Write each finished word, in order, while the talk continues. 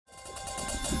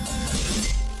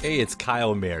Hey, it's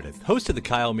Kyle Meredith, host of the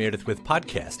Kyle Meredith With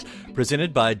podcast,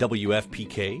 presented by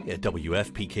WFPK at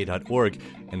WFPK.org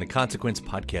and the Consequence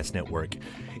Podcast Network.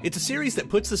 It's a series that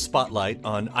puts the spotlight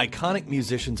on iconic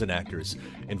musicians and actors,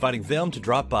 inviting them to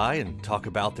drop by and talk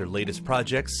about their latest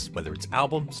projects, whether it's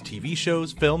albums, TV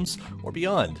shows, films, or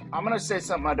beyond. I'm going to say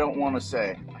something I don't want to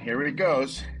say. Here it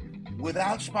goes.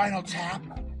 Without Spinal Tap,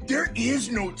 there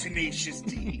is no Tenacious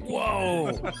D.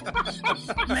 Whoa!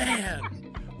 Man!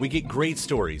 We get great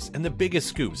stories and the biggest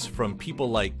scoops from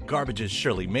people like Garbage's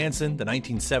Shirley Manson, the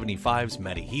 1975's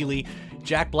Matty Healy,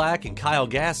 Jack Black and Kyle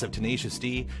Gass of Tenacious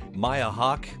D, Maya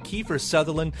Hawke, Kiefer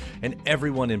Sutherland, and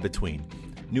everyone in between.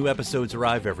 New episodes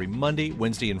arrive every Monday,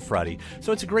 Wednesday, and Friday,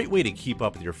 so it's a great way to keep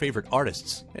up with your favorite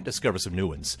artists and discover some new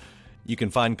ones. You can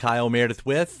find Kyle Meredith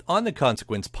With on the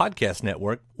Consequence Podcast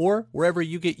Network or wherever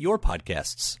you get your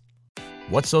podcasts.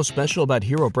 What's so special about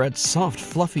Hero Bread's soft,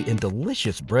 fluffy, and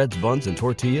delicious breads, buns, and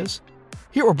tortillas?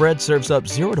 Hero Bread serves up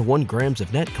 0 to 1 grams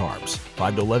of net carbs,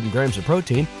 5 to 11 grams of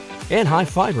protein, and high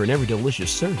fiber in every delicious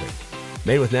serving.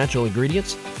 Made with natural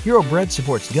ingredients, Hero Bread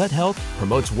supports gut health,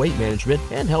 promotes weight management,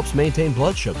 and helps maintain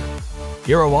blood sugar.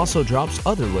 Hero also drops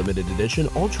other limited edition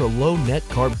ultra-low net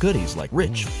carb goodies like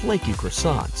rich, flaky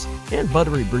croissants and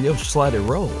buttery brioche slider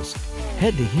rolls.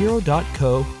 Head to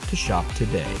hero.co to shop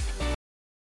today.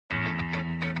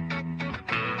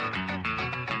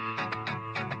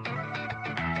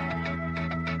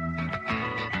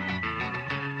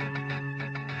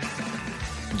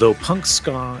 Though punk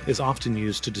ska is often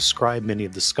used to describe many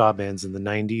of the ska bands in the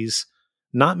 90s,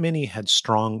 not many had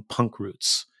strong punk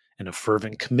roots and a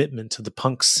fervent commitment to the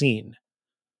punk scene.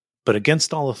 But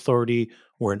Against All Authority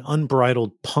were an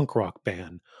unbridled punk rock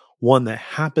band, one that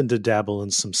happened to dabble in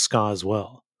some ska as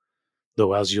well.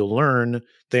 Though as you'll learn,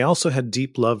 they also had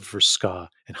deep love for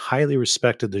ska and highly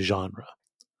respected the genre.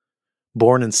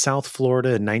 Born in South Florida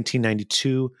in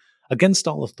 1992, Against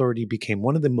All Authority became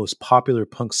one of the most popular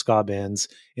punk ska bands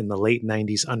in the late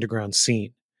 90s underground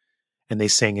scene, and they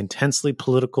sang intensely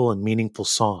political and meaningful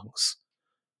songs.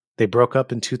 They broke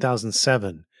up in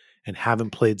 2007 and haven't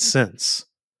played since.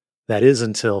 That is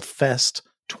until Fest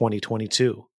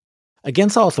 2022.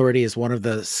 Against All Authority is one of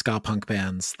the ska punk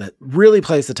bands that really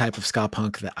plays the type of ska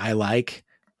punk that I like.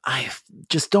 I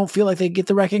just don't feel like they get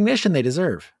the recognition they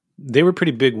deserve. They were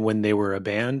pretty big when they were a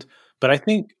band, but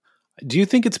do you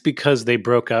think it's because they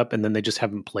broke up and then they just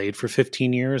haven't played for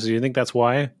 15 years? Do you think that's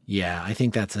why? Yeah, I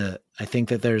think that's it. I think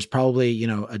that there's probably,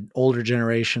 an older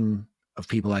generation of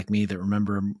people like me that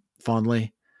remember them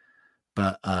fondly.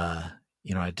 But, I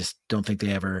just don't think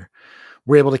they ever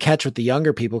were able to catch with the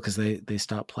younger people because they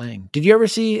stopped playing. Did you ever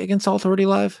see Against All Authority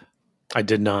live? I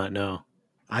did not, no.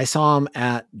 I saw them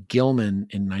at Gilman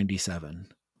in 97.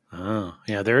 Oh,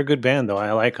 yeah, they're a good band, though.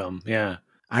 I like them, yeah.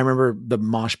 I remember the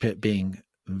mosh pit being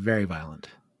very violent.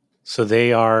 So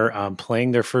they are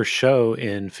playing their first show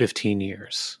in 15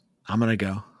 years. I'm going to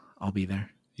go. I'll be there.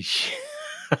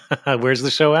 Where's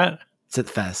the show at? It's at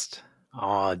Fest.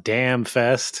 Oh, damn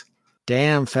Fest.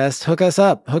 Damn Fest. Hook us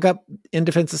up. Hook up In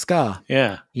Defense of Ska.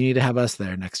 Yeah. You need to have us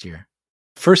there next year.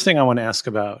 First thing I want to ask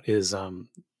about is,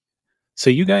 so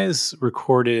you guys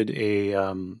recorded a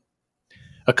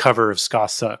cover of Ska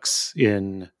Sucks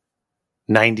in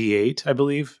 98, I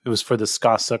believe. It was for the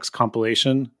Ska Sucks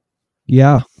compilation.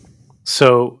 Yeah.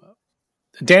 So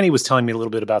Danny was telling me a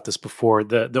little bit about this before.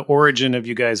 The origin of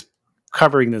you guys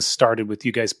covering this started with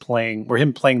you guys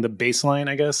him playing the bass line,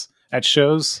 I guess, at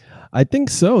shows. I think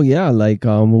so, yeah. Like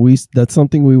that's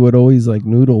something we would always like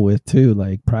noodle with too,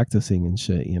 like practicing and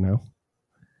shit,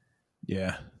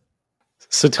 Yeah.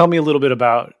 So tell me a little bit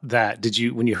about that.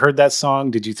 When you heard that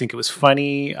song, did you think it was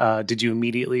funny? Did you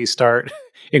immediately start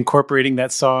incorporating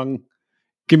that song?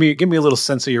 Give me a little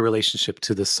sense of your relationship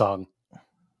to this song.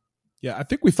 Yeah, I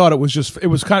think we thought we just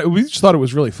thought it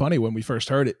was really funny when we first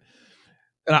heard it.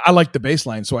 And I liked the bass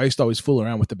line, so I used to always fool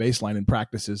around with the bass line in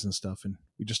practices and stuff, and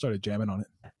we just started jamming on it.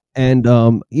 And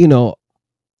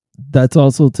that's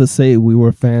also to say we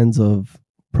were fans of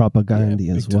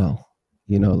Propaganda as well.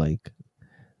 Like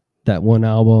that one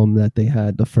album that they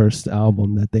had, the first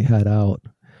album that they had out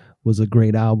was a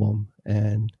great album.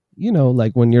 And,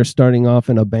 like when you're starting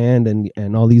off in a band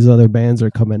and all these other bands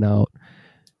are coming out,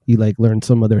 you like learn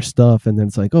some of their stuff and then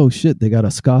it's like, oh shit, they got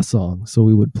a ska song. So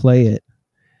we would play it.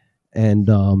 And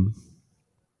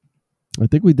I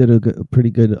think we did a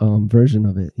pretty good version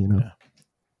of it,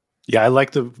 Yeah, I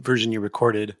like the version you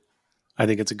recorded. I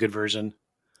think it's a good version.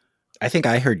 I think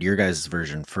I heard your guys'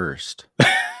 version first.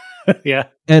 Yeah.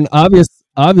 And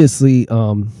obviously,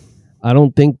 I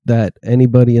don't think that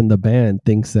anybody in the band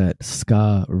thinks that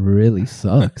ska really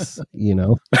sucks,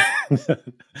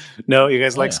 No, you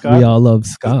guys like yeah. ska? We all love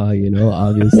ska, you know,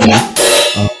 obviously.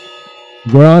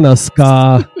 We're on a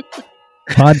ska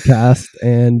podcast,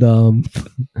 and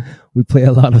we play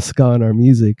a lot of ska in our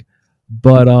music.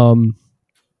 But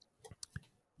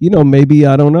you know, maybe,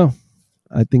 I don't know.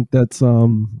 I think that's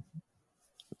so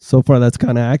far that's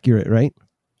kind of accurate, right?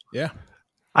 Yeah.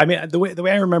 I mean, the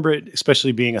way I remember it,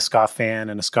 especially being a ska fan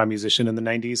and a ska musician in the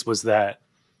 90s, was that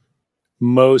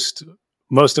most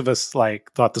of us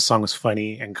like thought the song was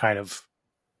funny and kind of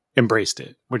embraced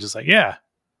it. We're just like, yeah.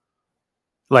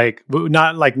 Like,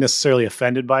 not like necessarily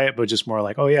offended by it, but just more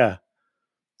like, oh yeah,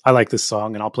 I like this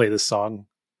song and I'll play this song.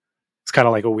 It's kind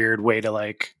of like a weird way to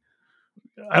like,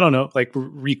 I don't know, like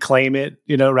reclaim it,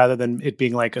 you know, rather than it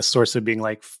being like a source of being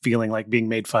like feeling like being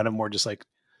made fun of, more just like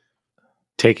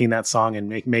taking that song and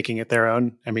making it their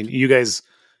own. I mean, you guys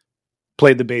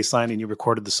played the bass line and you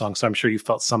recorded the song, so I'm sure you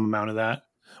felt some amount of that.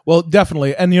 Well,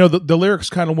 definitely. And, you know, the lyrics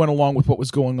kind of went along with what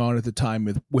was going on at the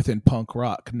time within punk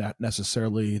rock, not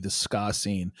necessarily the ska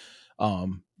scene.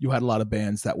 You had a lot of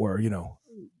bands that were, you know,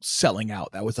 selling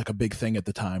out. That was like a big thing at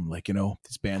the time. Like, you know,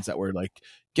 these bands that were like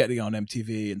getting on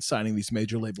MTV and signing these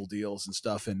major label deals and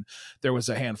stuff. And there was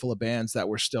a handful of bands that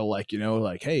were still like, you know,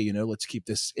 like, hey, you know, let's keep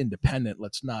this independent.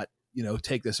 Let's not, you know,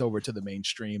 take this over to the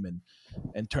mainstream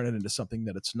and turn it into something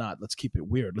that it's not. Let's keep it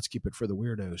weird. Let's keep it for the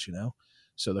weirdos, you know?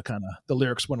 So the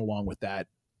lyrics went along with that.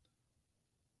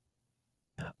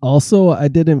 Also, I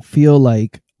didn't feel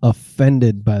like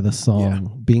offended by the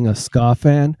song being a ska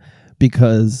fan,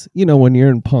 because, you know, when you're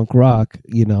in punk rock,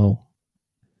 you know,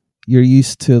 you're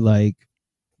used to like,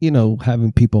 you know,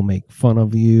 having people make fun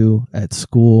of you at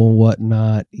school and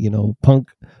whatnot. You know,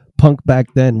 punk back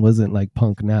then wasn't like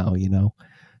punk now, you know?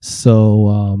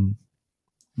 So,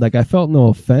 like, I felt no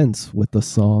offense with the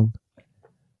song.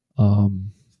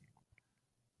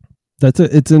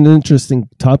 It's an interesting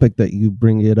topic that you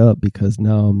bring it up, because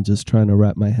now I'm just trying to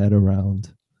wrap my head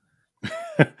around,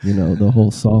 you know, the whole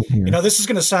song here. You know, this is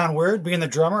going to sound weird being the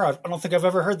drummer. I don't think I've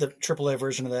ever heard the AAA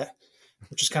version of that,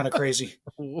 which is kind of crazy.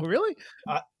 Really?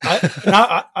 I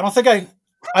don't think I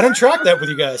didn't track that with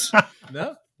you guys.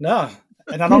 No.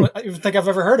 And I don't even think I've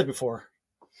ever heard it before.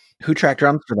 Who tracked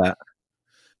drums for that?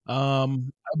 It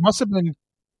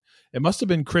must have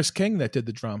been Chris King that did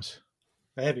the drums.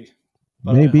 Maybe.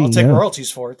 But Maybe I'll take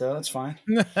royalties for it though. That's fine.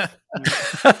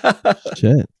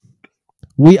 Shit.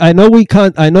 I know we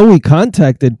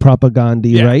contacted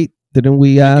Propaganda, right? Didn't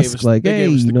we ask like, hey,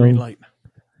 you know? Green light.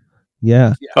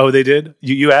 Yeah. Oh, they did?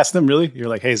 You asked them, really? You're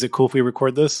like, hey, is it cool if we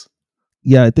record this?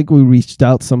 Yeah, I think we reached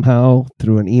out somehow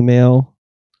through an email.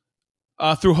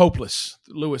 Through Hopeless.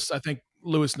 Lewis, I think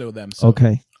Lewis knew them. So.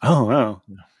 Okay. Oh, wow.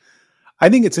 I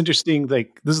think it's interesting.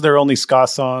 Like, this is their only ska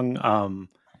song.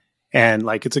 And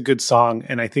like, it's a good song.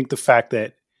 And I think the fact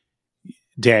that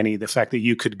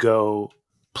you could go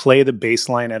play the bass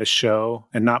line at a show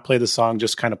and not play the song,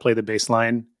 just kind of play the bass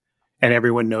line, and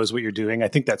everyone knows what you're doing. I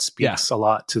think that speaks a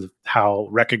lot to how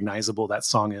recognizable that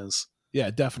song is. Yeah,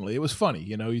 definitely. It was funny.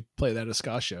 You know, you play that at a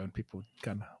ska show and people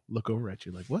kind of look over at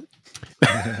you like, what?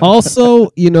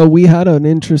 Also, you know, we had an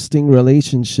interesting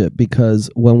relationship, because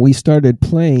when we started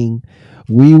playing,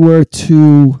 we were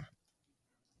too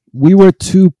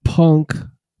punk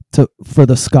for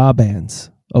the ska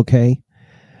bands, okay?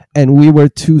 And we were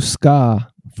too ska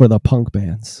for the punk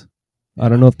bands. I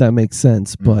don't know if that makes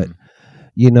sense, but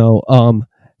you know,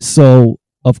 so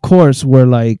of course we're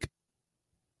like,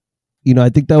 you know, I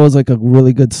think that was like a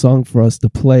really good song for us to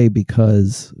play,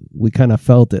 because we kind of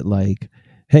felt it like,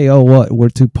 hey, oh, what, we're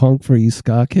too punk for you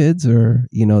ska kids, or,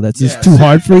 you know, that's just too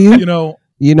hard for you.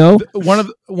 You know,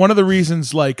 one of the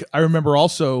reasons, like, I remember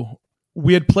also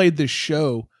we had played this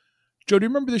show. Joe, do you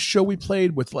remember this show we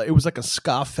played with? Like, it was like a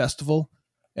ska festival,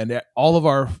 and all of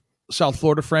our South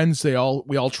Florida friends, we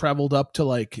all traveled up to,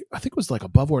 like, I think it was like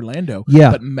above Orlando.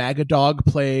 Yeah. But Magadog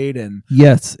played, and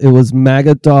yes, it was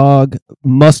Magadog.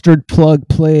 Mustard Plug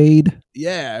played.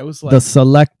 Yeah, it was like the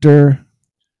Selector.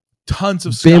 Tons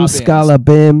of ska Bim bands. Scala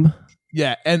Bim.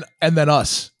 Yeah, and then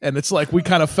us, and it's like we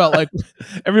kind of felt like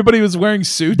everybody was wearing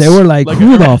suits. They were like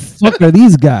who the fuck are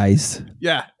these guys?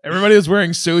 Yeah, everybody was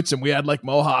wearing suits, and we had like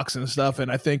mohawks and stuff. And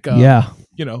I think,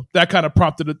 you know, that kind of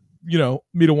prompted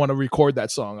me to want to record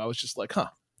that song. I was just like, huh,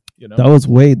 you know,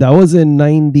 that was in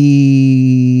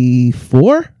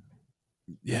 94.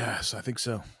 Yes, I think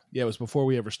so. Yeah, it was before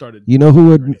we ever started. You know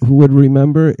who would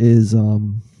remember is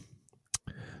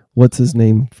what's his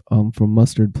name from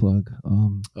Mustard Plug?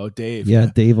 Dave. Yeah,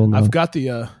 Dave will know. I've got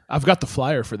the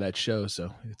flyer for that show,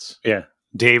 so it's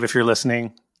Dave, if you're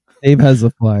listening, Dave has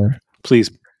a flyer. Please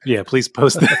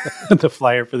post the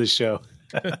flyer for the show.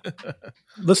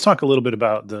 Let's talk a little bit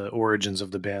about the origins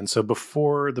of the band. So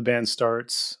before the band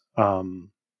starts, I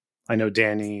know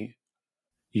Danny,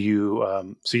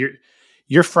 you're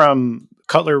from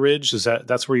Cutler Ridge.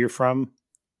 That's where you're from?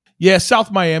 Yeah,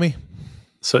 South Miami.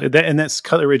 So that's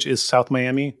Cutler Ridge is South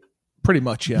Miami? Pretty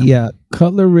much, yeah. Yeah,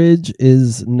 Cutler Ridge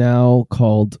is now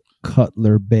called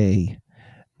Cutler Bay,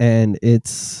 and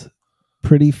it's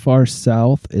pretty far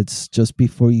south. It's just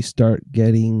before you start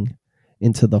getting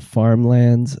into the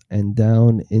farmlands and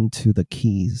down into the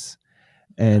Keys.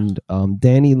 And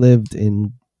Danny lived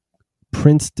in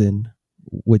Princeton,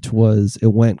 which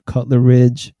went Cutler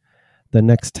Ridge. The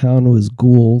next town was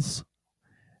Gould's,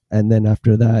 and then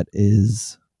after that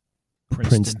is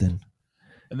Princeton.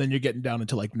 And then you're getting down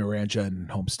into like Naranja and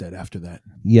Homestead after that.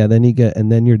 Yeah, then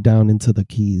you're down into the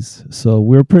Keys. So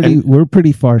we're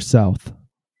pretty far south.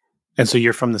 And so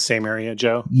you're from the same area,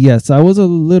 Joe? Yes, I was a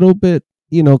little bit,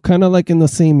 kind of like in the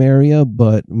same area,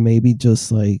 but maybe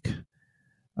just like,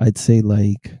 I'd say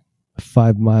like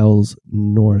 5 miles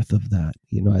north of that.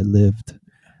 I lived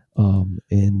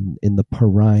in the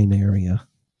Perrine area.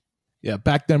 Yeah,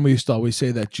 back then we used to always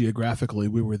say that geographically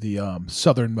we were the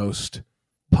southernmost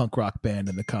punk rock band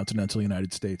in the continental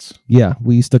United States. Yeah,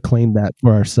 we used to claim that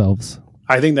for ourselves.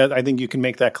 I think you can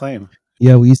make that claim.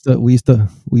 Yeah, we used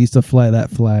to fly that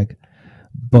flag.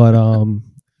 But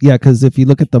yeah, because if you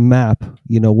look at the map,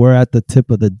 we're at the tip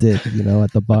of the dick,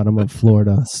 at the bottom of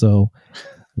Florida. So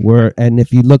and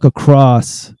if you look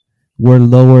across, we're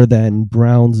lower than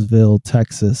Brownsville,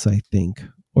 Texas, I think,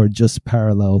 or just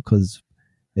parallel. Because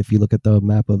if you look at the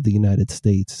map of the United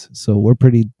States, so we're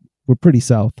pretty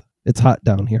south. It's hot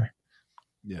down here.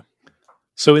 Yeah.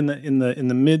 So in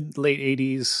the mid late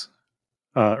 80s,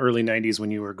 early 90s, when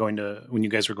you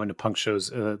guys were going to punk shows,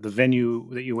 the venue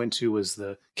that you went to was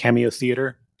the Cameo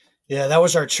Theater. Yeah, that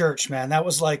was our church, man. That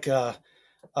was like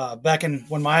back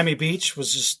when Miami Beach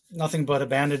was just nothing but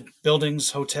abandoned buildings,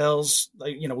 hotels.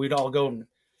 Like, we'd all go and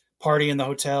party in the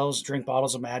hotels, drink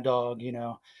bottles of Mad Dog,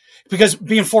 because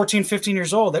being 14, 15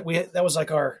 years old, that was like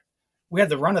we had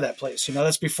the run of that place.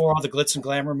 That's before all the glitz and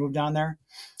glamour moved down there.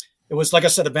 It was, like I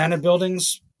said, abandoned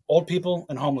buildings, old people,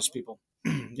 and homeless people.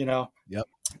 Yep.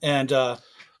 And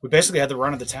we basically had the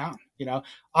run of the town.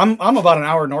 I'm about an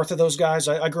hour north of those guys.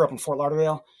 I grew up in Fort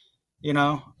Lauderdale.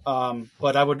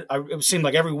 But it seemed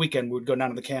like every weekend we would go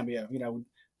down to the Cameo. We'd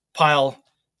pile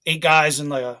 8 guys in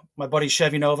my buddy's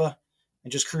Chevy Nova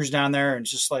and just cruise down there, and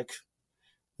just like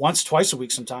once, twice a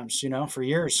week sometimes, for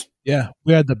years. Yeah,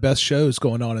 we had the best shows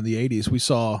going on in the 80s. We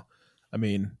saw,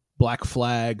 Black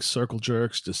Flag, Circle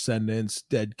Jerks, Descendants,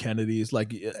 Dead Kennedys.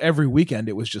 Like every weekend,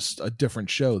 it was just a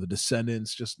different show. The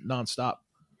Descendants, just nonstop.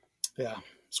 Yeah,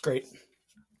 it's great.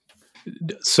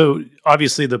 So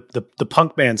obviously the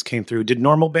punk bands came through. Did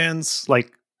normal bands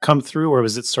like come through, or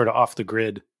was it sort of off the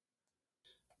grid?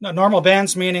 No, normal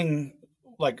bands meaning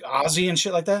like Ozzy and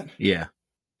shit like that? Yeah.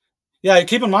 Yeah,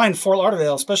 keep in mind, Fort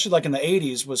Lauderdale, especially like in the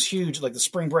 80s, was huge. Like the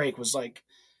spring break was like,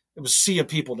 it was a sea of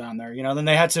people down there. Then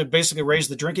they had to basically raise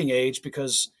the drinking age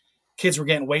because kids were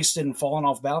getting wasted and falling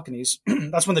off balconies.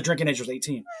 That's when the drinking age was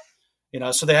 18.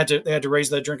 So they had to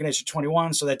raise the drinking age to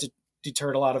 21. So that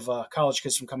deterred a lot of college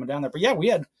kids from coming down there. But yeah, we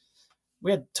had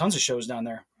tons of shows down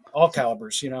there, all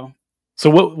calibers. So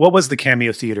what was the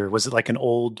Cameo Theater? Was it like an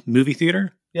old movie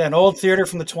theater? Yeah, an old theater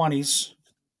from the 20s.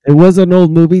 It was an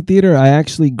old movie theater. I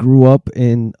actually grew up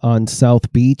on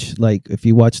South Beach. Like if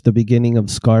you watch the beginning of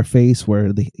Scarface,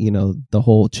 where the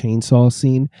whole chainsaw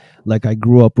scene, like I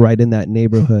grew up right in that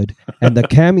neighborhood, and the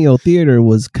Cameo Theater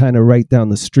was kind of right down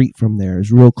the street from there.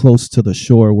 It's real close to the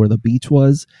shore where the beach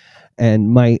was, and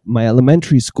my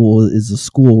elementary school is a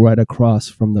school right across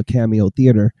from the Cameo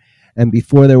Theater. And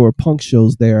before there were punk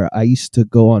shows there, I used to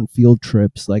go on field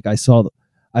trips. Like I saw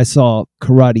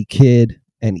Karate Kid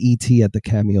and E.T. at the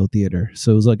Cameo Theater.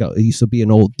 So it was like it used to be an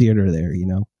old theater there,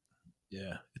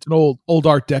 Yeah, it's an old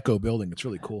Art Deco building. It's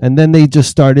really cool. And then they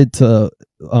just started to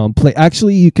play.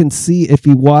 Actually, you can see if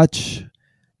you watch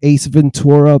Ace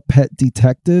Ventura: Pet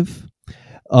Detective,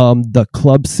 the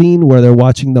club scene where they're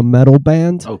watching the metal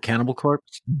band. Oh, Cannibal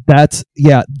Corpse. That's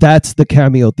the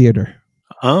Cameo Theater.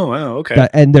 Oh, wow, okay.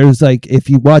 And there's like, if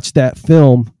you watch that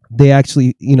film, they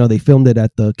actually, they filmed it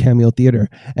at the Cameo Theater,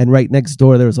 and right next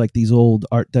door there's like these old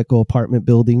Art Deco apartment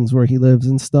buildings where he lives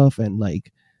and stuff, and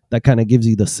like that kind of gives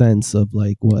you the sense of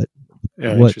like what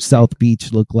South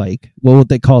Beach looked like. Well, what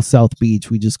they call South Beach,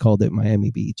 we just called it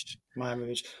Miami Beach. Miami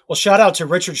Beach. Well, shout out to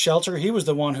Richard Shelter. He was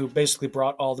the one who basically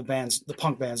brought all the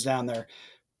punk bands down there.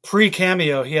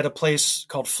 Pre-Cameo, he had a place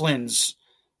called Flynn's,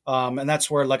 and that's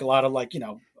where like a lot of like,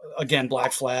 again,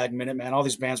 Black Flag, Minuteman, all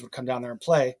these bands would come down there and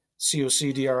play.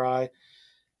 COC, DRI.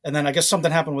 And then I guess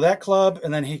something happened with that club.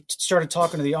 And then he started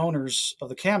talking to the owners of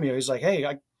the Cameo. He's like, hey,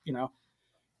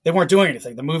 they weren't doing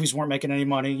anything. The movies weren't making any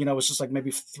money. It was just like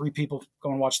maybe 3 people go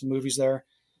and watch the movies there.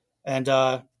 And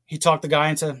he talked the guy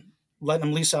into letting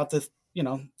him lease out the,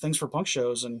 things for punk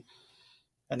shows. And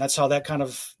that's how that kind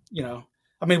of,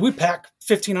 we packed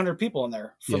 1,500 people in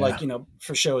there for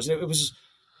for shows. It was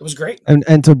great.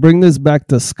 And to bring this back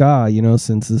to ska,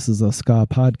 since this is a ska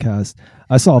podcast,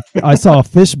 I saw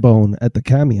Fishbone at the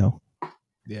Cameo.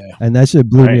 Yeah. And that shit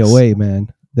blew me away,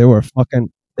 man. They were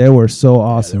so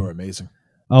awesome. Yeah, they were amazing.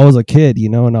 I was a kid,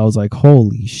 and I was like,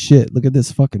 holy shit, look at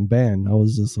this fucking band. I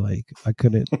was just like, I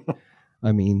couldn't,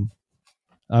 I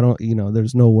don't,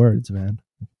 there's no words, man.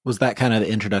 Was that kind of the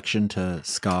introduction to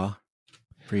ska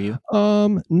for you?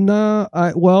 No,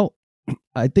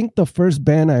 I think the first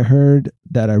band I heard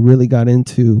that I really got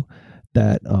into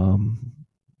that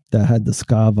had the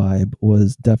ska vibe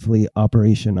was definitely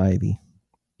Operation Ivy.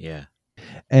 Yeah.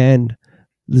 And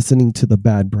listening to the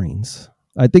Bad Brains.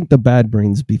 I think the Bad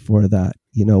Brains before that,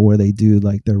 where they do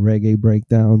like their reggae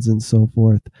breakdowns and so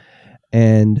forth.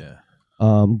 And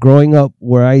growing up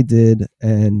where I did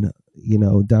and,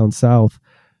 down south,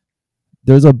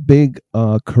 there's a big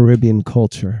Caribbean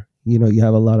culture. You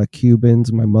have a lot of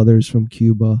Cubans. My mother's from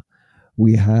Cuba.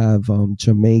 We have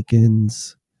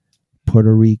Jamaicans,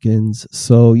 Puerto Ricans.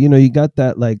 So, you got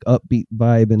that like upbeat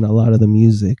vibe in a lot of the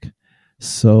music.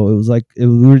 So it was like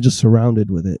we were just surrounded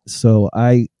with it. So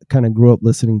I kind of grew up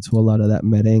listening to a lot of that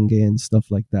merengue and stuff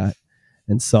like that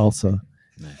and salsa.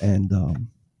 Nice. And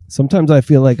sometimes I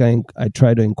feel like I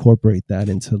try to incorporate that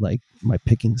into like my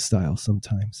picking style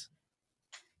sometimes.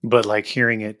 But like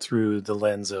hearing it through the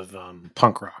lens of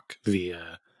punk rock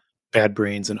via Bad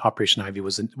Brains and Operation Ivy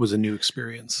was a new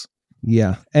experience.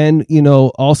 Yeah. And,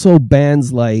 also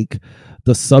bands like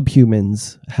the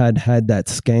Subhumans had that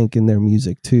skank in their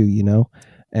music too,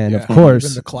 and of course,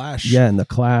 even the Clash. Yeah. And the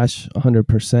Clash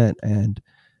 100%. And,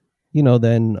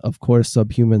 then of course,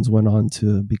 Subhumans went on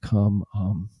to become,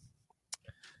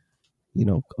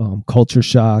 Culture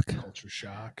Shock.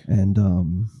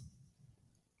 And,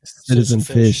 Citizen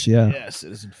Fish. Yeah,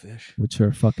 Citizen Fish. Which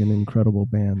are fucking incredible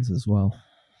bands as well.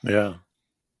 Yeah.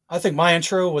 I think my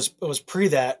intro was pre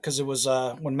that because it was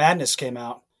when Madness came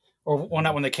out, or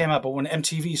not when they came out, but when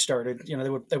MTV started.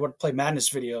 They would play Madness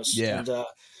videos. Yeah, and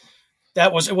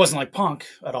it wasn't like punk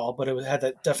at all, but it had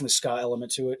that definitely ska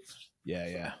element to it.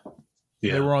 Yeah.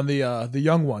 They were on the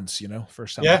Young Ones.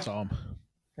 First time I saw them.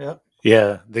 Yeah.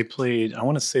 Yeah, they played. I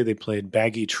want to say they played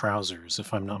Baggy Trousers,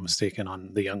 if I'm not mistaken,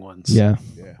 on the Young Ones. Yeah.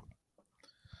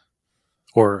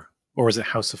 Or is it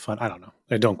House of Fun? I don't know.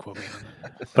 Don't quote me on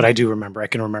that. But I do remember. I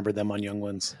can remember them on Young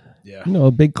Ones. Yeah. A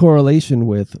big correlation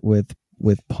with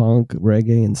punk,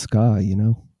 reggae, and ska.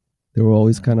 They were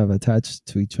always kind of attached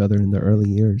to each other in the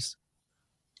early years.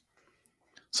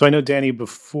 So I know, Danny,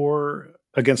 before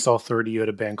Against All 30, you had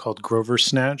a band called Grover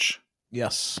Snatch.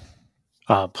 Yes.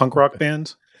 Punk rock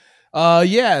band.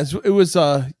 Yeah, it was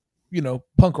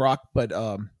punk rock, but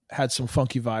had some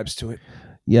funky vibes to it.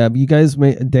 Yeah, but you guys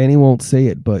Danny won't say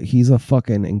it, but he's a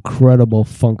fucking incredible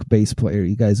funk bass player.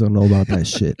 You guys don't know about that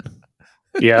shit.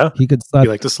 Yeah, he could slap.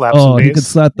 You like to slap some bass? He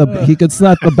could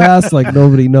slap the bass like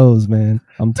nobody knows, man.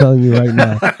 I'm telling you right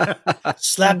now.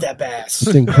 Slap that bass.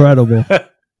 It's incredible.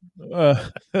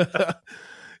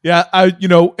 Yeah,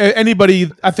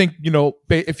 anybody. I think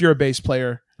if you're a bass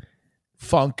player,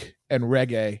 funk and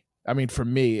reggae. I mean, for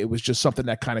me, it was just something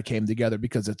that kind of came together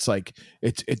because it's like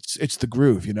it's the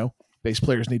groove. Bass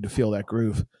players need to feel that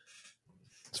groove.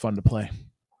 It's fun to play.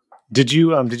 Did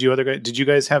you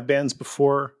guys have bands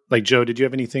before? Like Joe, did you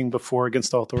have anything before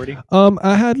Against All Authority?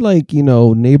 I had like,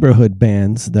 neighborhood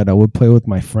bands that I would play with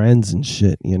my friends and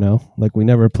shit, like we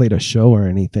never played a show or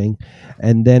anything.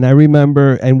 And then I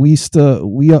remember, and we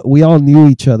all knew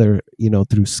each other,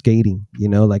 through skating,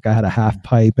 like I had a half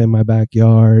pipe in my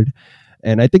backyard.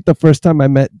 And I think the first time I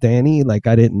met Danny, like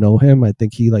I didn't know him. I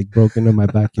think he like broke into my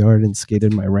backyard and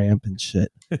skated my ramp and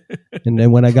shit. And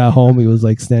then when I got home, he was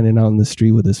like standing out in the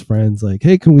street with his friends, like,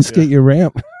 "Hey, can we skate your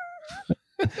ramp?"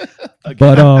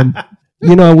 But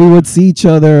we would see each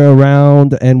other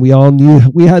around, and we all knew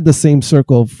we had the same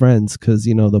circle of friends because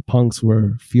the punks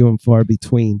were few and far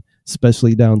between,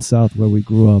 especially down south where we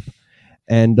grew up.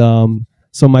 And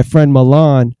so my friend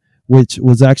Milan, which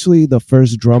was actually the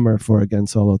first drummer for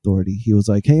Against All Authority, he was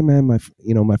like, "Hey man, my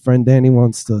friend Danny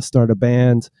wants to start a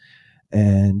band,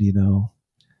 and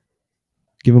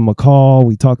give him a call."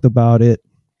 We talked about it,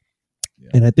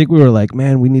 and I think we were like,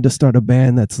 "Man, we need to start a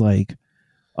band that's like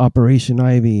Operation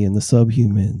Ivy and the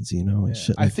Subhumans, and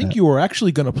shit." Like I think that. You were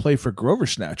actually going to play for Grover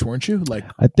Snatch, weren't you? Like,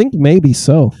 I think maybe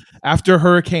so. After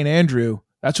Hurricane Andrew,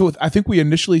 That's what I think we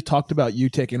initially talked about you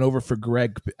taking over for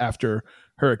Greg after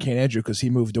Hurricane Andrew because he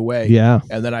moved away. Yeah.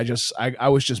 And then I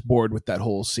was just bored with that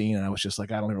whole scene, and I was just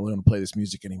like, I don't really want to play this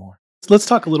music anymore. Let's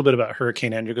talk a little bit about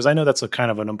Hurricane Andrew, because I know that's a kind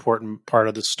of an important part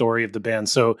of the story of the band.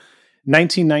 So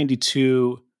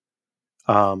 1992,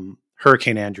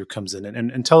 Hurricane Andrew comes in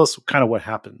and tell us kind of what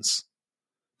happens.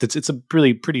 It's a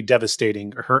really pretty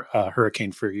devastating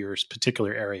hurricane for your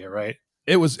particular area, right?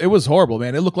 It was horrible,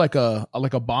 man. It looked like a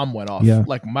bomb went off. Yeah.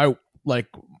 Like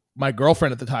my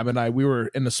girlfriend at the time and I, we were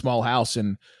in a small house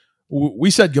and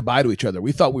we said goodbye to each other.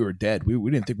 We thought we were dead. We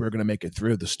didn't think we were going to make it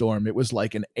through the storm. It was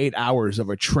like 8 hours of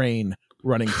a train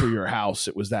running through your house.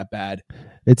 It was that bad.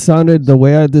 It sounded, the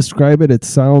way I describe it, it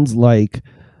sounds like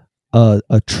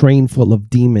a train full of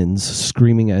demons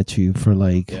screaming at you for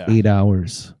 8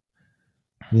 hours.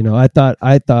 You know, I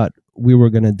thought we were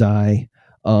going to die.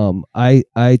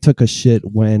 I took a shit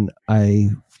when I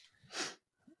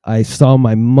saw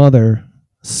my mother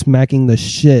smacking the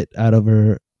shit out of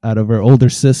her older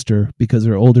sister because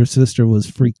her older sister was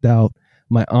freaked out.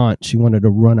 My aunt, she wanted to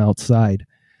run outside.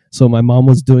 So my mom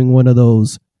was doing one of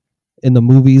those in the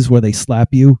movies where they slap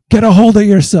you, get a hold of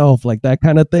yourself, like that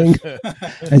kind of thing.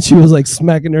 And she was like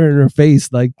smacking her in her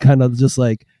face, like kind of just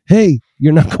like, hey,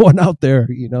 you're not going out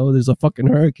there. You know, there's a fucking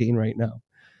hurricane right now.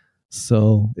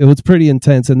 So it was pretty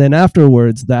intense. And then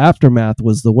afterwards, the aftermath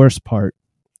was the worst part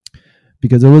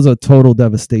because it was a total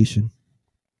devastation.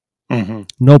 Mm-hmm.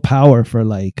 No power for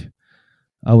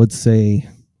I would say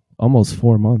almost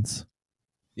 4 months.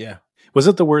 Yeah. Was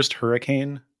it the worst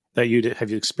hurricane that have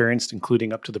you experienced,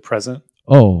 including up to the present?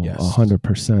 Oh, yes.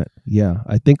 100%. Yeah.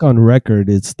 I think on record,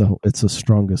 it's the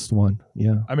strongest one.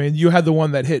 Yeah. I mean, you had the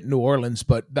one that hit New Orleans,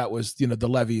 but that was, the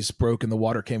levees broke and the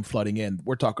water came flooding in.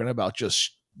 We're talking about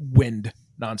just wind,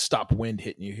 nonstop wind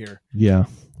hitting you here. Yeah.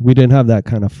 We didn't have that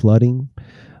kind of flooding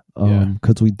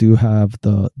because we do have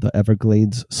the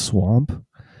Everglades swamp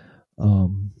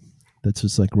that's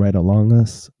just right along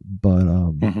us. But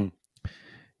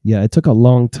yeah, it took a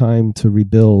long time to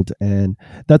rebuild. And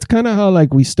that's kind of how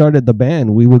we started the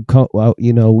band. We would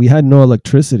we had no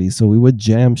electricity, so we would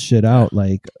jam shit out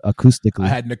acoustically. I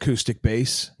had an acoustic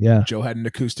bass. Yeah. Joe had an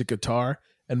acoustic guitar.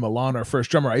 And Milan, our first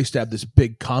drummer, I used to have this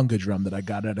big conga drum that I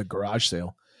got at a garage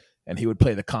sale, and he would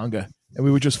play the conga, and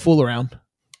we would just fool around.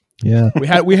 Yeah,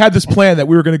 we had this plan that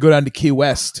we were going to go down to Key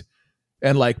West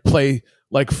and play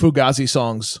Fugazi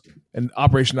songs and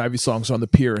Operation Ivy songs on the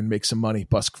pier and make some money,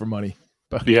 busk for money.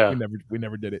 But we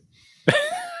never did it.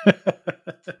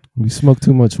 We smoked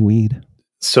too much weed.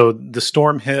 So the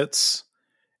storm hits,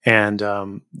 and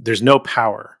there's no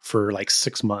power for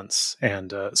 6 months,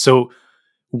 and so.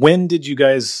 When did you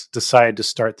guys decide to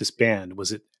start this band?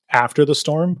 Was it after the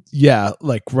storm? Yeah,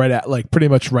 pretty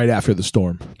much right after the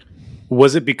storm.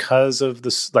 Was it because of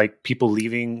this, people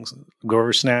leaving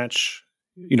Grover Snatch,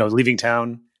 leaving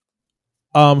town?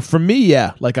 For me,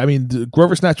 yeah.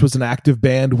 Grover Snatch was an active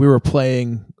band. We were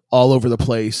playing all over the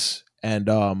place, and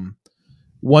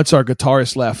once our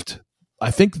guitarist left,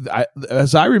 I think,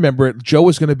 as I remember it, Joe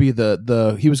was going to be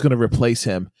he was going to replace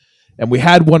him, and we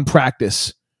had one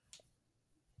practice.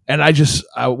 And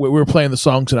we were playing the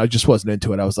songs, and I just wasn't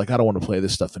into it. I was like, I don't want to play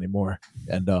this stuff anymore.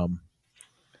 And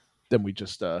then we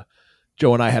just,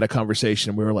 Joe and I had a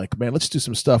conversation, and we were like, man, let's do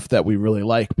some stuff that we really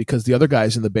like, because the other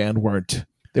guys in the band weren't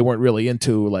really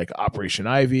into Operation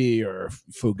Ivy or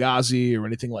Fugazi or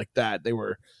anything like that. They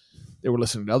were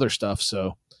listening to other stuff.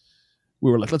 So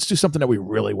we were like, let's do something that we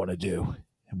really want to do.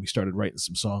 And we started writing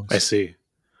some songs. I see.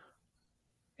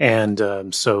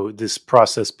 And so this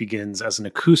process begins as an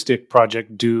acoustic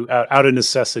project out of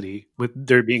necessity, with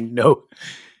there being no...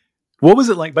 What was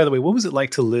it like, by the way,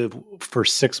 to live for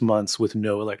 6 months with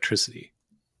no electricity?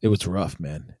 It was rough,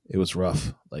 man. It was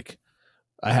rough.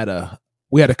 I had a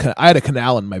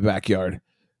canal in my backyard.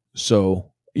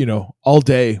 So, all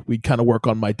day we'd kind of work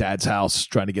on my dad's house,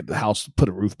 trying to get the house, put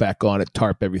a roof back on it,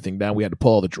 tarp everything down. We had to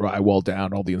pull all the drywall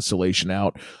down, all the insulation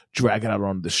out, drag it out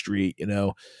onto the street,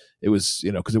 It was,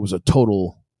 because it was a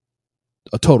total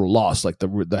loss.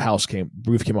 The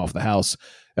roof came off the house,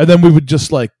 and then we would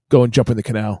just go and jump in the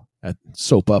canal and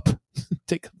soap up,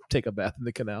 take a bath in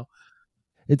the canal.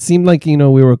 It seemed like, we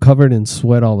were covered in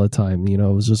sweat all the time. It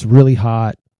was just really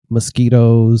hot,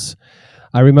 mosquitoes.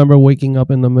 I remember waking up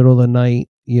in the middle of the night,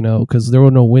 because there were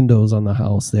no windows on the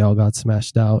house. They all got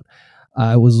smashed out.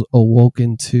 I was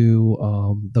awoken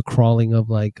to the crawling of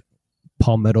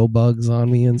palmetto bugs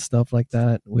on me and stuff like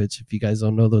that, which, if you guys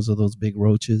don't know, those are those big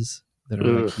roaches that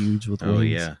are huge with wings. Oh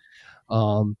yeah.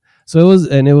 So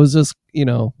it was just,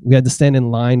 we had to stand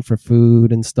in line for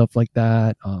food and stuff like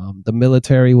that. The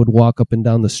military would walk up and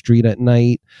down the street at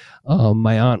night.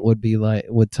 My aunt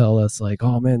would tell us like,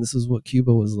 oh man, this is what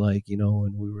Cuba was like,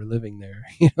 when we were living there.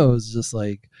 It was just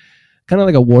like kind of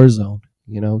like a war zone.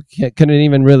 Couldn't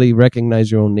even really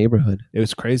recognize your own neighborhood. It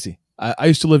was crazy. I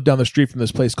used to live down the street from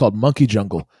this place called Monkey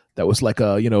Jungle. That was like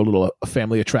a little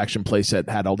family attraction place that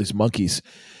had all these monkeys.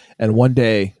 And one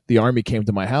day the army came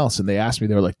to my house and they asked me,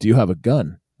 they were like, do you have a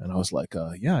gun? And I was like,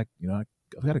 yeah, I've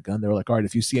got a gun. They were like, all right,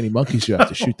 if you see any monkeys, you have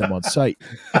to shoot them on sight.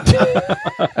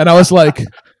 And I was like,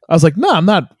 no, I'm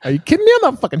not. Are you kidding me?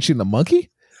 I'm not fucking shooting a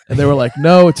monkey. And they were like,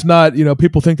 no, it's not.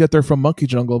 People think that they're from Monkey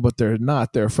Jungle, but they're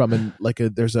not. They're from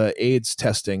there's a AIDS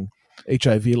testing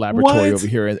HIV laboratory over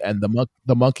here. And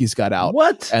the monkeys got out.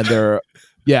 What? And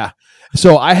yeah.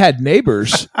 So I had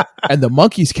neighbors and the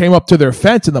monkeys came up to their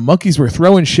fence and the monkeys were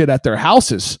throwing shit at their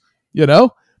houses,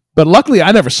 but luckily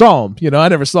I never saw them, I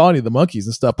never saw any of the monkeys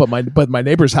and stuff, but my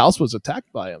neighbor's house was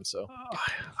attacked by them. So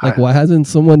like, why hasn't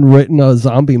someone written a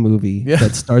zombie movie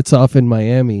that starts off in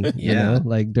Miami,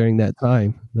 like during that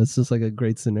time? That's just like a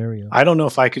great scenario. I don't know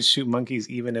if I could shoot monkeys,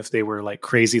 even if they were like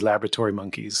crazy laboratory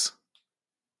monkeys.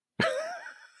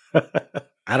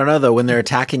 I don't know though, when they're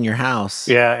attacking your house.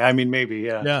 Yeah. I mean, maybe.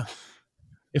 Yeah. Yeah.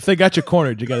 If they got you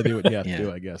cornered, you got to do what you have to do,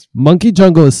 I guess. Monkey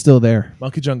Jungle is still there.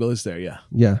 Monkey Jungle is there, yeah.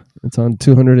 Yeah, it's on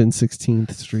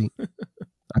 216th Street.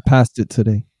 I passed it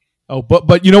today. Oh,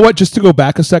 but you know what? Just to go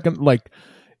back a second, like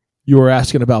you were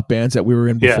asking about bands that we were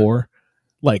in before,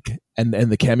 like and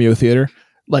the Cameo Theater.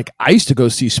 Like I used to go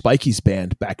see Spikey's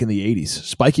band back in the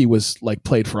 80s. Spikey was like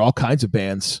played for all kinds of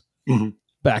bands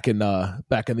back in the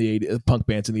 80s, punk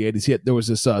bands in the 80s. There was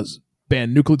this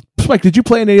band Nuclear. Spike, did you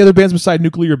play in any other bands beside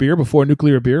Nuclear Beer before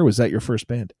Nuclear Beer? Was that your first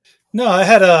band? No, I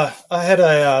had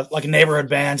a like a neighborhood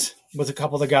band with a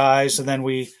couple of the guys, and then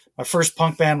my first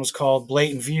punk band was called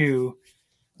Blatant View.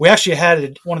 We actually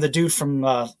had one of the dudes from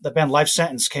the band Life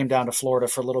Sentence came down to Florida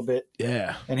for a little bit.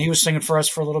 Yeah, and he was singing for us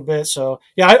for a little bit. So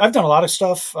yeah, I've done a lot of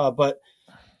stuff, but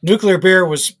Nuclear Beer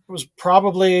was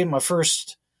probably my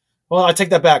first. Well, I take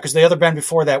that back because the other band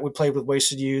before that we played with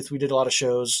Wasted Youth. We did a lot of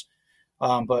shows,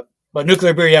 But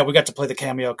Nuclear Beer, yeah, we got to play the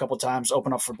Cameo a couple of times,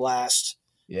 open up for Blast,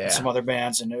 and some other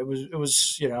bands, and it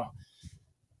was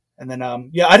and then I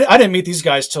didn't meet these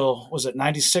guys till was it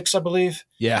 96, I believe.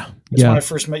 Yeah, that's when I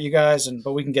first met you guys,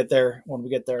 but we can get there when we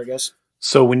get there, I guess.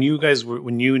 So when you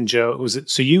and Joe, was it?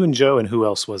 So you and Joe, and who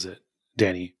else was it,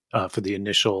 Danny, for the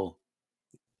initial?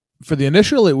 For the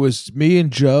initial, it was me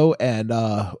and Joe and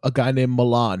a guy named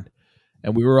Milan,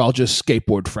 and we were all just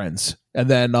skateboard friends, and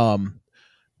then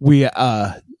we.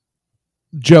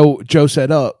 Joe said,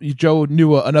 Joe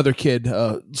knew another kid,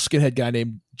 skinhead guy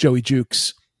named Joey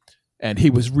Jukes, and he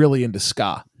was really into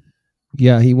ska.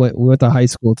 Yeah, we went to high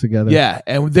school together. Yeah,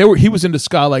 and he was into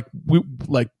ska we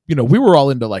were all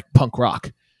into like punk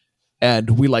rock, and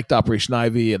we liked Operation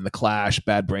Ivy and The Clash,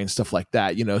 Bad Brain, stuff like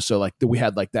that. So like we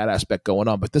had like that aspect going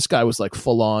on, but this guy was like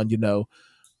full on,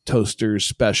 Toasters,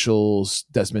 Specials,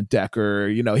 Desmond Decker.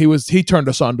 He turned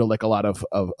us on to like a lot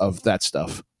of that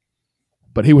stuff.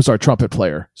 But he was our trumpet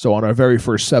player. So on our very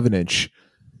first 7-inch,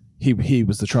 he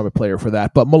was the trumpet player for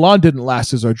that. But Milan didn't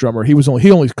last as our drummer. He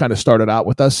only kind of started out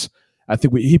with us. I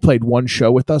think he played one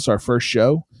show with us, our first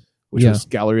show, which was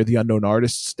Gallery of the Unknown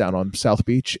Artists down on South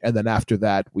Beach. And then after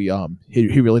that, he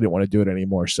really didn't want to do it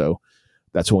anymore. So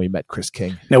that's when we met Chris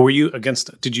King. Now, were you against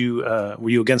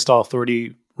All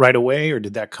Authority right away, or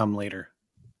did that come later?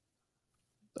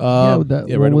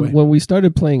 When we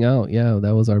started playing out,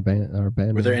 that was our band.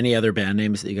 Were there any other band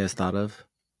names that you guys thought of?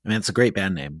 I mean, it's a great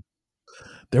band name.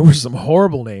 There were some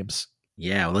horrible names.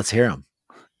 Yeah, well, let's hear them.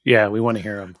 Yeah, we want to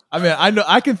hear them. I mean, I know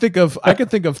I can think of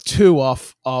two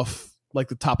off like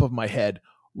the top of my head.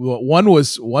 One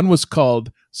was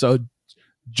called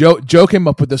Joe came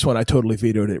up with this one. I totally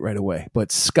vetoed it right away.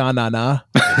 But Ska Na Na.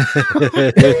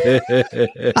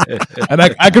 And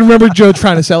I can remember Joe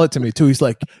trying to sell it to me too. He's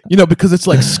like, because it's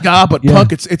like ska, but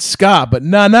punk, it's ska, but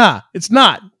na, it's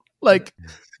not. Like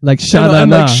sha na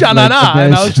na. Like sha na na.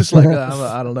 And I was just like,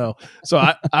 I don't know. So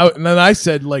and then I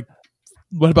said, like,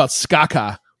 what about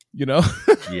skaka?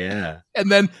 Yeah.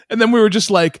 And then we were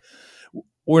just like,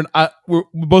 we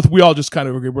all just kind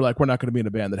of agreed. We're like, we're not going to be in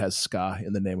a band that has ska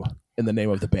in the name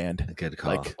of the band. Good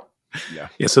call. Like, yeah.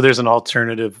 So there's an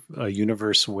alternative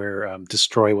universe where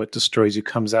 "Destroy What Destroys You"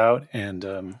 comes out,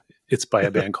 and it's by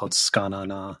a band called Ska Na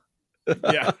Na.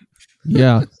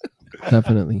 Yeah,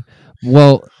 definitely.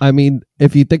 Well, I mean,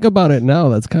 if you think about it now,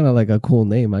 that's kind of like a cool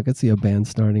name. I could see a band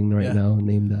starting right now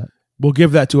named that. We'll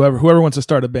give that to whoever wants to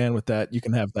start a band with that. You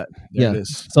can have that. There it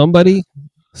is. Somebody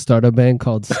Start a band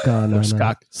called Ska.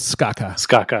 Skaka.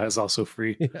 Skaka is also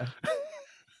free. Yeah.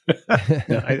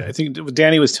 I think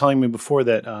Danny was telling me before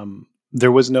that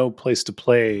there was no place to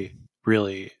play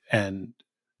really, and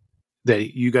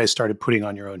that you guys started putting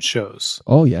on your own shows.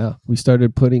 Oh yeah, we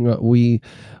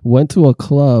went to a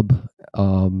club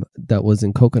that was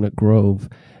in Coconut Grove,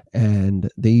 and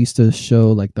they used to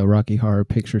show like the Rocky Horror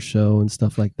Picture Show and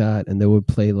stuff like that, and they would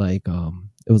play like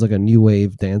it was like a new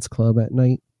wave dance club at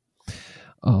night.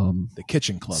 The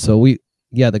Kitchen Club. So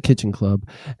the Kitchen Club,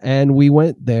 and we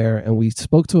went there and we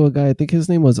spoke to a guy. I think his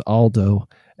name was Aldo,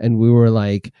 and we were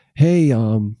like, "Hey,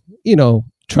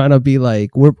 trying to be like,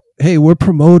 we're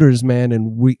promoters, man,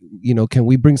 and we, can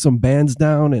we bring some bands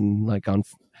down?" And like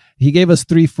he gave us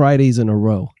 3 Fridays in a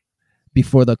row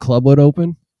before the club would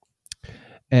open,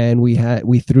 and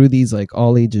we threw these like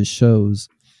all ages shows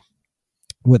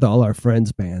with all our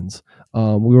friends' bands.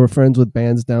 We were friends with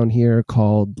bands down here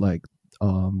called like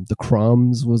the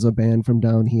Crumbs was a band from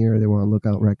down here. They were on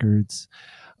Lookout Records.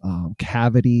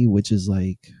 Cavity, which is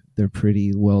like they're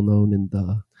pretty well known in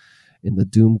the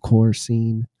doomcore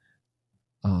scene.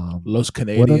 Los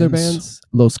Canadians. What other bands?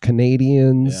 Los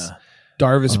Canadians. Yeah.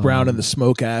 Darvis Brown and the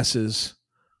Smoke Asses.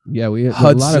 Yeah, we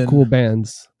had a lot of cool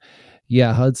bands.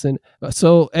 Yeah, Hudson.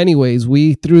 So anyways,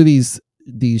 we threw these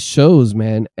shows,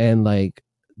 man, and like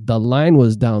the line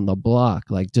was down the block.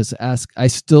 Like just ask. I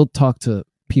still talk to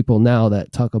people now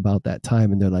that talk about that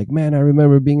time, and they're like, "Man, I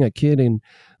remember being a kid and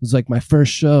it was like my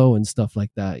first show and stuff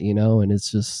like that," and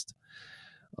it's just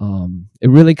it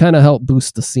really kind of helped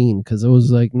boost the scene because there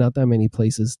was like not that many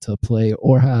places to play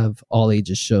or have all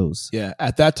ages shows. Yeah,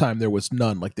 at that time there was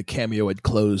none. Like the Cameo had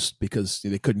closed because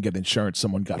they couldn't get insurance.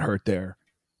 Someone got hurt there.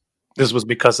 This was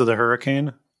because of the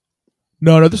hurricane?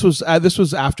 No, this was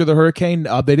after the hurricane.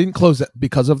 They didn't close it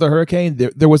because of the hurricane.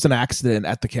 There was an accident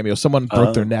at the Cameo. Someone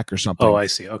broke their neck or something. Oh, I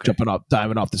see. Okay.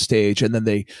 Diving off the stage, and then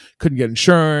they couldn't get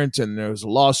insurance, and there was a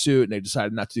lawsuit, and they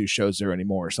decided not to do shows there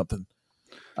anymore or something.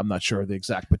 I'm not sure of the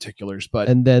exact particulars, but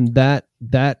and then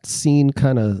that scene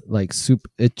kind of like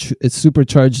it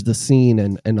supercharged the scene,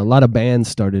 and a lot of bands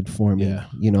started forming. Yeah.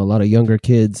 A lot of younger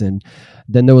kids, and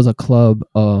then there was a club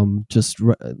just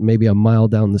maybe a mile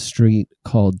down the street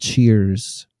called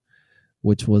Cheers,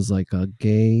 which was like a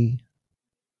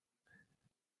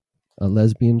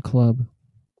lesbian club,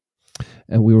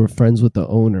 and we were friends with the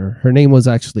owner. Her name was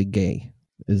actually Gay,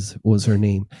 was her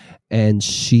name, and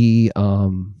she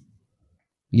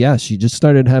she just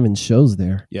started having shows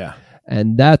there. Yeah.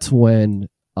 And that's when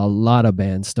a lot of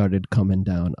bands started coming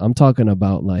down. I'm talking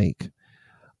about like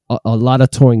a lot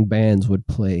of touring bands would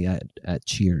play at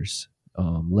Cheers.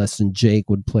 Less Than Jake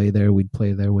would play there. We'd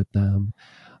play there with them.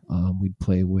 We'd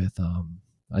play with,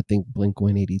 I think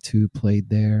Blink-182 played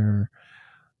there.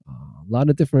 A lot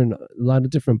of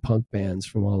different punk bands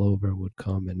from all over would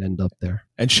come and end up there.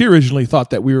 And she originally thought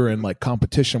that we were in like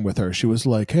competition with her. She was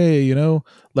like, "Hey,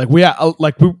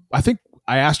 I think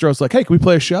I asked her. I was like, "Hey, can we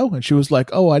play a show?" And she was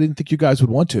like, "Oh, I didn't think you guys would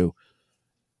want to."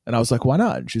 And I was like, "Why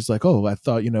not?" And she's like, "Oh, I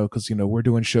thought because we're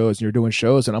doing shows and you're doing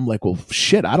shows." And I'm like, "Well,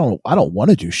 shit, I don't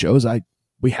want to do shows.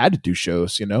 We had to do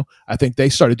shows. I think they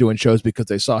started doing shows because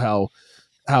they saw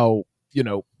how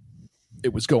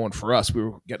it was going for us. We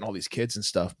were getting all these kids and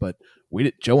stuff, but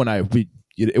Joe and I,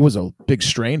 it was a big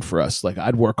strain for us. Like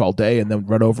I'd work all day and then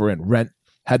run over and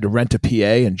had to rent a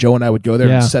PA, and Joe and I would go there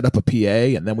and set up a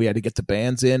PA, and then we had to get the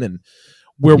bands in, and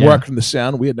we're working the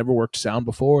sound. We had never worked sound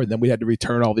before, and then we had to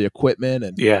return all the equipment,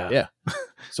 and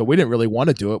so we didn't really want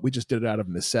to do it. We just did it out of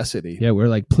necessity. Yeah, we're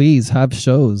like, please have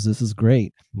shows. This is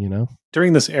great.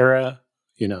 During this era,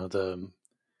 the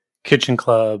Kitchen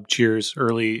Club, Cheers,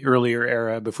 earlier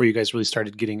era, before you guys really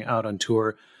started getting out on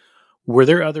tour, were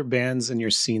there other bands in your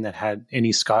scene that had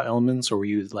any ska elements, or were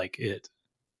you like it?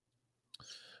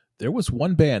 There was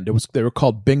one band. They were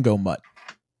called Bingo Mutt.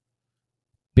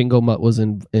 Bingo Mutt was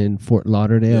in Fort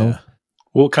Lauderdale. Yeah.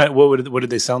 What did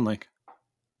they sound like?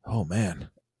 Oh man.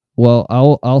 Well,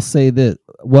 I'll say that.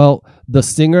 Well, the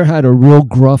singer had a real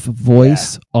gruff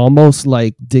voice, almost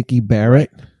like Dickie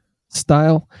Barrett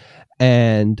style,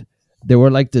 and they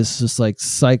were like this, just like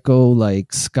psycho,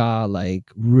 like ska, like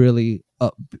really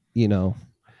up,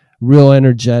 real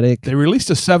energetic. They released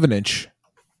a 7-inch.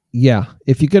 Yeah,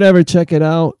 if you could ever check it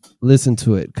out, listen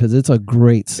to it because it's a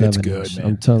great 7-inch. It's good, man.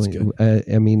 I'm telling you.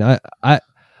 I mean, I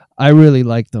really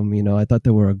liked them. I thought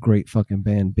they were a great fucking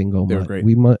band. Bingo They were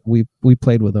Mutt. great. We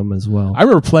played with them as well. I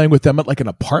remember playing with them at like an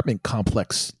apartment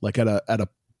complex, like at a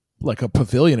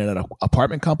pavilion at an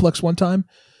apartment complex one time.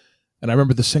 And I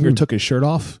remember the singer took his shirt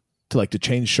off to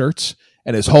change shirts,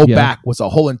 and his whole back was a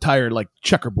whole entire like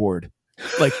checkerboard,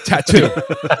 like tattoo.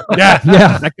 yeah.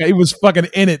 That guy, he was fucking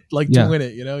in it, doing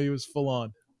it. He was full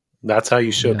on. That's how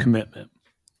you show Yeah. commitment.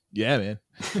 Yeah, man.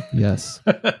 Yes.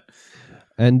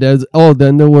 And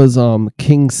then there was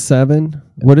King 7.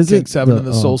 What is King it? 7 and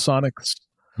the Soul Sonics.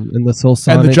 And the Soul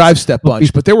Sonics. And the Jive Step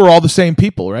Bunch. But they were all the same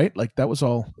people, right? Like that was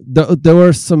all. There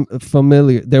were some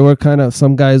familiar. There were kind of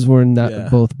some guys were in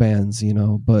both bands, you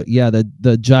know. But yeah, the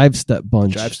Jive Step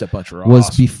Bunch. Jive Step Bunch were was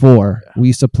awesome. before. Yeah. We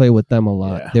used to play with them a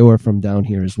lot. Yeah. They were from down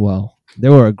here as well. They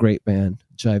were a great band,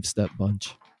 Jive Step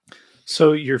Bunch.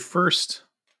 So your first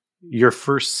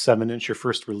 7-inch, your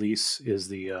first release is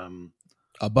the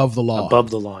Above the Law. Above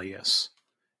the Law, yes.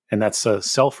 And that's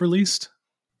self-released?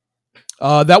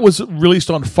 That was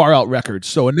released on Far Out Records.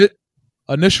 So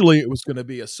initially it was going to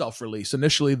be a self-release.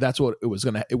 Initially that's what it was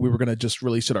going to, we were going to just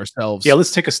release it ourselves. Yeah,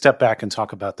 let's take a step back and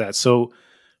talk about that. So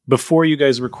before you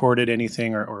guys recorded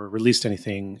anything or released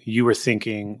anything, you were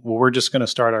thinking, well, we're just going to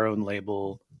start our own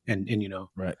label and you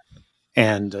know. Right.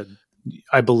 And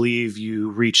I believe you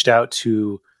reached out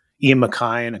to Ian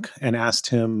Mackay and asked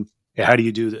him, hey, how do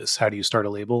you do this? How do you start a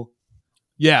label?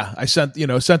 Yeah, I sent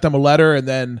them a letter, and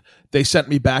then they sent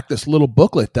me back this little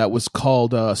booklet that was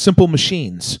called Simple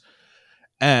Machines.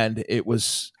 And it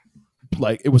was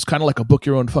kind of like a book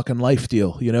your own fucking life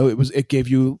deal. You know, it gave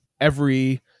you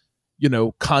every, you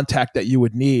know, contact that you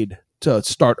would need to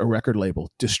start a record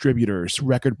label, distributors,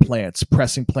 record plants,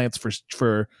 pressing plants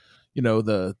for you know,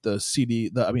 the CD,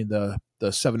 the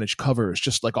 7-inch covers,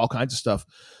 just like all kinds of stuff.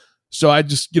 So I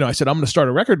just, you know, I said, I'm going to start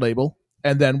a record label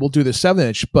and then we'll do the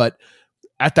 7-inch. But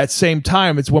at that same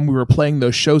time, it's when we were playing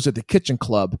those shows at the Kitchen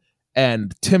Club,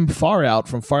 and Tim Farout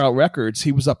from Far Out Records,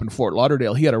 he was up in Fort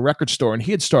Lauderdale. He had a record store and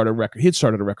he had started a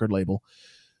record label.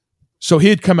 So he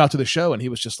had come out to the show and he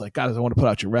was just like, God, I want to put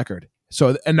out your record.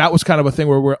 So, and that was kind of a thing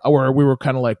where we were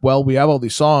kind of like, well, we have all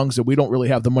these songs and we don't really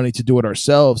have the money to do it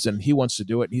ourselves. And he wants to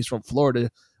do it. And he's from Florida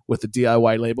with a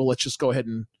DIY label. Let's just go ahead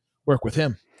and work with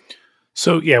him.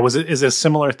 So yeah, is it a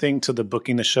similar thing to the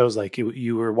booking the shows? Like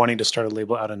you were wanting to start a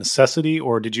label out of necessity,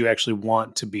 or did you actually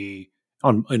want to be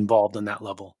involved in that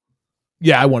level?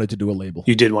 Yeah, I wanted to do a label.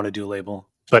 You did want to do a label,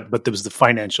 but there was the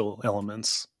financial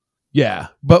elements. Yeah,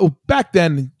 but back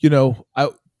then, you know,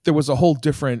 there was a whole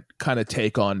different kind of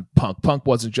take on punk. Punk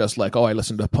wasn't just like, oh, I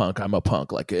listen to punk, I'm a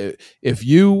punk. Like if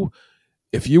you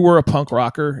were a punk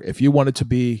rocker, if you wanted to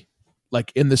be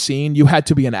like in the scene, you had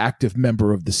to be an active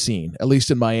member of the scene. At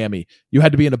least in Miami, you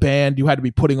had to be in a band, you had to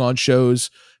be putting on shows,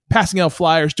 passing out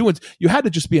flyers, you had to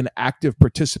just be an active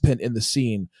participant in the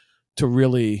scene to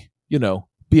really, you know,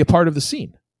 be a part of the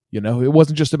scene. You know, it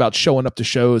wasn't just about showing up to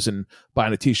shows and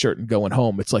buying a T-shirt and going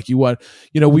home. It's like you want,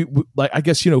 you know, we like, I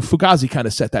guess, you know, Fugazi kind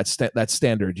of set that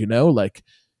standard, you know, like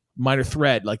Minor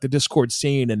Threat, like the Discord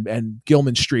scene and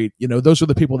Gilman Street, you know, those were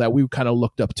the people that we kind of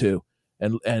looked up to,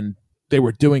 and they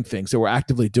were doing things, they were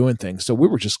actively doing things. So we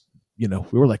were just, you know,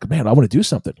 we were like, man, I want to do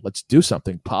something. Let's do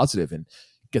something positive and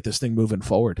get this thing moving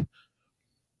forward.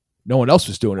 No one else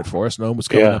was doing it for us. No one was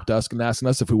coming up to us and asking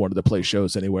us if we wanted to play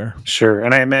shows anywhere. Sure.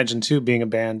 And I imagine, too, being a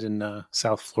band in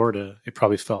South Florida, it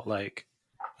probably felt like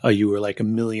you were like a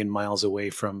million miles away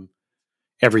from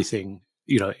everything,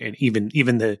 you know, and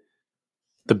even the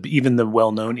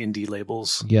well-known indie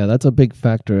labels. Yeah, that's a big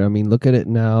factor. I mean, look at it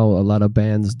now. A lot of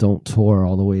bands don't tour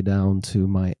all the way down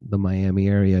to the Miami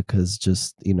area because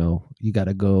just, you know, you got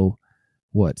to go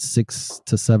 6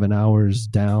 to 7 hours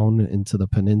down into the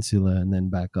peninsula and then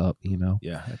back up, you know?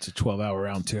 Yeah, it's a 12-hour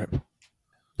round trip.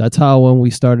 That's how when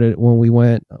we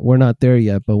went, we're not there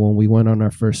yet, but when we went on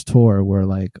our first tour, we're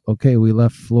like, okay, we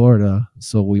left Florida,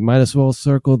 so we might as well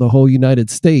circle the whole United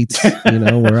States. You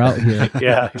know, we're out here.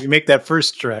 Yeah, you make that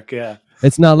first trek, yeah.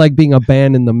 It's not like being a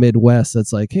band in the Midwest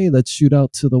that's like, hey, let's shoot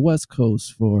out to the West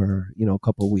Coast for, you know, a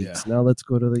couple of weeks. Yeah. Now let's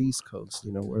go to the East Coast.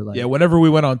 You know, we're like, yeah, whenever we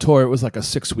went on tour, it was like a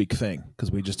 6-week thing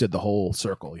because we just did the whole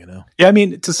circle, you know? Yeah, I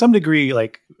mean, to some degree,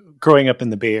 like growing up in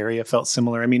the Bay Area felt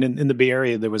similar. I mean, in the Bay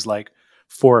Area, there was like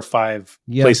 4 or 5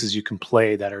 places you can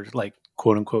play that are like,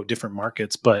 quote unquote, different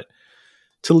markets. But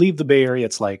to leave the Bay Area,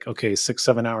 it's like, okay,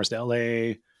 6-7 hours to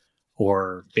LA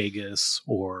or Vegas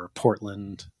or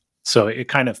Portland. So it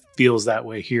kind of feels that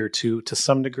way here too, to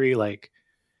some degree. Like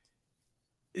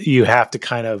you have to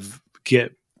kind of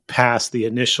get past the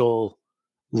initial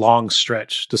long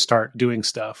stretch to start doing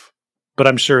stuff. But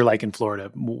I'm sure, like in Florida,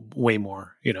 way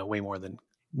more than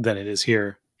it is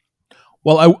here.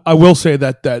 Well, I will say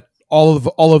that all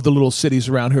of the little cities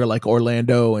around here, like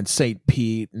Orlando and St.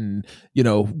 Pete and, you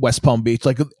know, West Palm Beach,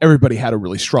 like everybody had a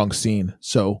really strong scene.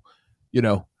 So, you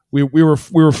know, we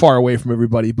were far away from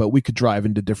everybody, but we could drive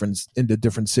into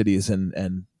different cities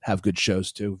and have good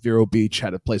shows too. Vero Beach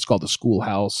had a place called the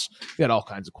Schoolhouse. We had all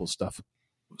kinds of cool stuff.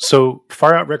 So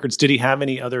Far Out Records, did he have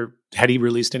any other? Had he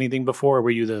released anything before? Or were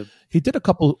you the? He did a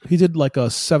couple. He did like a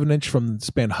 7-inch from this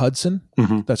band Hudson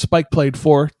that Spike played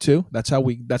for too. That's how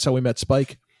we met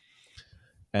Spike.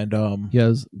 And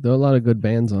there are a lot of good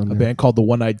bands on there. A band called the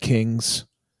One Eyed Kings.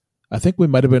 I think we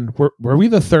might have been. Were we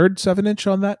the third 7-inch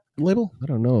on that label? I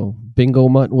don't know. Bingo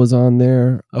Mutt was on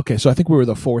there. Okay, so I think we were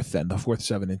the fourth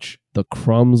 7-inch. The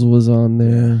Crumbs was on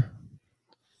there.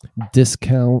 Yeah.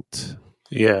 Discount.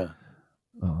 Yeah.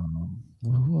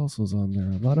 Who else was on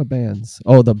there? A lot of bands.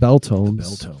 Oh, the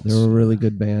Belltones. They were a really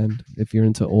good band. If you're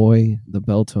into Oi, the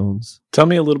Belltones. Tell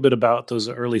me a little bit about those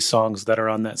early songs that are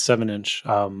on that 7-inch.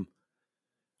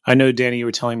 I know, Danny, you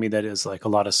were telling me that is like a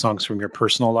lot of songs from your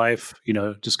personal life,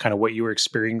 just kind of what you were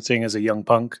experiencing as a young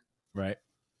punk. Right.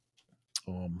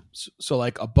 So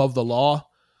like Above the Law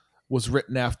was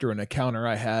written after an encounter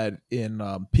I had in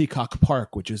Peacock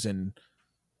Park, which is in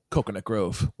Coconut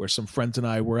Grove, where some friends and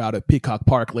I were out at Peacock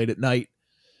Park late at night.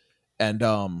 And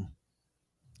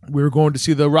we were going to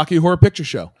see the Rocky Horror Picture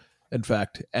Show, in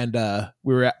fact. And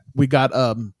we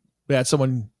had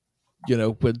someone,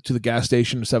 went to the gas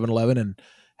station, 7-Eleven, and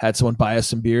had someone buy us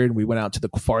some beer. And we went out to the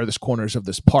farthest corners of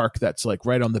this park that's like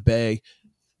right on the bay.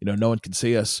 No one can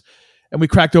see us. And we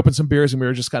cracked open some beers, and we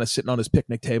were just kind of sitting on his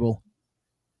picnic table,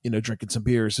 drinking some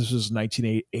beers. This was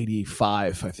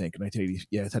 1985, I think. 1980.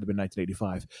 Yeah, it had to be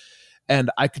 1985.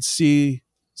 And I could see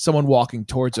someone walking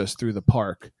towards us through the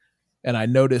park. And I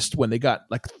noticed when he got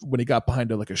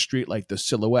behind a street, like the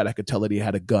silhouette, I could tell that he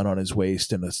had a gun on his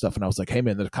waist and stuff. And I was like, "Hey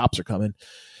man, the cops are coming."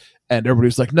 And everybody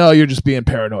was like, "No, you're just being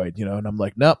paranoid," And I'm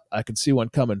like, "Nope, I can see one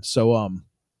coming." So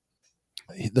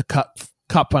the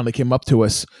cop finally came up to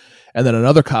us, and then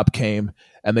another cop came,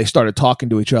 and they started talking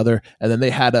to each other, and then they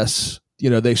had us.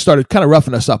 They started kind of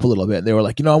roughing us up a little bit. And they were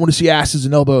like, I want to see asses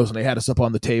and elbows. And they had us up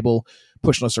on the table,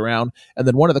 pushing us around. And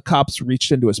then one of the cops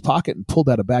reached into his pocket and pulled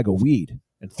out a bag of weed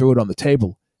and threw it on the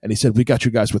table. And he said, "We got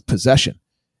you guys with possession."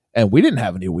 And we didn't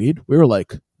have any weed. We were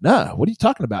like, "Nah, what are you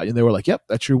talking about?" And they were like, "Yep,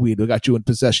 that's your weed. We got you in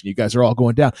possession. You guys are all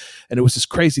going down." And it was this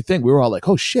crazy thing. We were all like,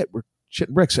 "Oh shit, we're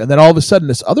shitting bricks." And then all of a sudden,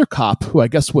 this other cop, who I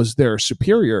guess was their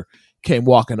superior, came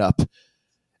walking up.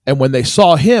 And when they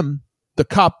saw him, the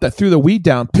cop that threw the weed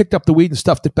down picked up the weed and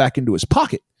stuffed it back into his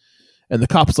pocket. And the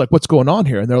cop was like, "What's going on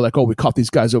here?" And they're like, "Oh, we caught these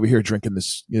guys over here drinking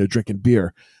this, drinking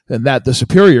beer." And that the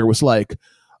superior was like,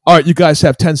 "All right, you guys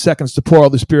have 10 seconds to pour all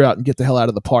this beer out and get the hell out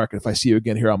of the park. And if I see you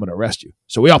again here, I'm going to arrest you."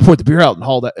 So we all poured the beer out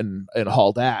and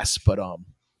hauled ass. But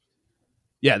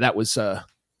yeah, that was the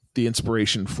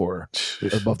inspiration for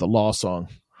Above the Law song.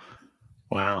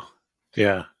 Wow.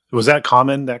 Yeah. Was that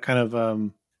common? That kind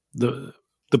of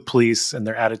the police and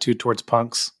their attitude towards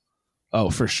punks? Oh,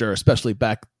 for sure. Especially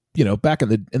back in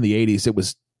the 80s, it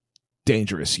was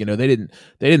dangerous. They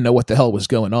didn't know what the hell was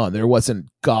going on. There wasn't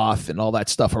goth and all that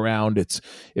stuff around. It's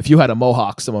if you had a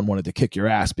mohawk, someone wanted to kick your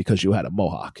ass because you had a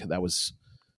mohawk.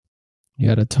 You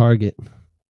had a target.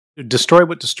 Destroy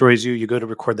What Destroys You. You go to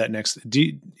record that next.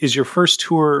 Is your first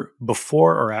tour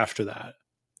before or after that?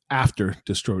 After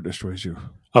Destroy What Destroys You.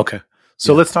 Okay.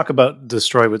 So let's talk about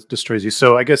Destroy What Destroys You.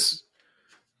 So I guess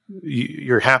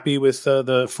you're happy with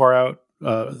the Far Out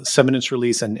 7-inch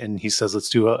release, and he says, "Let's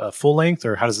do a full length,"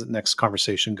 or how does the next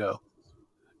conversation go?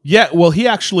 Yeah, well, he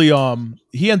actually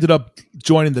he ended up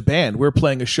joining the band. We were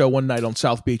playing a show one night on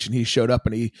South Beach, and he showed up,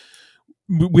 and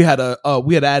we had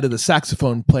added a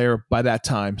saxophone player by that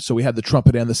time, so we had the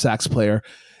trumpet and the sax player,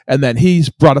 and then he's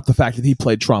brought up the fact that he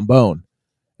played trombone,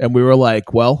 and we were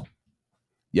like, "Well,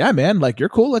 yeah, man, like you're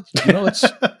cool. Let's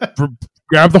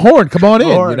grab the horn, come on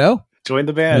in, join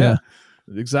the band." Yeah,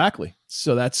 exactly.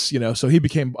 So that's so he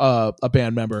became a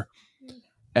band member,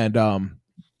 and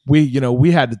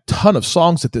we had a ton of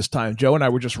songs at this time. Joe and I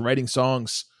were just writing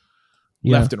songs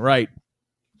left and right,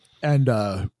 and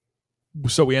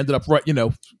so we ended up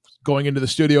going into the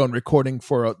studio and recording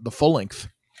for the full length.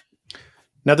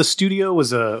 Now the studio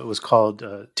was called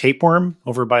Tapeworm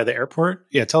over by the airport.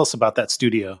 Yeah, tell us about that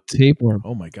studio. Tapeworm.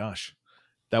 Oh my gosh,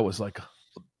 that was like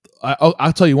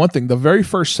I'll tell you one thing. The very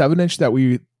first 7-inch that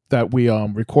we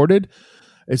recorded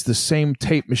is the same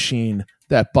tape machine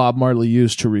that Bob Marley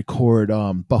used to record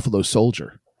Buffalo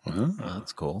Soldier. Oh,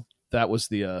 that's cool. That was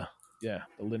the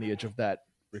lineage of that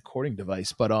recording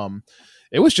device. But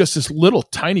it was just this little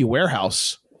tiny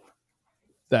warehouse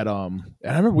that and I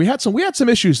remember we had some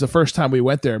issues the first time we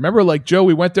went there. Remember, like Joe,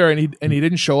 we went there and he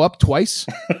didn't show up twice.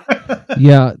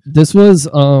 Yeah, this was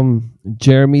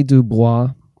Jeremy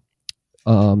Dubois,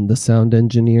 the sound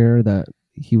engineer that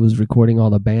he was recording all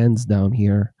the bands down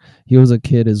here. He was a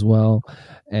kid as well,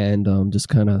 and just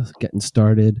kind of getting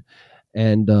started.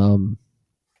 And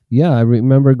I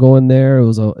remember going there. It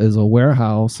was a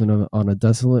warehouse on a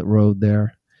desolate road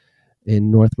there,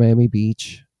 in North Miami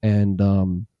Beach, and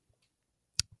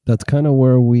that's kind of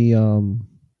where we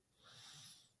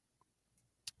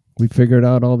figured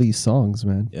out all these songs,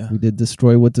 man. Yeah. We did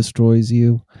Destroy What Destroys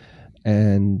You,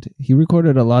 and he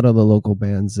recorded a lot of the local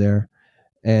bands there.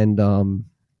 And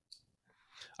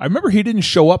I remember he didn't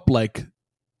show up like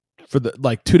for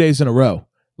the 2 days in a row.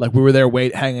 Like we were there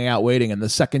hanging out waiting, and the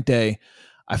second day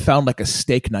I found like a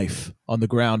steak knife on the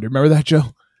ground. Remember that,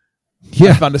 Joe?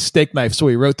 Yeah. I found a steak knife, so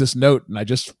he wrote this note, and I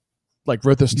just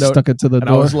wrote this note, stuck it to the and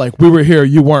door. I was like, "We were here,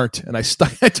 you weren't." And I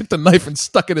took the knife and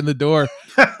stuck it in the door,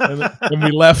 and we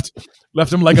left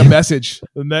him like a message.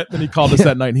 And then he called us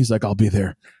that night, and he's like, "I'll be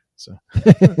there." So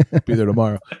be there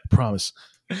tomorrow, promise.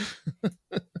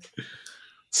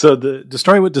 So the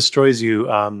Destroy What Destroys You,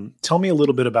 tell me a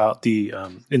little bit about the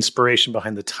inspiration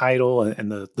behind the title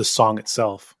and the song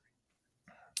itself.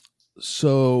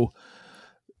 So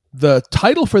the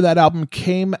title for that album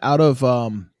came out of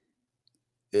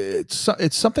it's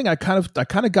something I kind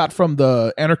of got from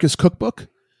the Anarchist Cookbook.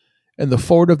 In the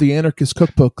forward of the Anarchist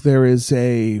Cookbook, there is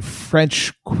a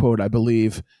French quote, I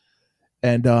believe,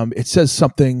 and it says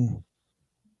something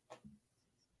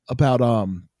about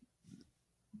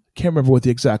can't remember what the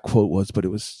exact quote was, but it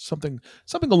was something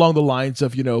along the lines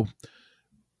of,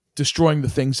 destroying the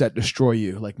things that destroy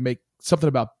you, like make something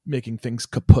about making things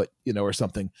kaput, or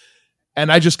something. And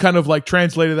I just kind of like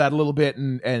translated that a little bit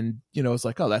and it's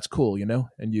like, oh, that's cool,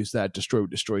 and use that. Destroy what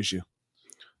destroys you.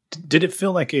 Did it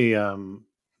feel like a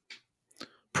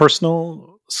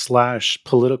personal /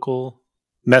 political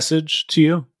message to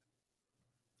you?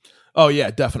 Oh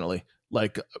yeah, definitely.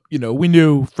 Like, we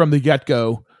knew from the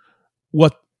get-go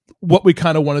what we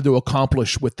kind of wanted to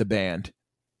accomplish with the band,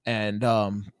 and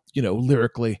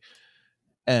lyrically,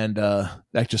 and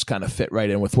that just kind of fit right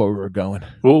in with where we were going.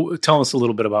 Well, tell us a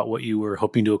little bit about what you were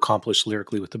hoping to accomplish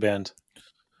lyrically with the band.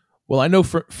 Well, I know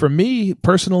for me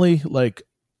personally, like,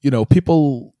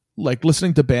 people like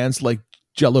listening to bands like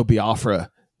Jello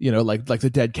Biafra, like the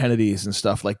Dead Kennedys and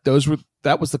stuff, like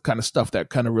that was the kind of stuff that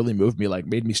kind of really moved me, like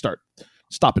made me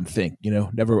stop and think. I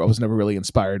was never really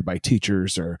inspired by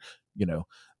teachers or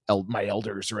my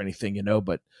elders or anything,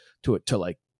 but to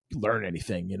like learn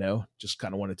anything, just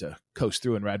kind of wanted to coast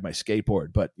through and ride my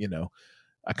skateboard. But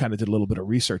I kind of did a little bit of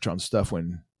research on stuff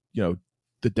when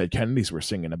the Dead Kennedys were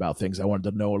singing about things. I wanted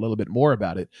to know a little bit more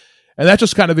about it, and that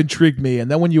just kind of intrigued me.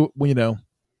 And then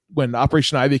when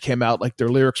Operation Ivy came out, like their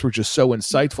lyrics were just so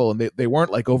insightful, and they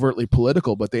weren't like overtly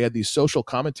political, but they had these social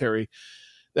commentary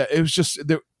that it was just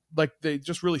they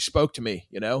just really spoke to me,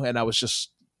 and I was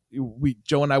just,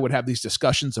 Joe and I would have these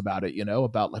discussions about it,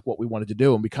 about like what we wanted to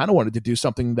do. And we kind of wanted to do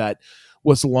something that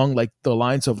was along like the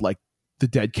lines of like the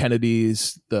Dead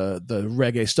Kennedys, the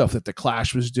reggae stuff that the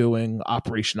Clash was doing,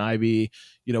 Operation Ivy,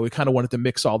 we kind of wanted to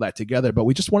mix all that together, but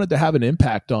we just wanted to have an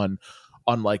impact on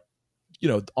like,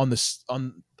 on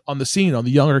the scene, on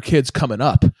the younger kids coming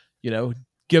up,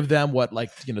 give them what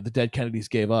like, the Dead Kennedys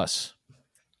gave us.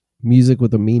 Music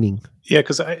with a meaning. Yeah.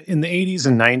 Cause in the 80s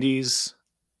and 90s,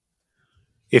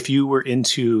 if you were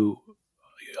into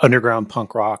underground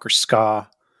punk rock or ska,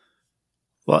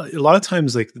 well, a lot of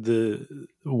times like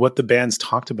what the bands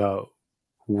talked about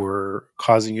were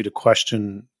causing you to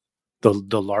question the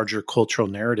larger cultural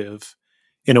narrative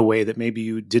in a way that maybe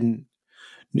you didn't,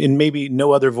 and maybe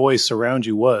no other voice around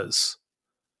you was.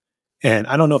 And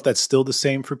I don't know if that's still the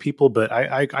same for people, but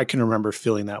I can remember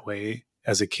feeling that way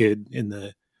as a kid in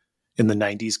the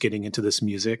 90s, getting into this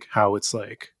music, how it's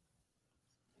like,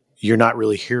 you're not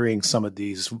really hearing some of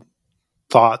these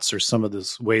thoughts or some of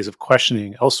these ways of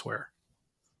questioning elsewhere.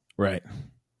 Right.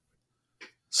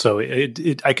 So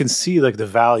I can see like the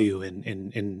value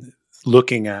in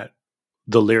looking at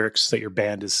the lyrics that your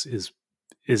band is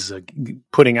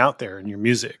putting out there in your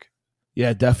music.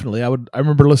 Yeah, definitely. I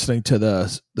remember listening to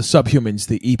the Subhumans,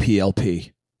 the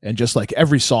EPLP, and just like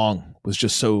every song was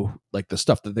just so like the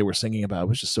stuff that they were singing about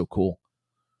was just so cool.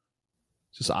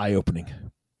 Just eye opening.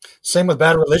 Same with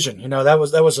Bad Religion.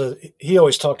 He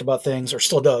always talked about things, or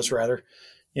still does rather.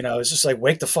 It's just like,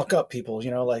 wake the fuck up, people.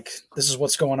 Like, this is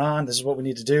what's going on. This is what we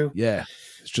need to do. Yeah.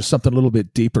 It's just something a little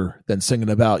bit deeper than singing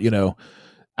about,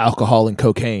 alcohol and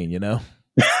cocaine,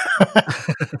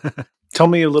 Tell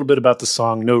me a little bit about the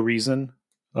song No Reason,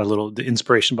 the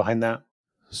inspiration behind that.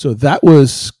 So that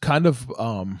was kind of,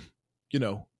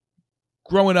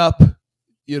 growing up,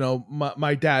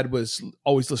 my dad was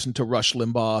always listening to Rush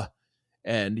Limbaugh,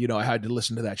 and, I had to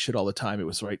listen to that shit all the time. It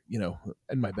was right,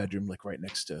 in my bedroom, like right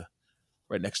next to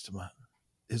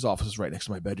his office is right next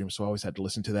to my bedroom. So I always had to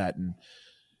listen to that. And,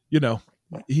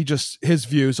 his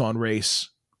views on race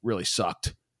really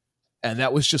sucked. And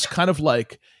that was just kind of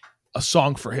like, a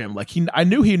song for him. Like I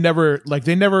knew he never, like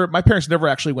my parents never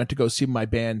actually went to go see my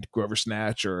band Grover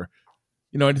Snatch or,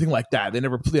 anything like that. They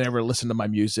never listened to my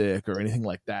music or anything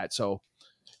like that. So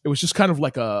it was just kind of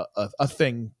like a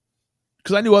thing,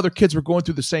 because I knew other kids were going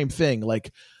through the same thing.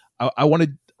 Like I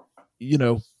wanted,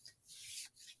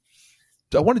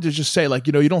 I wanted to just say, like,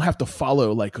 you don't have to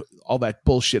follow like all that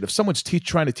bullshit. If someone's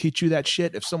trying to teach you that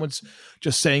shit, if someone's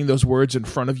just saying those words in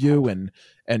front of you and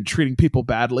treating people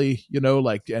badly,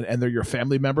 like, and they're your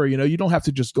family member, you don't have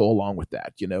to just go along with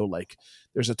that. Like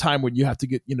there's a time when you have to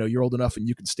get, you're old enough and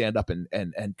you can stand up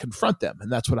and confront them.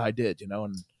 And that's what I did,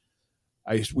 and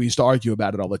we used to argue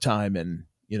about it all the time. And,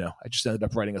 I just ended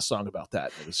up writing a song about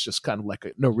that. It was just kind of like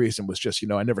no reason, was just,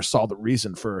 I never saw the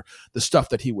reason for the stuff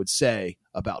that he would say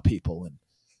about people.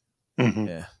 And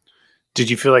yeah. Did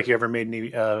you feel like you ever made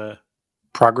any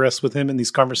progress with him in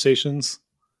these conversations?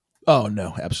 Oh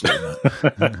no, absolutely not.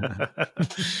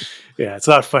 Yeah, it's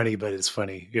not funny, but it's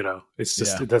funny. It's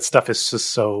just that stuff is just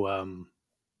so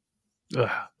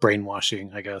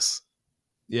brainwashing, I guess.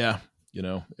 Yeah,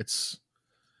 it's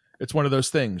one of those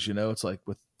things. It's like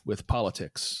with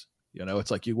politics.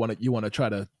 It's like you want to try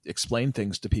to explain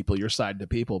things to people, your side to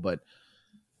people, but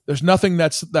there's nothing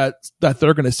that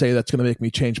they're going to say that's going to make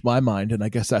me change my mind. And I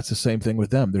guess that's the same thing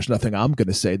with them. There's nothing I'm going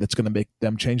to say that's going to make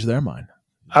them change their mind.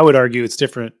 I would argue it's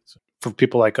different for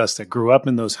people like us that grew up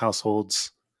in those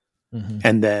households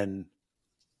and then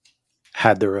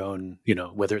had their own,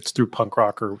 whether it's through punk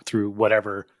rock or through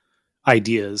whatever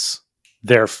ideas.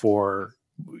 Therefore,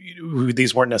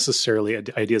 these weren't necessarily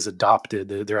ideas adopted.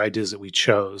 They're ideas that we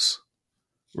chose.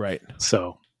 Right.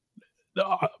 So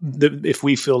if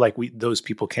we feel like those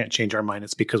people can't change our mind,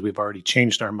 it's because we've already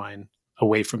changed our mind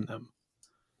away from them.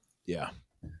 Yeah.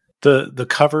 The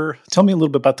cover, tell me a little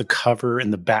bit about the cover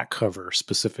and the back cover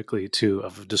specifically too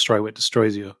of Destroy What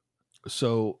Destroys You.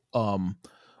 So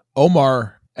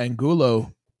Omar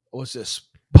Angulo was this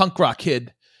punk rock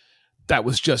kid that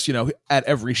was just, at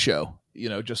every show,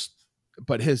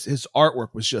 but his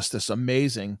artwork was just this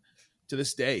amazing. To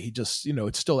this day, he just,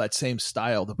 it's still that same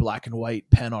style, the black and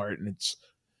white pen art. And it's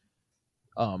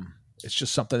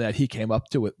just something that he came up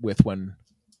to it with when,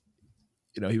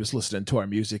 he was listening to our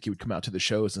music. He would come out to the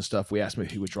shows and stuff. We asked him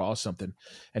if he would draw something,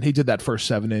 and he did that first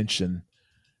 7-inch, and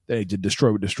then he did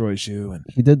Destroy What Destroys You. And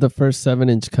he did the first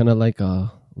 7-inch kind of like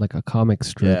a comic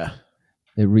strip. Yeah.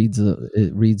 It reads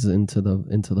into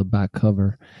the back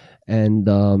cover.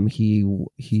 And he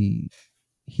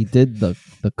did the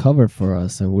cover for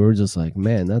us, and we were just like,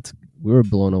 man, we were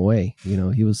blown away.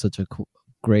 He was such a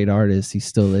great artist. He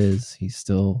still is. He's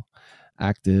still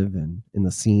active and in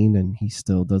the scene, and he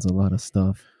still does a lot of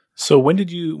stuff. So when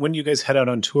you guys head out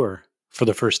on tour for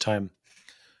the first time?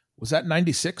 Was that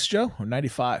 96, Joe, or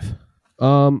 95?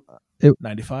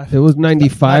 95. It was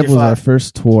 95 was our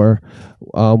first tour.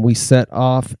 We set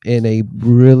off in a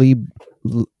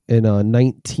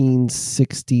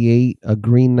 1968, a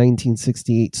green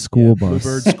 1968 school bus.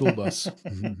 Bluebird school bus.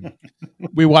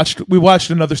 We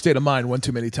watched Another State of Mind one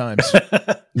too many times.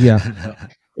 Yeah.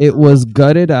 It was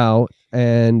gutted out,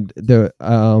 and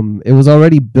it was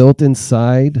already built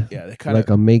inside. Yeah, they like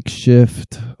a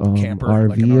makeshift camper, RV-ish.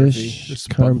 like an RV. There's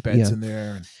some bunk beds in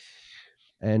there.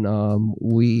 And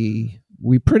we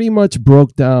pretty much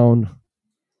broke down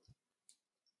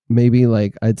maybe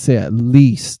like I'd say at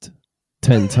least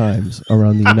 10 times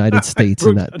around the United States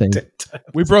in that thing.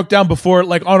 We broke down before,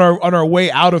 like on our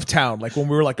way out of town, like when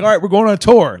we were like, all right, we're going on a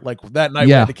tour. Like that night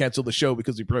we had to cancel the show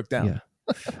because we broke down. Yeah.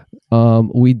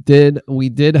 We did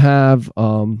have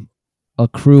a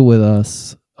crew with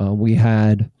us. We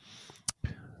had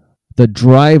the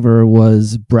driver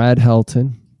was Brad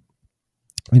Helton,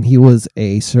 and he was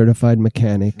a certified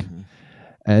mechanic. Mm-hmm.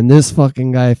 And this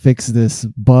fucking guy fixed this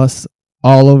bus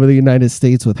all over the United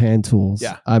States with hand tools.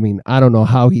 Yeah. I mean, I don't know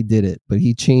how he did it, but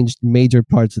he changed major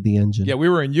parts of the engine. Yeah, we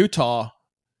were in Utah.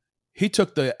 He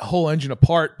took the whole engine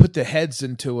apart, put the heads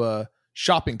into a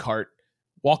shopping cart,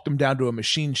 walked them down to a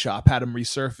machine shop, had them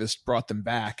resurfaced, brought them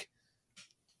back,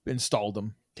 installed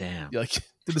them. Damn. Like,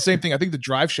 did the same thing. I think the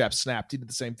drive shaft snapped. He did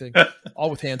the same thing. All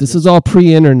with hand This tools. is all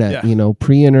pre-internet,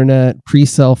 pre-internet,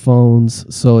 pre-cell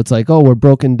phones. So it's like, oh, we're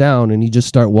broken down. And you just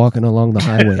start walking along the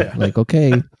highway. Like,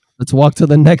 okay, let's walk to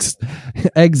the next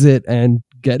exit and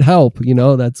get help.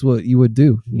 That's what you would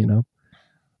do,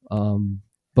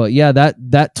 But yeah,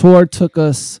 that tour took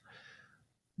us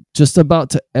just about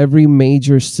to every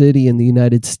major city in the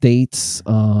United States.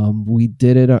 We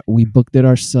did it. We booked it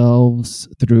ourselves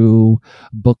through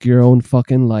Book Your Own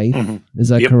Fucking Life. Mm-hmm. Is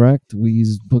that correct? We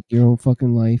used Book Your Own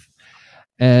Fucking Life.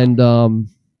 And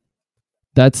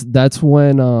that's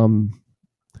when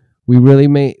we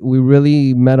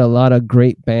really met a lot of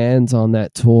great bands on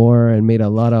that tour and made a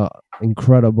lot of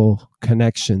incredible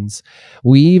connections.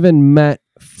 We even met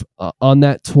on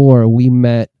that tour. We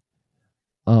met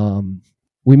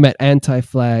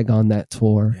Anti-Flag on that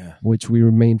tour, which we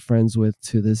remain friends with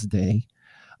to this day.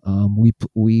 We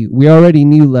already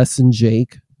knew Les and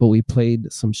Jake, but we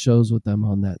played some shows with them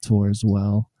on that tour as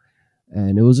well.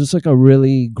 And it was just like a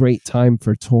really great time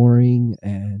for touring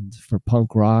and for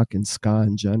punk rock and ska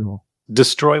in general.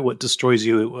 Destroy What Destroys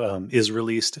You is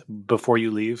released before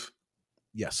you leave.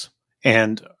 Yes.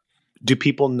 And do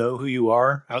people know who you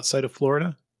are outside of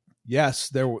Florida? Yes,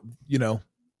 there were,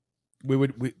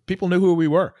 people knew who we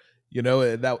were,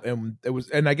 and it was,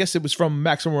 and I guess it was from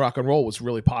Maximum Rock and Roll was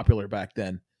really popular back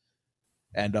then.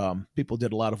 And people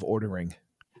did a lot of ordering.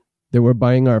 They were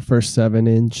buying our first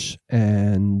 7-inch,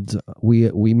 and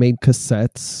we made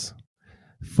cassettes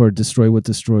for Destroy What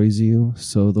Destroys You.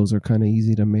 So those are kind of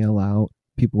easy to mail out.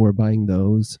 People were buying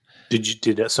those.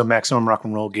 So Maximum Rock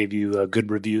and Roll gave you good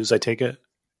reviews, I take it?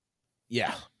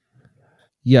 Yeah.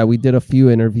 Yeah, we did a few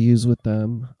interviews with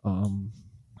them.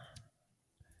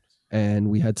 And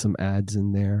we had some ads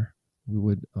in there. We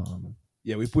would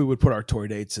we would put our tour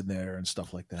dates in there and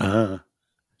stuff like that.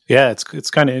 Yeah,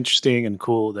 it's kind of interesting and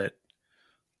cool that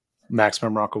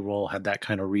Maximum Rock and Roll had that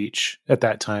kind of reach at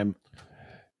that time.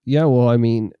 Yeah, well, I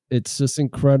mean, it's just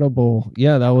incredible.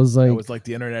 Yeah, that was like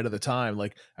the internet of the time.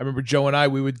 Like, I remember Joe and I,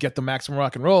 we would get the Maximum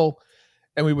Rock and Roll,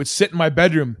 and we would sit in my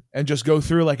bedroom and just go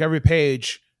through like every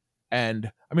page. And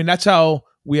I mean, that's how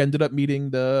we ended up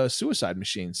meeting the Suicide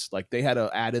Machines. Like, they had an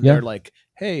ad in there like,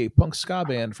 "Hey, punk ska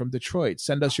band from Detroit,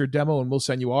 send us your demo and we'll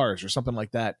send you ours," or something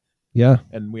like that. Yeah.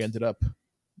 And we ended up,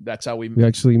 that's how we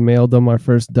actually mailed them our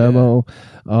first demo.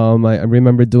 I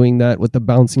remember doing that with the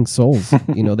Bouncing Souls.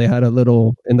 They had a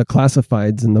little in the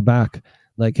classifieds in the back,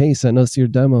 like, "Hey, send us your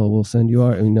demo, we'll send you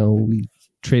our," we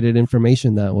traded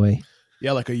information that way.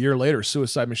 Yeah, like a year later,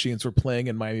 Suicide Machines were playing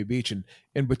in Miami Beach, and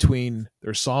in between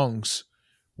their songs,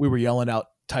 we were yelling out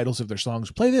titles of their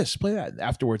songs. "Play this, play that." And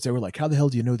afterwards, they were like, "How the hell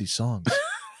do you know these songs?"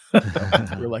 We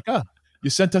were like, "Oh, you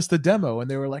sent us the demo."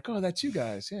 And they were like, "Oh, that's you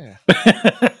guys." Yeah.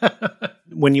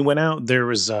 When you went out, there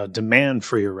was a demand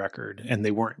for your record, and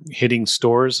they weren't hitting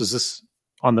stores. Is this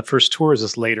on the first tour? Or is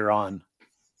this later on?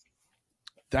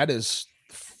 That is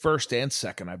first and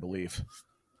second, I believe.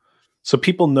 So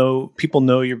people know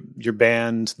your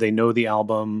band. They know the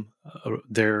album.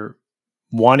 They're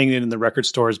wanting it in the record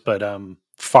stores, but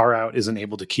Far Out isn't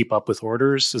able to keep up with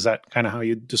orders. Is that kind of how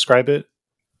you describe it?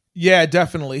 Yeah,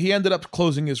 definitely. He ended up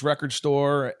closing his record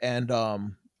store, and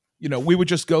we would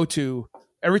just go to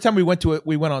every time we went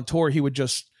on tour. He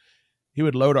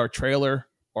would load our trailer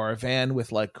or our van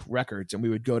with like records, and we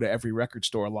would go to every record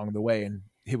store along the way, and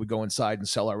he would go inside and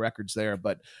sell our records there.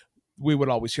 But we would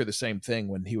always hear the same thing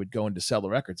when he would go in to sell the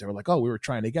records. They were like, "Oh, we were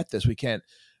trying to get this. We can't.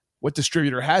 What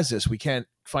distributor has this? We can't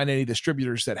find any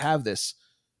distributors that have this."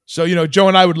 So, Joe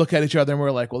and I would look at each other and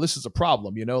we're like, "Well, this is a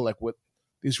problem, like what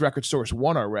these record stores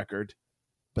want our record,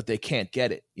 but they can't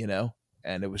get it,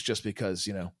 And it was just because,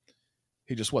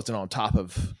 he just wasn't on top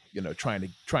of, trying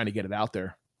to get it out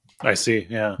there." I see.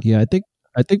 Yeah. Yeah.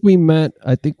 I think we met,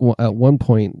 at one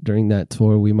point during that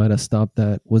tour, we might've stopped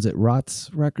at, was it Rots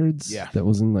Records? Yeah. That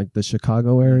was in like the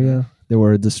Chicago area. They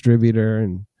were a distributor,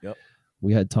 and yep.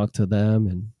 We had talked to them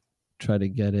and tried to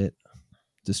get it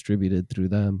distributed through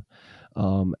them.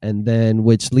 And then,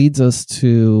 which leads us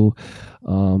to,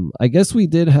 I guess we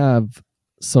did have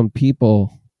some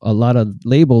people, a lot of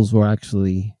labels were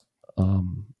actually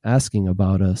asking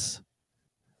about us,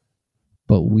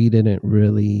 but we didn't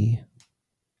really,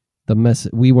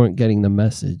 we weren't getting the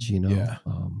message, Yeah.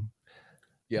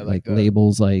 Like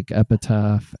labels like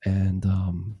Epitaph and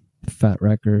Fat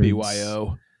Records,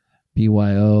 BYO,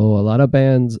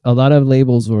 a lot of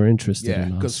labels were interested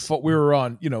in us. Because we were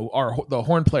on, the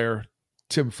horn player,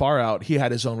 Tim Farout, he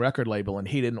had his own record label, and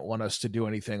he didn't want us to do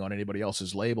anything on anybody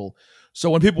else's label. So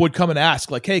when people would come and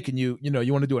ask, like, "Hey, can you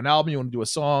want to do an album? You want to do a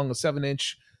song, a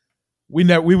 7-inch?" We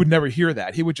would never hear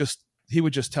that. He would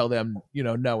just tell them,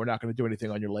 "No, we're not going to do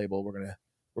anything on your label. We're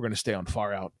going to stay on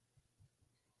Far Out."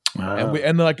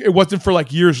 And it wasn't for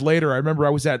like years later. I remember I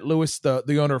was at Lewis,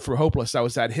 the owner for Hopeless. I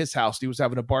was at his house. He was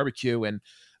having a barbecue, and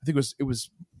I think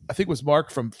it was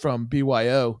Mark from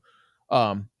BYO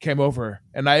came over,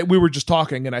 and we were just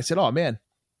talking, and I said, "Oh man,"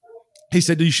 he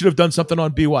said, "You should have done something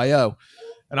on BYO,"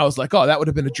 and I was like, "Oh, that would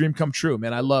have been a dream come true,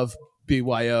 man. I love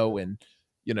BYO, and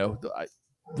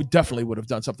we definitely would have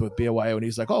done something with BYO." And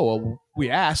he's like, "Oh, well,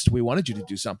 we wanted you to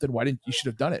do something. Why didn't you should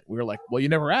have done it?" We were like, "Well, you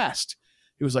never asked."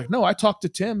 He was like, "No, I talked to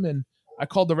Tim, and I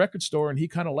called the record store, and he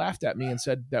kind of laughed at me and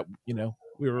said that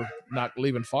we were not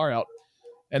leaving Far Out."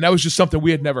 And that was just something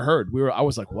we had never heard. I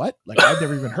was like, what? Like, I'd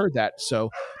never even heard that. So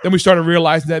then we started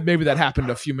realizing that maybe that happened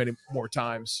many more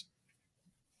times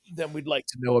than we'd like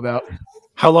to know about.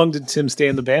 How long did Tim stay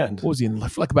in the band? What was he in?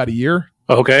 For like about a year?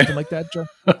 Okay. Something like that, Joe?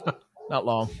 Not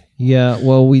long. Yeah,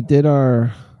 well, we did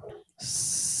our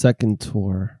second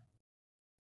tour,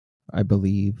 I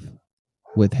believe,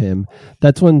 with him.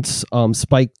 That's when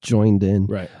Spike joined in.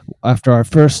 Right. After our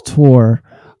first tour,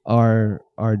 our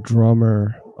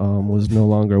drummer was no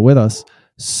longer with us,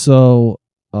 so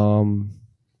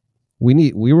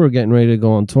we were getting ready to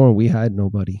go on tour, and we had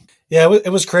nobody. Yeah, it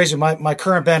was crazy. My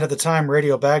current band at the time,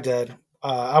 Radio Baghdad,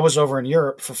 I was over in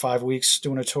Europe for 5 weeks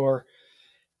doing a tour.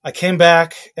 I came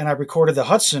back and I recorded the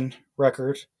Hudson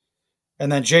record,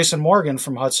 and then Jason Morgan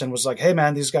from Hudson was like, "Hey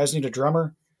man, these guys need a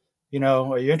drummer.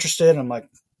 Are you interested?" And I'm like,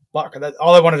 "Fuck!"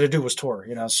 All I wanted to do was tour.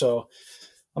 So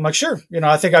I'm like, "Sure."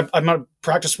 I think I'm gonna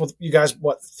practice with you guys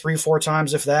 3-4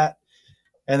 times, if that,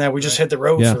 and then we just hit the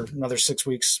road for another 6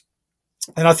 weeks.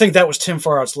 And I think that was Tim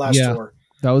Farout's last tour.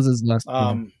 That was his last tour.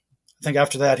 I think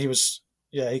after that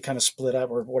he kind of split up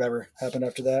or whatever happened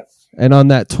after that. And on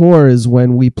that tour is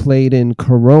when we played in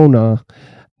Corona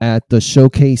at the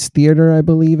Showcase Theater, I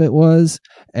believe it was.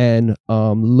 And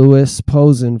Louis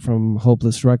Posen from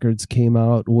Hopeless Records came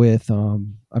out with,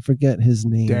 I forget his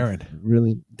name.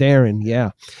 Darren,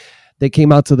 yeah. They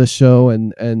came out to the show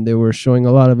and they were showing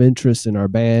a lot of interest in our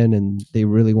band, and they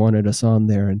really wanted us on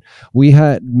there. And we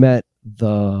had met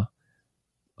the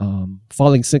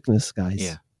Falling Sickness guys.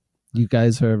 Yeah. You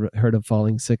guys heard of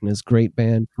Falling Sickness, great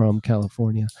band from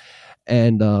California.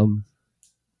 And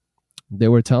they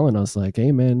were telling us like,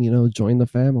 "Hey man, join the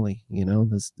family,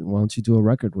 why don't you do a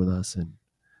record with us?" And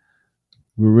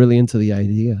we were really into the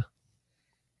idea.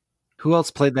 Who else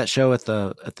played that show at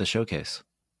the showcase?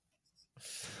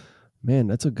 Man,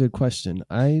 that's a good question.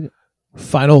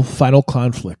 Final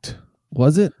Conflict.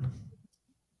 Was it?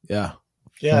 Yeah.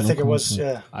 Yeah, I think it was.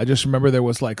 Yeah. I just remember there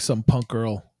was like some punk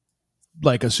girl.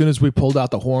 Like as soon as we pulled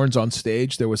out the horns on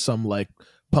stage, there was some like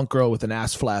punk girl with an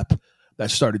ass flap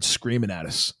that started screaming at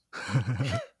us.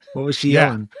 What was she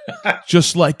yelling?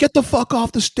 Just like, "Get the fuck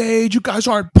off the stage! You guys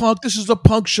aren't punk. This is a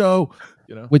punk show."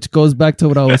 Which goes back to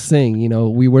what I was saying.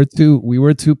 We were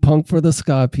too punk for the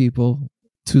ska people,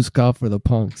 too ska for the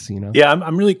punks. Yeah,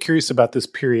 I'm really curious about this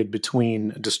period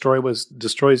between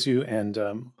Destroys You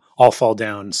and All Fall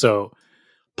Down. So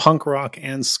punk rock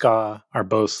and ska are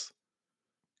both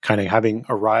kind of having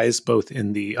a rise both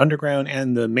in the underground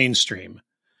and the mainstream.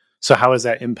 So how is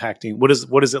that impacting? What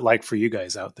is it like for you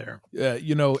guys out there?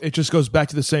 It just goes back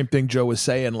to the same thing Joe was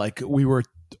saying. Like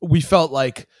we felt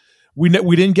like we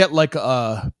didn't get like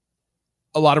a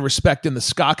lot of respect in the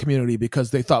ska community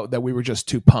because they thought that we were just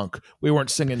too punk. We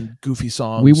weren't singing goofy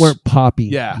songs. We weren't poppy.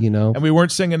 Yeah. And we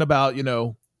weren't singing about,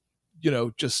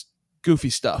 just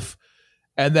goofy stuff.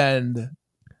 And then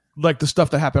like the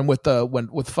stuff that happened with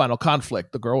Final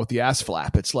Conflict, the girl with the ass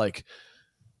flap, it's like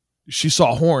she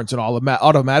saw horns and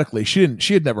automatically she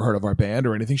had never heard of our band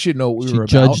or anything. She didn't know what we were about.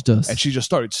 She judged us, and she just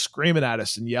started screaming at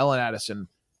us and yelling at us, and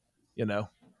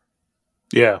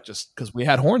just because we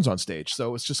had horns on stage.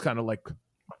 So it's just kind of like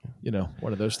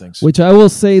one of those things. Which I will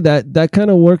say that kind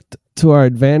of worked to our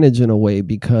advantage in a way,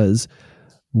 because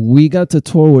we got to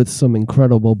tour with some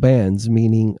incredible bands,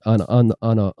 meaning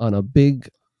on a big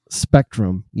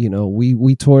spectrum.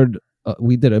 We toured,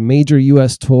 we did a major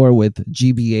US tour with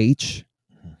GBH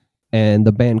and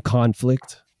the band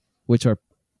Conflict, which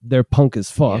they're punk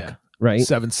as fuck, right?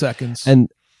 7 Seconds. And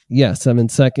 7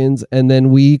 Seconds. And then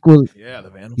we equally the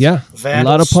Vandals. Yeah. Vandals.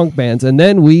 A lot of punk bands. And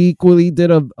then we equally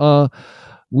did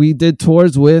we did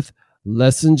tours with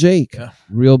Less Than Jake,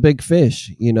 Real Big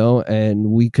Fish,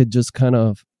 and we could just kind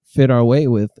of fit our way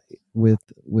with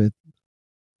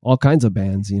all kinds of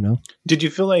bands, Did you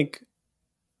feel like,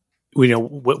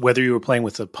 whether you were playing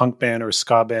with a punk band or a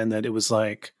ska band, that it was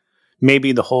like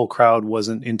maybe the whole crowd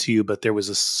wasn't into you, but there was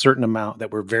a certain amount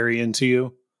that were very into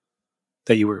you,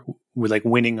 that you were like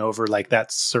winning over like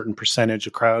that certain percentage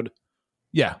of crowd?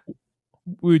 Yeah.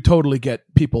 We would totally get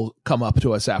people come up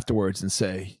to us afterwards and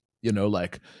say,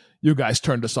 like, "You guys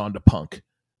turned us on to punk."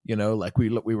 Like we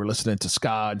were listening to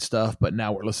ska and stuff, but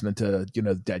now we're listening to,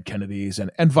 the Dead Kennedys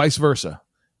and vice versa.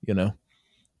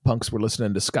 Punks were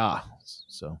listening to ska.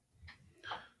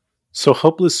 So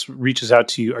Hopeless reaches out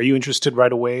to you. Are you interested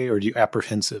right away, or are you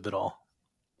apprehensive at all?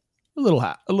 A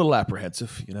little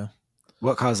apprehensive,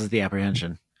 What causes the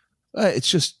apprehension? It's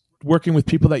just working with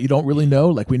people that you don't really know.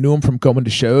 Like we knew them from going to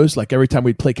shows. Like every time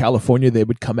we'd play California, they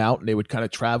would come out and they would kind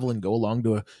of travel and go along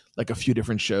to a few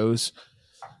different shows.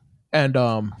 And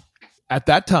at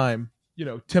that time,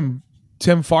 Tim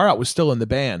Farout was still in the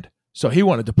band, so he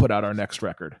wanted to put out our next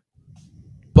record.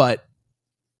 but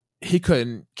he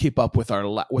couldn't keep up with our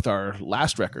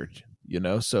last record,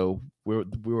 so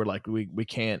we were like, we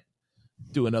can't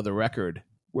do another record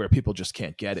where people just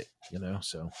can't get it,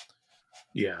 so.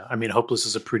 Yeah, I mean, Hopeless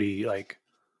is a pretty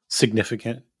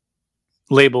significant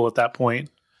label at that point.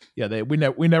 Yeah,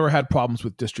 we never had problems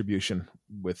with distribution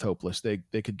with Hopeless. They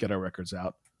could get our records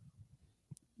out.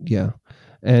 Yeah,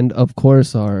 and of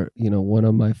course, one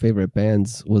of my favorite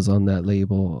bands was on that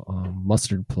label,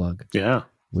 Mustard Plug. Yeah,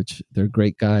 which they're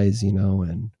great guys,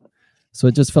 and so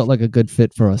it just felt like a good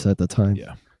fit for us at the time.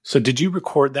 Yeah. So did you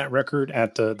record that record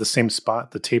at the same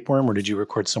spot, the Tapeworm, or did you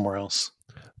record somewhere else?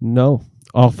 No,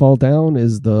 All Fall Down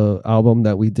is the album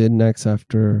that we did next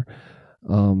after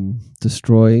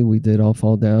Destroy. We did All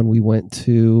Fall Down. We went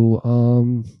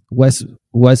to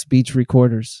West Beach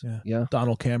Recorders. Yeah.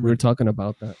 Donald Cameron. We were talking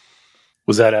about that.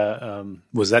 Was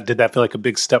that did that feel like a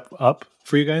big step up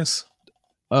for you guys?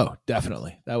 Oh,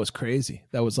 definitely. That was crazy.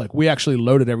 That was like, we actually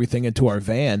loaded everything into our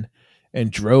van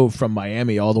and drove from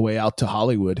Miami all the way out to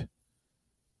Hollywood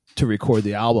to record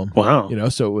the album. Wow.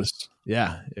 So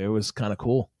it was kind of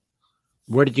cool.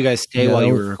 Where did you guys stay while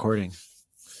you were recording?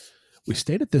 We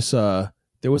stayed at this, there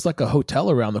was like a hotel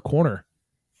around the corner,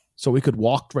 so we could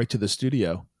walk right to the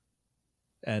studio.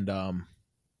 And,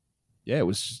 it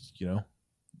was,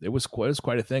 it was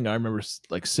quite a thing. I remember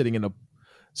like sitting in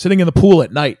the pool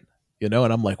at night, and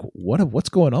I'm like, what's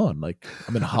going on? Like,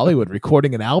 I'm in Hollywood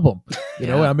recording an album,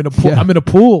 I'm in a pool. Yeah. I'm in a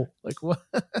pool. Like, what?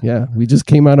 Yeah. We just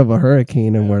came out of a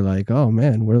hurricane and we're like, oh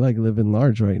man, we're like living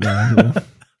large right now.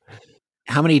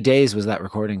 How many days was that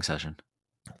recording session?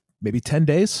 Maybe 10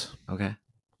 days. Okay.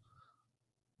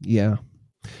 Yeah.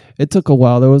 It took a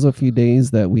while. There was a few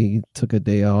days that we took a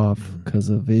day off because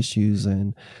of issues,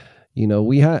 and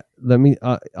we had,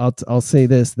 I'll say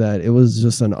this, that it was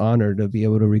just an honor to be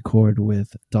able to record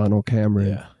with Donald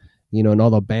Cameron, and all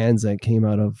the bands that came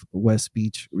out of West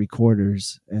Beach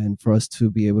Recorders, and for us to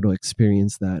be able to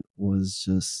experience that was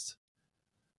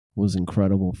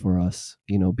incredible for us,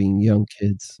 being young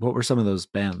kids. What were some of those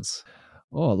bands?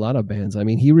 Oh, a lot of bands. I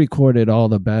mean, he recorded all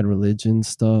the Bad Religion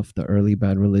stuff, the early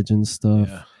Bad Religion stuff.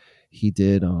 Yeah. He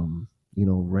did,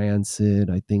 Rancid,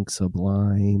 I think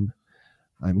Sublime.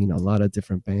 I mean, a lot of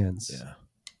different bands. Yeah.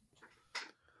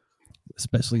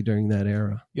 Especially during that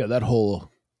era. Yeah, that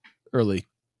whole early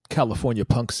California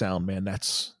punk sound, man,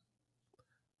 that's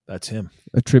him.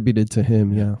 Attributed to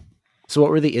him, yeah. So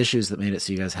what were the issues that made it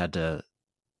so you guys had to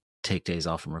take days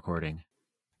off from recording?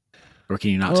 Or can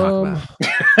you not talk about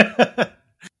it?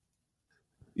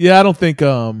 Yeah, I don't think,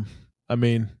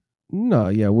 no,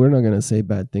 yeah, we're not gonna say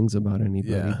bad things about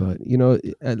anybody, but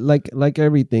like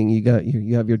everything,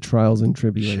 you have your trials and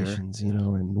tribulations, sure.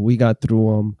 And we got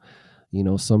through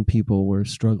them. Some people were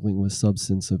struggling with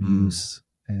substance abuse,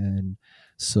 and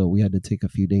so we had to take a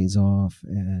few days off,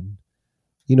 and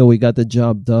we got the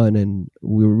job done, and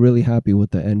we were really happy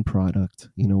with the end product.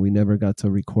 We never got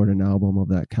to record an album of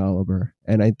that caliber.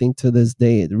 And I think to this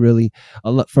day, it really,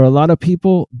 for a lot of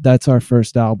people, that's our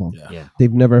first album. Yeah.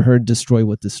 They've never heard Destroy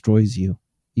What Destroys You.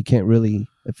 You can't really,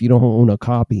 if you don't own a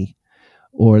copy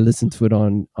or listen to it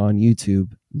on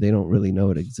YouTube, they don't really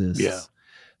know it exists. Yeah.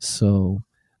 So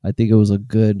I think it was a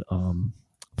good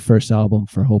first album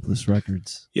for Hopeless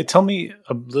Records. Yeah, tell me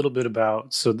a little bit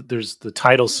about, so there's the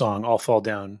title song, All Fall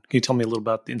Down. Can you tell me a little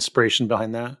about the inspiration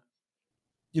behind that?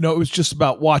 It was just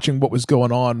about watching what was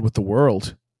going on with the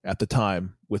world at the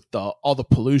time, with all the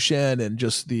pollution and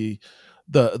just the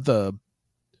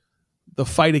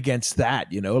fight against that,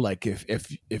 like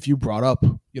if you brought up,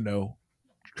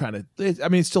 trying to,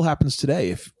 it still happens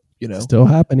today. Still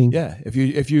happening. Yeah.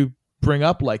 If you bring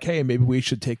up like, hey, maybe we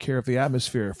should take care of the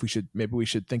atmosphere. Maybe we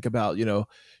should think about,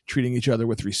 treating each other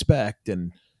with respect.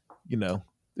 And,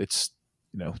 it's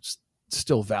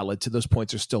still valid. To those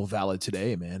points are still valid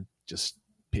today, man. Just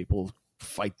people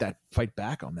fight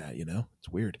back on that, it's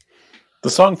weird.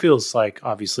 The song feels like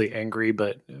obviously angry,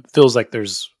 but it feels like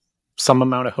there's some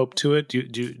amount of hope to it.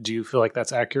 Do you feel like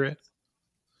that's accurate?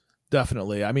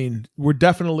 Definitely. I mean, we're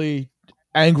definitely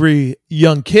angry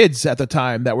young kids at the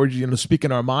time that were,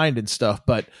 speaking our mind and stuff.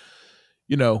 But,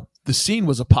 the scene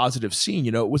was a positive scene.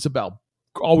 It was about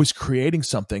always creating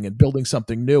something and building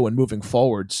something new and moving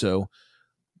forward. So,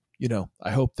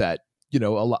 I hope that, a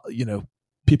lot,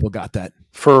 people got that.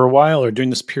 For a while, or during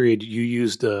this period, you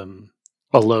used a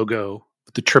logo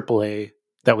with the AAA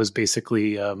that was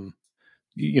basically,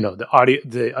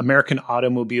 the American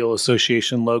Automobile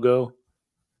Association logo.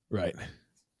 Right.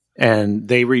 And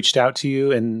they reached out to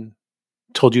you and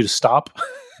told you to stop?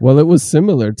 Well, it was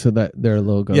similar to their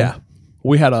logo. Yeah.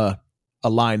 We had a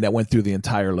line that went through the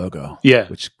entire logo. Yeah.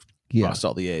 Which Yeah. across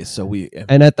all the A's. So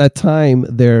and at that time,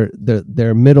 their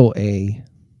middle A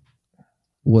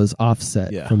was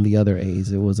offset from the other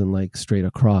A's. It wasn't like straight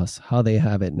across how they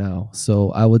have it now.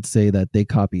 So I would say that they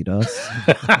copied us.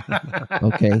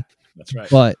 Okay. That's right.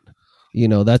 But,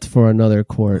 that's for another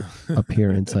court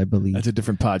appearance, I believe. That's a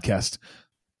different podcast.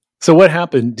 So what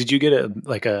happened? Did you get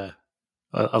a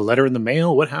letter in the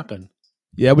mail? What happened?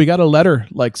 Yeah, we got a letter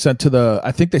sent to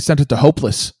I think they sent it to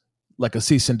Hopeless, like a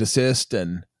cease and desist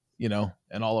and,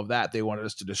 and all of that. They wanted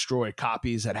us to destroy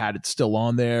copies that had it still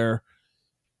on there.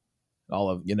 All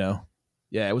of,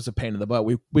 it was a pain in the butt.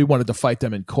 We wanted to fight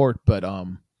them in court, but,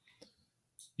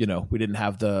 we didn't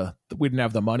have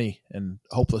the money, and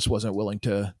Hopeless wasn't willing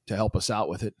to help us out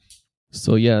with it.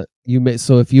 So yeah,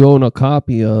 so if you own a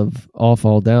copy of All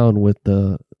Fall Down with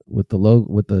the logo,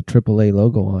 with the AAA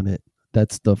logo on it,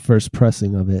 that's the first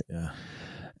pressing of it. Yeah.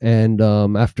 And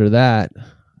after that,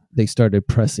 they started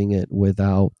pressing it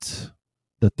without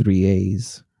the 3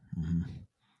 A's. Mm-hmm.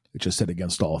 It just said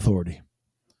against all authority.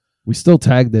 We still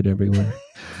tagged it everywhere.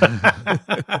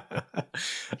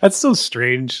 That's so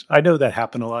strange. I know that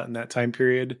happened a lot in that time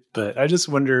period, but I just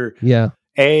wonder. Yeah.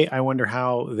 A, I wonder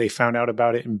how they found out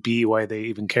about it, and B, why they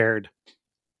even cared.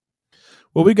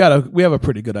 Well, we have a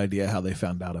pretty good idea how they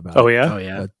found out about it. Oh yeah. Oh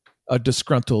yeah. A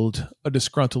disgruntled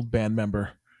band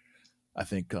member. I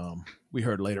think we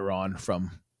heard later on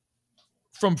from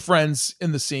friends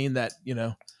in the scene that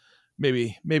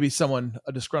maybe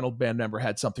a disgruntled band member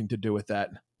had something to do with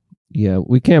that. Yeah,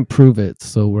 we can't prove it,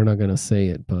 so we're not going to say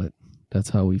it, but that's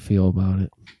how we feel about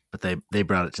it. But they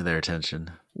brought it to their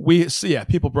attention.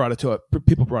 People brought it to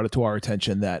our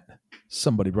attention that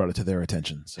somebody brought it to their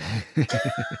attention. So.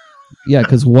 Yeah,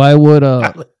 because why would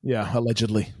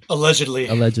allegedly.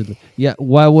 Yeah,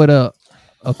 why would a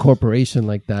corporation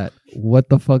like that? What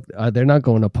the fuck? They're not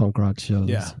going to punk rock shows.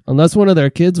 Yeah. Unless one of their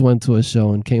kids went to a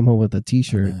show and came home with a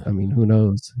T-shirt. I mean, who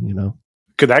knows?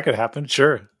 Could happen?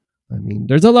 Sure. I mean,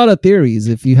 there's a lot of theories.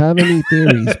 If you have any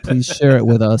theories, please share it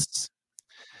with us.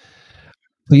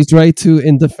 Please write to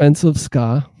In Defense of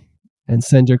Ska and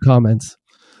send your comments.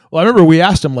 Well, I remember we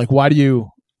asked him why do you?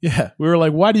 Yeah, we were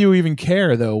like, why do you even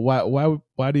care though?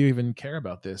 Why do you even care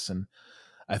about this? And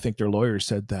I think their lawyer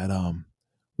said that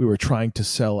we were trying to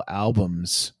sell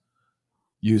albums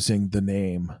using the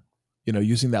name,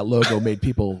 using that logo made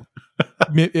people.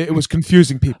 It was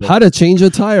confusing people. How to change a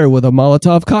tire with a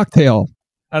Molotov cocktail.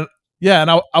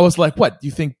 And I was like, what? Do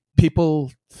you think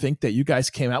people think that you guys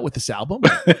came out with this album?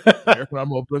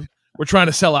 We're trying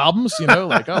to sell albums,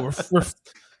 we're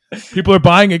people are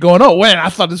buying it going, oh, wait, I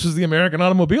thought this was the American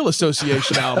Automobile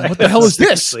Association album. What the hell is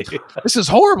this? This is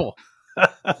horrible.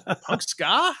 Punk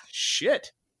ska?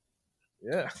 Shit.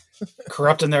 Yeah.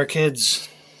 Corrupting their kids.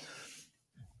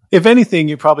 If anything,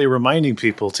 you're probably reminding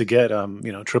people to get,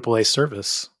 AAA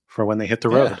service for when they hit the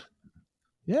road.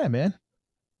 Yeah, man.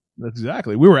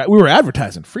 Exactly. We were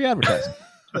advertising, free advertising.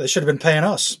 They should have been paying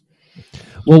us.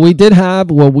 Well, we did have,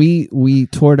 we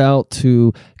toured out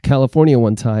to California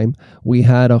one time. We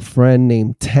had a friend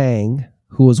named Tang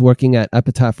who was working at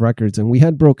Epitaph Records, and we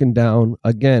had broken down,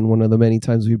 again, one of the many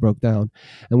times we broke down,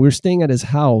 and we were staying at his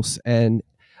house, and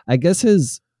I guess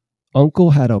his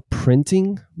uncle had a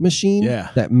printing machine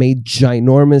that made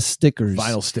ginormous stickers.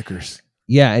 Vinyl stickers.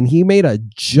 Yeah, and he made a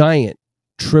giant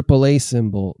AAA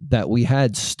symbol that we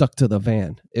had stuck to the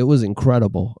van. It was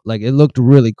incredible. It looked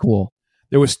really cool.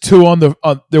 There was two on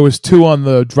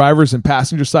the driver's and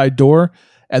passenger side door,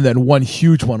 and then one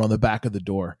huge one on the back of the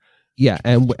door. Yeah,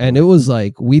 and it was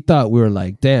we thought we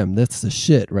were damn, that's the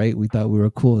shit, right? We thought we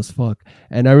were cool as fuck.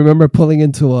 And I remember pulling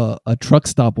into a truck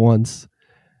stop once,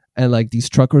 and these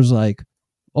truckers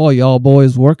oh, y'all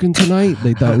boys working tonight?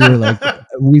 They thought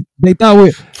we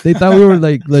were they thought we were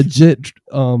legit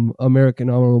American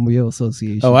Automobile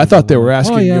Association. Oh, I thought they were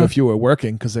asking you if you were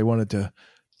working because they wanted to.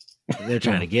 They're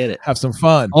trying to get it. Have some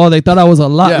fun. Oh, they thought I was a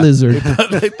lot lizard.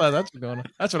 They thought that's what's going on.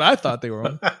 That's what I thought they were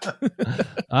on.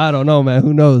 I don't know, man.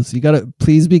 Who knows? You gotta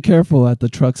please be careful at the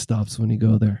truck stops when you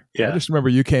go there. Yeah. I just remember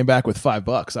you came back with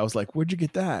 $5. I was like, where'd you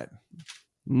get that?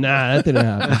 Nah, that didn't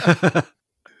happen.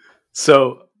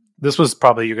 So this was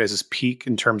probably you guys' peak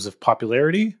in terms of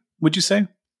popularity, would you say,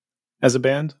 as a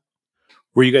band?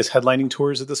 Were you guys headlining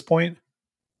tours at this point?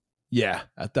 Yeah,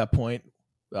 at that point.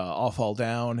 All Fall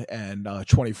Down and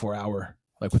 24 Hour,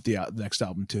 with the next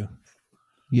album too.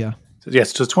 Yeah. So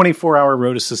 24-Hour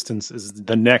Road Assistance is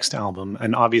the next album,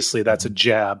 and obviously that's a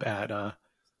jab at as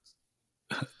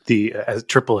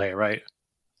AAA, right?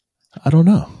 I don't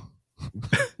know.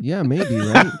 Yeah, maybe,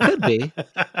 right? Could be.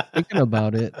 Thinking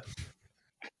about it.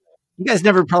 You guys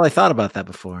never probably thought about that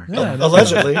before. Yeah,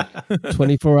 Allegedly.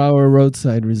 24-hour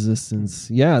roadside resistance.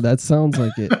 Yeah, that sounds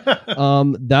like it.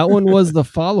 That one was the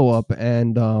follow-up,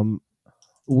 and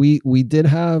we did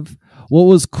have what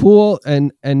was cool,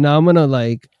 and now I'm gonna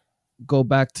like go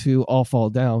back to All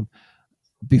Fall Down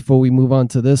before we move on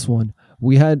to this one.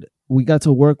 We got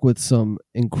to work with some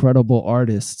incredible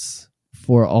artists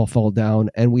for All Fall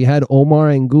Down, and we had Omar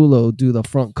Angulo do the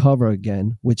front cover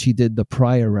again, which he did the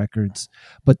prior records.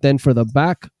 But then for the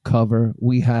back cover,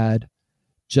 we had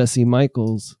Jesse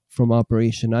Michaels from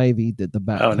Operation Ivy did the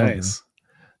back cover nice.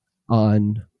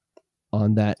 on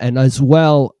that. And as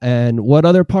well, and what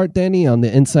other part, Danny? On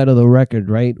the inside of the record,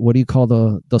 right? What do you call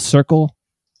the circle?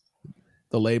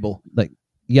 The label. Like,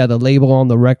 yeah, the label on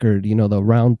the record, you know, the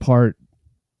round part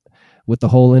with the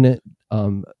hole in it.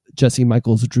 Jesse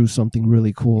Michaels drew something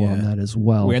really cool on that as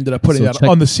well. We ended up putting that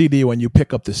on the CD. When you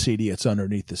pick up the CD, it's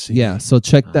underneath the CD. Yeah, so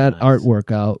check that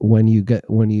artwork out when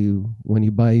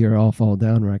you buy your All Fall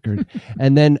Down record.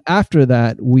 And then after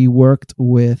that, we worked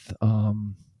with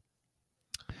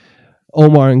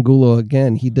Omar Angulo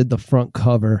again. He did the front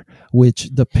cover,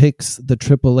 which depicts the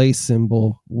AAA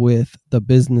symbol with the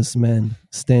businessmen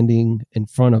standing in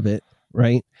front of it,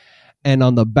 right? And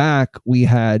on the back, we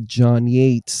had John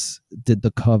Yates did the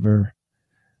cover,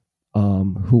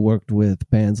 who worked with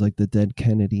bands like the Dead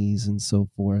Kennedys and so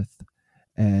forth,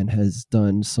 and has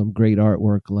done some great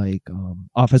artwork like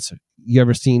Officer. You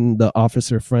ever seen the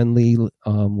Officer Friendly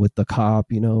with the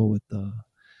cop, you know, with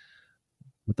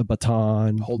the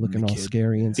baton, looking all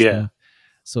scary and stuff? Yeah.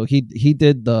 So he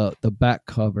did the back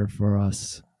cover for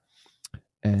us,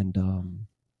 and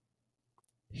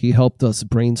he helped us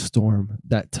brainstorm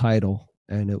that title,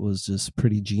 and it was just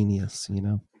pretty genius, you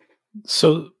know?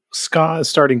 So ska is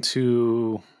starting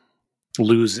to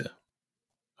lose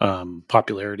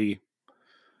popularity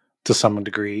to some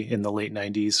degree in the late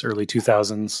 90s, early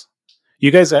 2000s.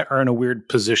 You guys are in a weird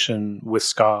position with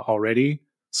ska already.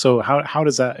 So how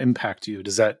does that impact you?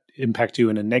 Does that impact you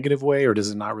in a negative way, or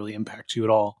does it not really impact you at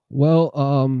all?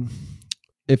 Well,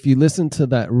 if you listen to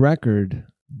that record,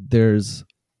 there's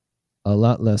a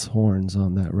lot less horns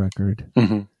on that record.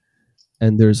 Mm-hmm.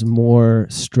 And there's more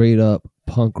straight up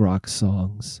punk rock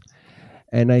songs.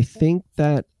 And I think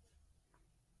that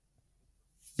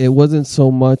it wasn't so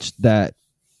much that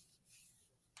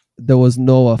there was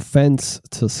no offense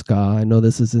to ska. I know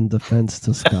this is in defense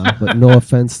to ska, but no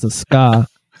offense to ska.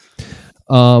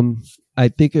 I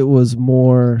think it was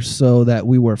more so that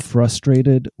we were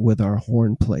frustrated with our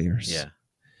horn players. Yeah.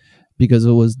 Because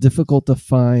it was difficult to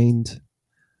find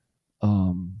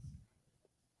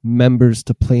members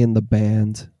to play in the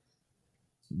band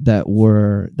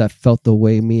that felt the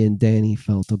way me and Danny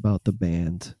felt about the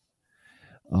band.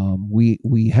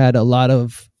 We had a lot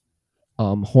of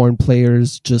horn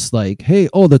players just like, hey,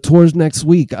 the tour's next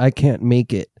week, I can't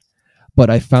make it, but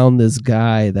I found this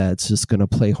guy that's just gonna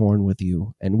play horn with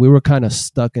you. And we were kind of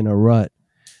stuck in a rut,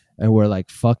 and we're like,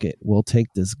 fuck it, we'll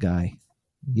take this guy,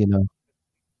 you know.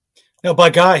 No,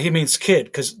 by guy, he means kid,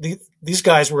 because these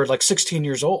guys were like 16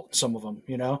 years old, some of them,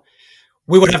 you know.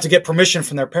 We would have to get permission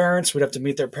from their parents. We'd have to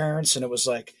meet their parents, and it was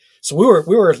like, so we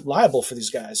were liable for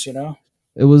these guys, you know.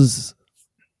 It was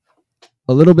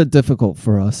a little bit difficult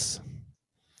for us.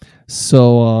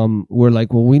 So we're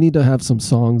like, well, we need to have some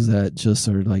songs that just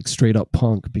are like straight up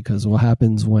punk, because what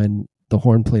happens when the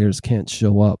horn players can't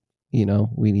show up? You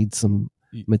know, we need some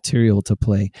material to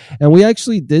play. And we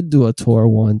actually did do a tour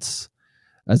once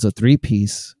as a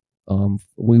 3-piece.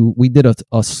 We did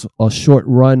a short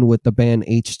run with the band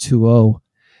H2O,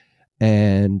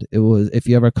 and it was, if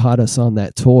you ever caught us on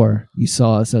that tour, you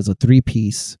saw us as a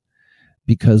 3-piece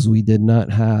because we did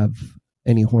not have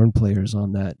any horn players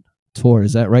on that tour.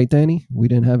 Is that right, Danny? We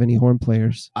didn't have any horn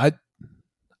players. I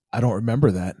don't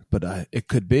remember that, but it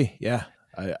could be. Yeah.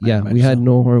 We had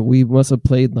no horn. We must have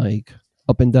played like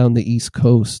up and down the East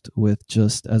Coast with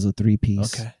just as a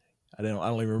 3-piece. Okay. I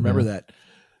don't even remember that.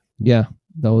 Yeah.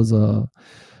 That was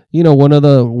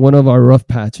one of our rough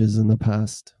patches in the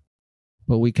past,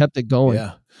 but we kept it going.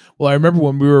 Yeah. Well, I remember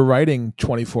when we were writing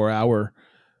 24 Hour,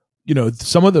 you know,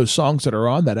 some of those songs that are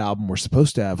on that album were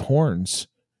supposed to have horns,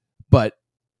 but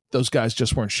those guys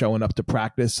just weren't showing up to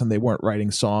practice, and they weren't writing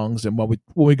songs. And when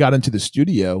we got into the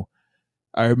studio,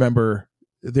 I remember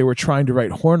they were trying to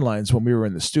write horn lines when we were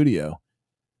in the studio.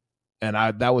 And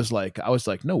I was like,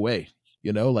 no way,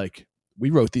 you know, like we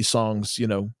wrote these songs, you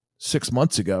know, 6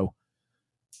 months ago.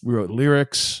 We wrote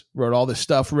lyrics, wrote all this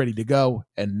stuff ready to go.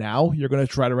 And now you're going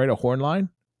to try to write a horn line,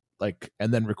 like,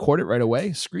 and then record it right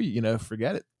away. Screw you, you know,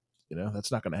 forget it. You know,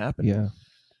 that's not going to happen. Yeah.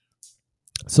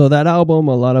 So that album,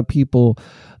 a lot of people,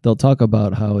 they'll talk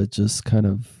about how it just kind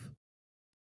of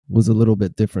was a little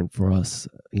bit different for us,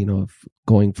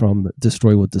 going from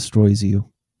Destroy What Destroys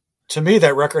You. To me,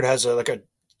 that record has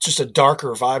just a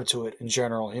darker vibe to it in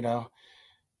general,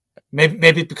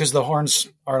 maybe because the horns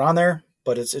aren't on there,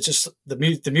 but it's just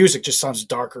the music just sounds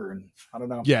darker, and I don't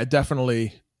know. Yeah,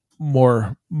 definitely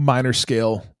more minor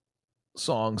scale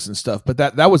songs and stuff. But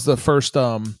that was the first,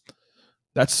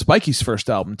 that's Spikey's first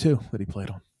album too that he played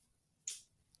on.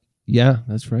 Yeah,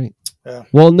 that's right. Yeah.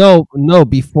 Well, no,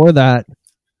 before that.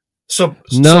 So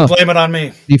blame it on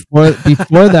me. Before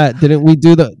that, didn't we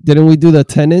do the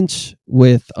 10-inch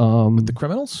with the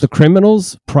Criminals? The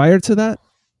Criminals prior to that,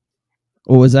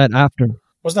 or was that after?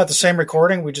 Wasn't that the same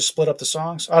recording? We just split up the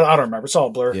songs. I don't remember. It's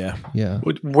all blur. Yeah.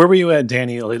 Where were you at,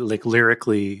 Danny? Like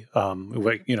lyrically,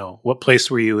 what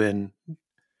place were you in?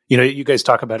 You guys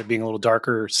talk about it being a little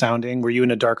darker sounding. Were you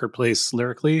in a darker place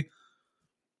lyrically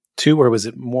too, or was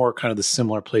it more kind of the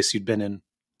similar place you'd been in?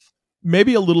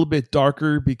 Maybe a little bit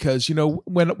darker because,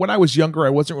 when I was younger, I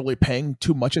wasn't really paying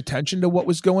too much attention to what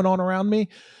was going on around me.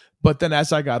 But then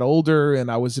as I got older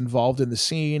and I was involved in the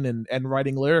scene and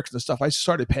writing lyrics and stuff, I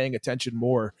started paying attention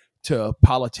more to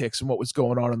politics and what was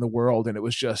going on in the world. And it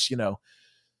was just, it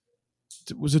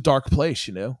was a dark place,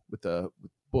 with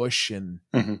Bush and,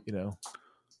 we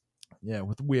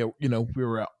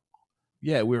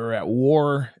were at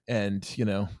war and,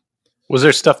 Was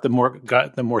there stuff that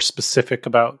got the more specific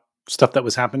about stuff that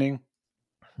was happening?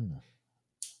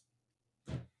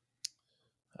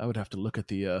 I would have to look at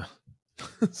the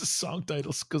song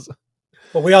titles because.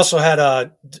 Well, we also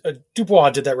had Dubois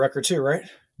did that record too, right?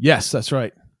 Yes, that's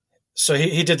right. So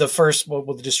he did the first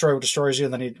with the Destroy What Destroys You,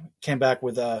 and then he came back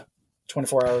with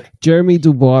 24 Hour. Jeremy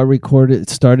Dubois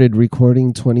started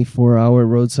recording 24-Hour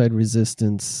Roadside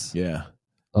Resistance. Yeah.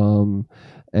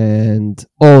 And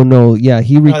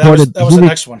he recorded that was the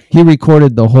next one. He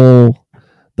recorded the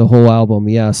whole album.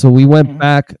 Yeah. So we went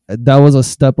back. That was a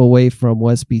step away from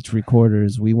West Beach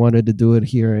Recorders. We wanted to do it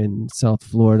here in South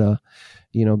Florida,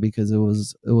 because it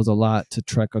was a lot to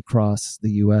trek across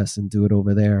the US and do it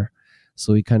over there.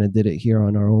 So we kind of did it here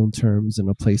on our own terms in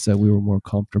a place that we were more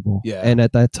comfortable. Yeah. And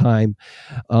at that time,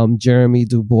 Jeremy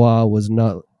Dubois was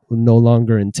no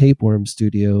longer in Tapeworm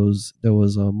Studios. There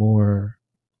was a more,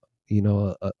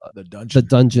 the Dungeon. The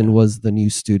Dungeon was the new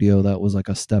studio that was like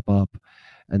a step up,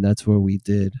 and that's where we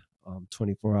did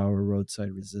 24-Hour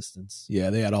Roadside Resistance. Yeah,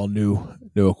 they had all new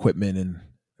equipment and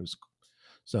it was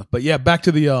stuff. But yeah, back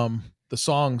to the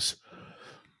songs.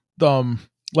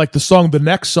 Like the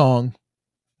next song,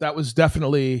 that was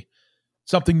definitely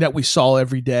something that we saw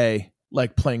every day,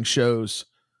 like playing shows.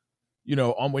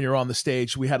 When you're on the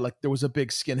stage, we had there was a big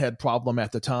skinhead problem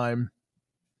at the time.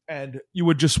 And you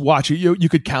would just watch it. You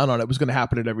could count on it. It was going to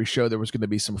happen at every show. There was going to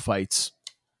be some fights.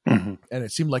 Mm-hmm. And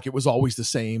it seemed like it was always the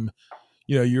same.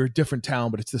 You're a different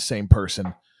town, but it's the same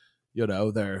person.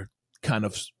 They're kind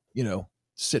of,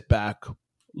 sit back,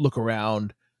 look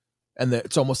around. And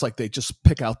it's almost like they just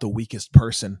pick out the weakest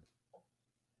person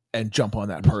and jump on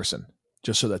that person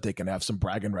just so that they can have some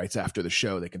bragging rights after the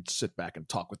show. They can sit back and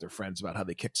talk with their friends about how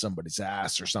they kicked somebody's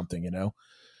ass or something,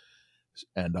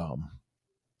 And,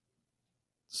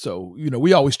 so,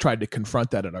 we always tried to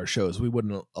confront that at our shows. We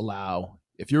wouldn't allow,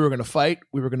 if you were going to fight,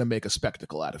 we were going to make a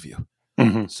spectacle out of you.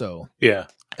 Mm-hmm. So, yeah.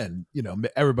 And,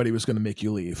 everybody was going to make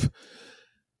you leave.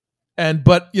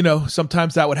 But,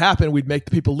 sometimes that would happen. We'd make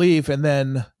the people leave. And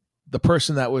then the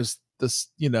person that was this,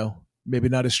 maybe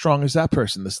not as strong as that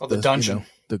person, the Dungeon,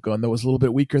 the gun that was a little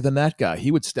bit weaker than that guy, he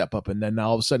would step up. And then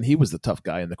all of a sudden he was the tough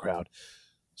guy in the crowd.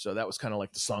 So that was kind of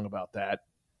like the song about that.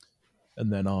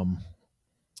 And then,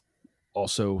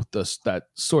 also that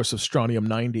Source of Strontium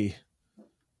 90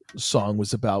 song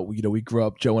was about,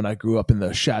 Joe and I grew up in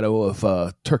the shadow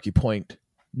of Turkey Point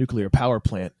nuclear power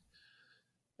plant.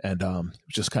 And it was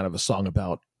just kind of a song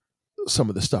about some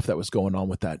of the stuff that was going on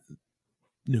with that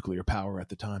nuclear power at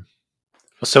the time.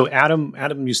 So Adam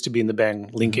used to be in the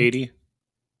band Link 80.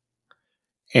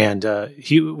 And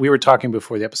we were talking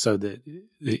before the episode that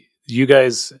you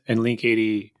guys and Link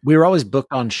 80... We were always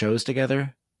booked on shows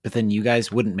together, but then you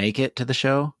guys wouldn't make it to the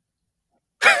show.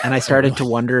 And I started to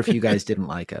wonder if you guys didn't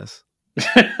like us.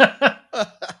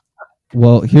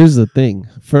 Well, here's the thing.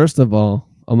 First of all,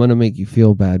 I'm going to make you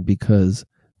feel bad because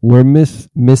we're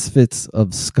misfits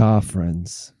of ska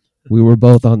friends. We were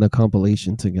both on the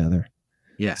compilation together.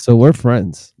 Yeah. So we're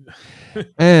friends.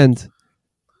 And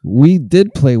we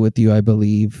did play with you, I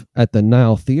believe, at the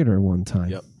Nile Theater one time.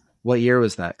 Yep. What year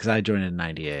was that? Because I joined in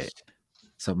 98.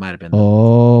 So it might have been.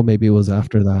 Oh, maybe it was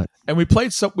after that. And we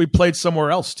played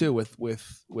somewhere else too with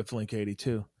Link 80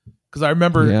 too. Because I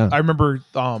remember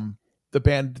the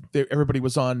band, everybody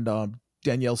was on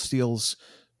Danielle Steele's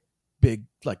big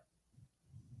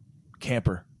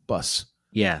camper bus.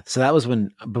 Yeah. So that was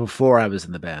before I was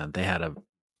in the band. They had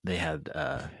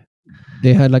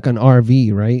like an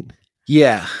RV, right?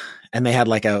 Yeah. And they had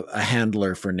like a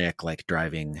handler for Nick, like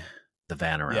driving the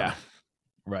van around. Yeah.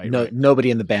 Right.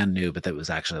 Nobody in the band knew, but that was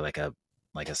actually like a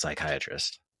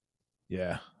psychiatrist.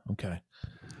 Yeah. Okay.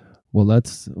 Well,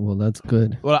 that's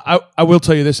good. Well, I will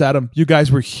tell you this, Adam. You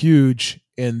guys were huge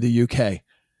in the UK.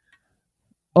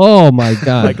 Oh my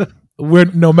God. Like,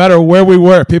 no matter where we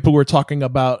were, people were talking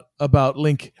about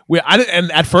Link.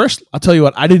 And at first, I'll tell you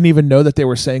what, I didn't even know that they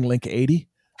were saying Link 80.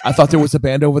 I thought there was a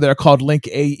band over there called Link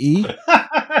AE.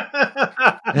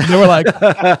 And they were like,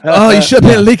 "Oh, you should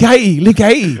have been Link AE."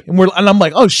 And I'm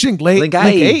like, "Oh, shit, Link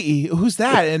AE. Who's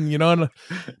that?" And and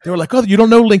they were like, "Oh, you don't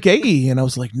know Link AE?" And I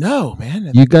was like, "No, man."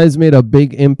 You guys made a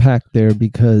big impact there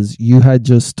because you had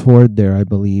just toured there, I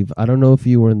believe. I don't know if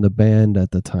you were in the band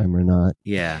at the time or not.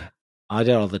 Yeah, I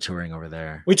did all the touring over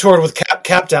there. We toured with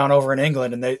Cap Down over in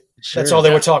England, and that's all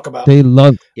they would talk about. They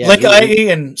loved Link IE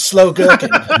and Slow Gook.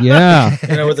 Yeah,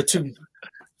 with the two.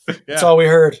 That's all we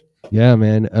heard. Yeah,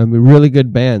 man. Really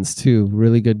good bands too.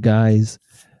 Really good guys,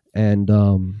 and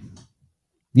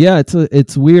yeah,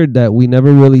 it's weird that we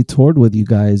never really toured with you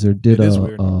guys or did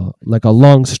like a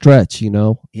long stretch.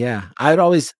 Yeah, I would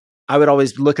always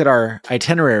look at our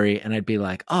itinerary and I'd be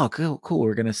like, "Oh, cool,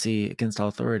 we're gonna see Against All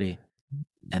Authority,"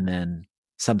 and then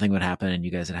something would happen and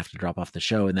you guys would have to drop off the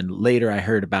show. And then later, I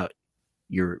heard about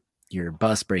your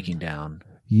bus breaking down.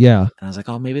 Yeah. And I was like,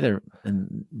 oh, maybe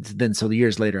and then so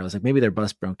years later, I was like, maybe their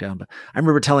bus broke down. But I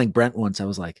remember telling Brent once, I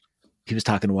was like, he was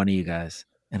talking to one of you guys.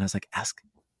 And I was like, ask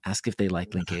if they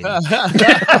like Link 80.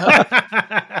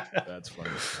 That's funny.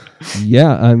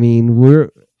 Yeah. I mean, we're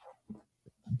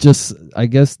just, I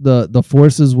guess the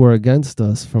forces were against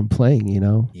us from playing,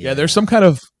 Yeah. There's some kind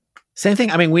of. Same thing.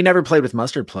 I mean, we never played with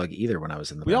Mustard Plug either when I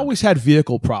was in the band. We always had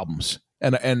vehicle problems.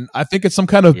 And I think it's some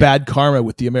kind of bad karma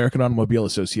with the American Automobile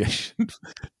Association.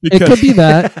 It could be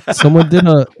that someone did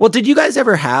a. Well, did you guys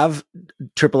ever have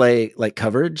AAA like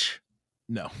coverage?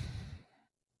 No.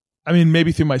 I mean,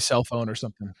 maybe through my cell phone or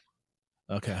something.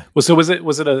 Okay. Well, so was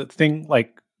it a thing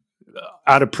like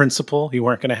out of principle you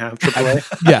weren't going to have AAA?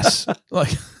 Yes.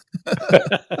 Like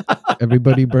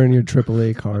everybody burn your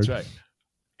AAA card. That's right.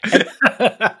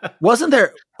 Wasn't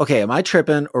there? Okay, am I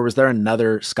tripping, or was there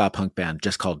another ska punk band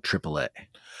just called AAA?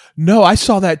 No, I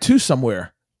saw that too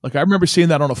somewhere. Like I remember seeing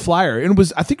that on a flyer, and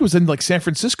I think it was in like San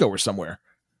Francisco or somewhere.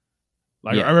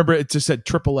 Like I remember it just said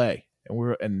AAA, and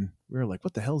we were like,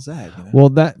 "What the hell is that?" Well,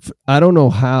 that I don't know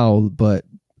how, but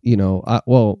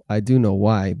I do know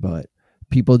why. But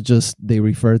people they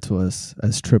refer to us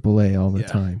as AAA all the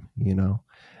time,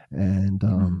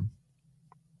 and.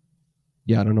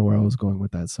 Yeah, I don't know where I was going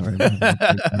with that. Sorry.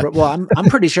 Well, I'm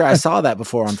pretty sure I saw that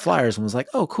before on flyers and was like,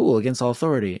 "Oh, cool, Against All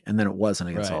Authority," and then it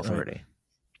wasn't Against All Authority,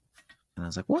 and I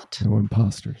was like, "What? They were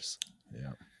imposters."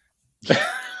 Yeah.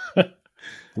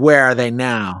 Where are they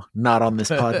now? Not on this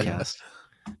podcast.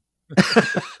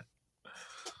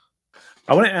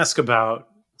 I want to ask about.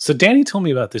 So Danny told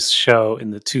me about this show in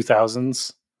the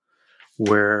 2000s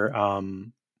where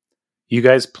you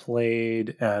guys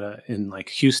played in like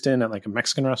Houston at like a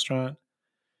Mexican restaurant.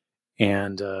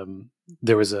 And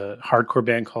there was a hardcore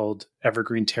band called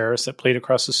Evergreen Terrace that played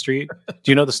across the street.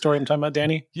 Do you know the story I'm talking about,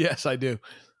 Danny? Yes, I do.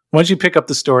 Why don't you pick up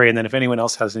the story, and then if anyone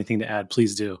else has anything to add,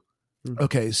 please do.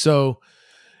 Okay, so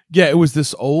yeah, it was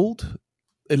this old.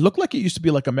 It looked like it used to be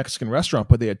like a Mexican restaurant,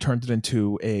 but they had turned it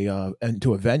into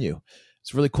a venue.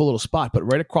 It's a really cool little spot. But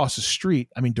right across the street,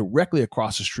 I mean, directly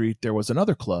across the street, there was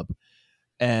another club,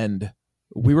 and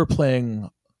we were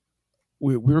playing.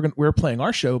 We were playing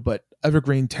our show, but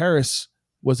Evergreen Terrace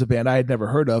was a band I had never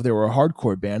heard of. They were a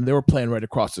hardcore band. They were playing right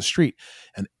across the street,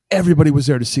 and everybody was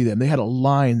there to see them. They had a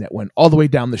line that went all the way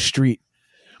down the street,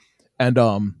 and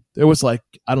there was like,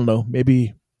 I don't know,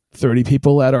 maybe 30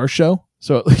 people at our show.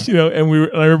 So and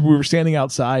I remember we were standing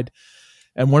outside,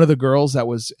 and one of the girls that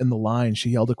was in the line,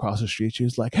 she yelled across the street. She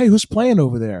was like, "Hey, who's playing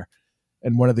over there?"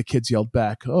 And one of the kids yelled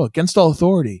back, "Oh, Against All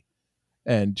Authority."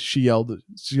 And she yelled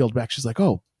back. She's like,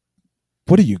 "Oh,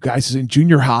 what are you guys in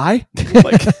junior high?"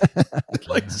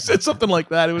 like said something like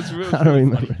that. It was really, I don't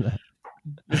remember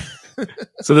that.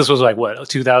 So this was like what,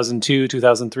 2002,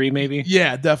 2003, maybe?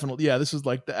 Yeah, definitely. Yeah, this was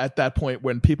like at that point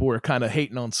when people were kind of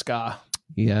hating on ska.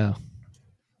 Yeah.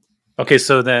 Okay,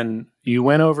 so then you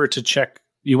went over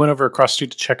across the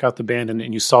street to check out the band,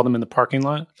 and you saw them in the parking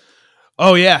lot?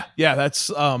 Oh yeah. That's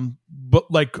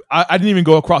but like I didn't even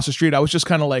go across the street. I was just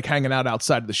kind of like hanging out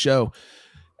outside of the show,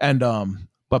 and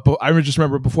but I just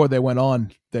remember before they went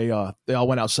on, they all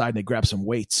went outside and they grabbed some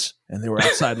weights, and they were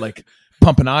outside like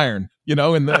pumping iron, in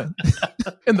the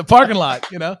in the parking lot,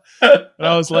 And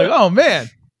I was like, oh man,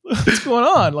 what's going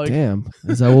on? Like, damn,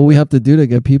 is that what we have to do to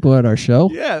get people at our show?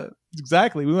 Yeah,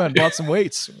 exactly. We went and bought some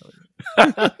weights.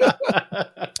 I've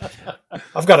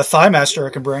got a thigh master I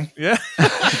can bring. Yeah.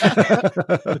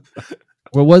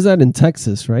 Where was that? In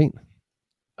Texas, right?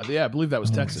 Yeah, I believe that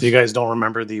was Texas. So you guys don't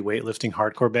remember the weightlifting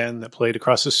hardcore band that played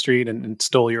across the street and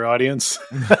stole your audience?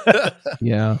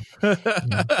 Yeah.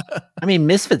 I mean,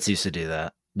 Misfits used to do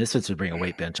that. Misfits would bring a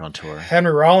weight bench on tour.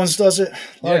 Henry Rollins does it.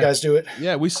 A lot of guys do it.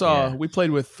 Yeah, we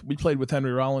played with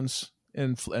Henry Rollins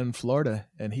in Florida,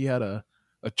 and he had a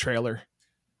trailer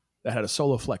that had a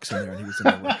solo flex in there, and he was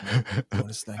in there doing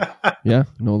his thing. Yeah,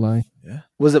 no lie. Yeah.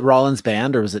 Was it Rollins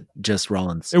band or was it just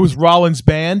Rollins? It was Rollins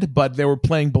band, but they were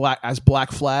playing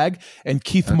Black Flag, and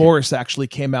Keith Morris actually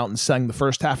came out and sang the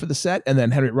first half of the set, and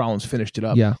then Henry Rollins finished it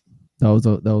up. Yeah, that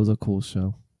was a cool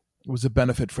show. It was a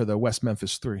benefit for the West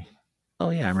Memphis 3.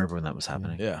 Oh yeah, I remember when that was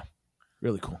happening. Yeah,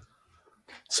 really cool.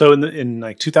 So in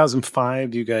like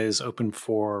 2005, you guys opened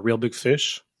for Real Big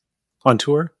Fish on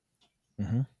tour.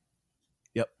 Mm-hmm.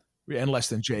 Yep, and Less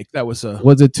Than Jake. That was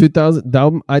Was it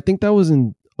 2000? I think that was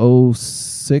in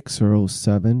 06 or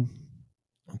 07.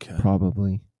 Okay,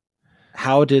 probably.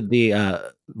 How did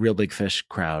the Real Big Fish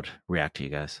crowd react to you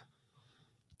guys?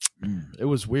 It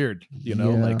was weird,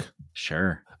 like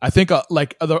sure. I think I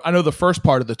know the first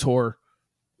part of the tour,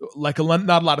 like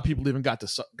not a lot of people even got to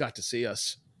see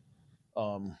us.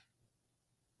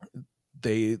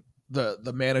 The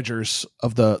managers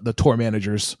of the tour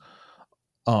managers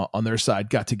on their side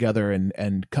got together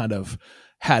and kind of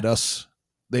had us.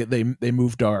 They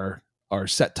moved our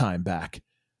set time back.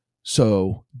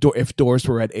 So if doors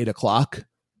were at 8:00,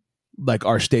 like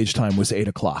our stage time was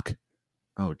 8:00.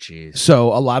 Oh, geez.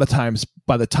 So a lot of times,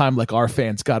 by the time like our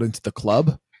fans got into the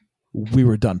club, we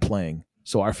were done playing.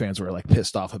 So our fans were like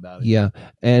pissed off about it. Yeah,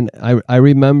 and I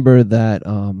remember that.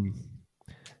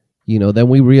 Then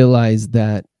we realized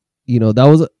that it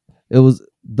was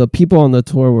the people on the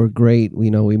tour were great. We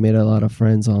made a lot of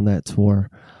friends on that tour.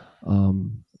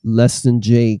 Less Than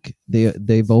Jake,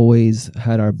 they've always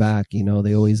had our back.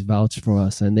 They always vouched for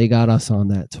us, and they got us on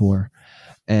that tour.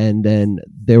 And then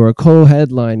they were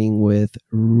co-headlining with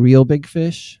Real Big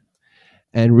Fish,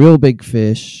 and Real Big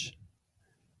Fish,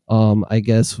 I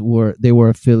guess they were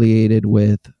affiliated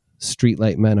with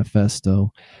Streetlight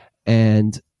Manifesto.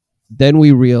 And then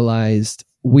we realized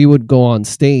we would go on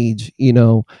stage,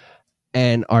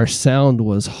 and our sound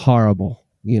was horrible,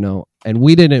 and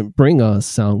we didn't bring a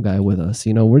sound guy with us.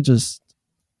 We're just,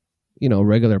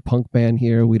 regular punk band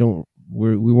here. We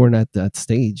weren't at that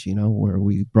stage, where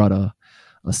we brought a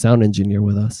sound engineer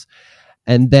with us.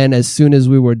 And then as soon as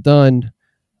we were done,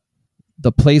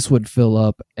 the place would fill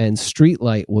up and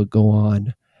Streetlight would go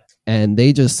on, and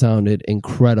they just sounded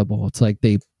incredible. It's like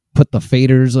they put the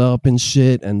faders up and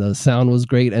shit, and the sound was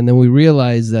great. And then we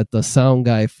realized that the sound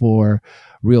guy for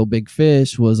Real Big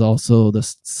Fish was also the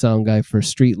sound guy for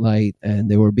Streetlight, and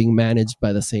they were being managed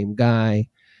by the same guy.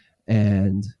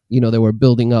 And they were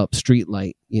building up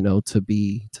Streetlight,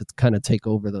 to kind of take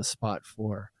over the spot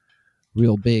for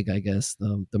Real Big. I guess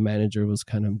the manager was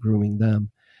kind of grooming them.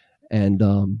 And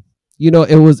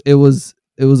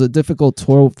it was a difficult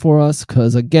tour for us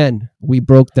because, again, we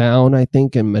broke down, I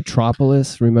think, in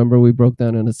Metropolis. Remember, we broke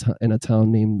down in a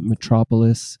town named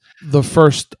Metropolis. The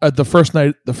first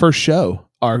night, the first show,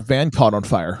 our van caught on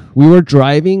fire. We were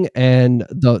driving, and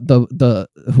the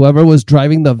whoever was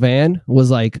driving the van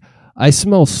was like, "I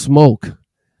smell smoke,"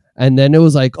 and then it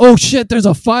was like, "Oh shit, there's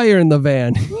a fire in the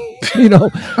van,"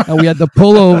 and we had to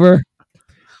pull over.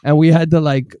 And we had to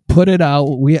like put it out.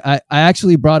 I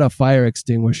actually brought a fire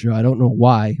extinguisher. I don't know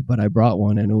why, but I brought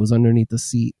one, and it was underneath the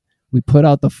seat. We put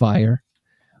out the fire.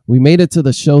 We made it to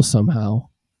the show somehow.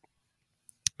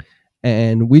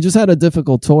 And we just had a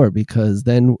difficult tour because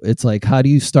then it's like, how do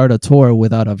you start a tour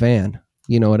without a van?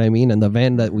 You know what I mean? And the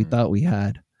van that we thought we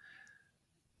had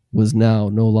was now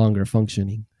no longer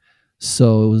functioning.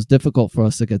 So it was difficult for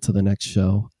us to get to the next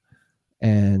show.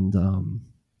 And,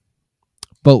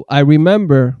 but I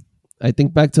remember, I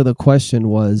think back to the question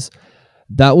was,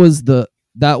 that was the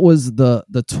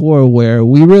tour where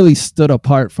we really stood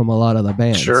apart from a lot of the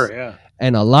bands. Sure, yeah.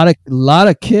 And a lot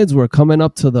of kids were coming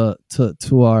up to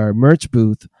our merch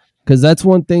booth, because that's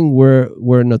one thing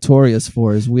we're notorious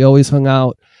for, is we always hung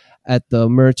out at the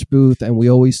merch booth, and we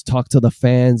always talked to the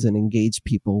fans and engaged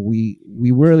people. We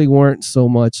really weren't so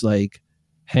much like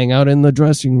hang out in the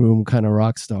dressing room kind of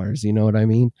rock stars, you know what I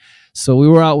mean? So we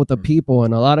were out with the people,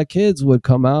 and a lot of kids would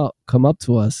come up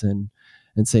to us and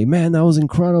and say, man, that was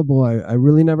incredible. I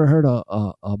really never heard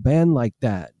a band like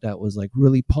that was like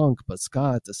really punk but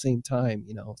ska at the same time,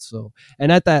 you know. So,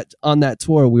 and on that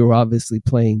tour, we were obviously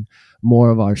playing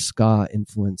more of our ska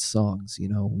influenced songs, you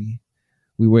know.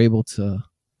 We were able to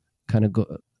kind of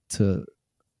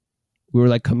we were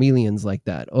like chameleons like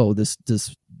that. Oh, this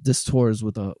tour is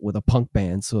with a punk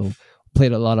band, so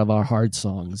played a lot of our hard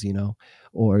songs, you know.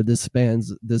 Or this band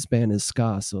is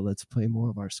ska, so let's play more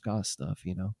of our ska stuff,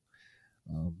 you know.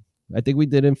 I think we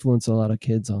did influence a lot of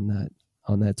kids on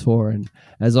that tour, and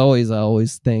as always, I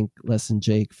always thank Les and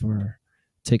Jake for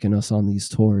taking us on these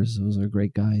tours. Those are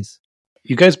great guys.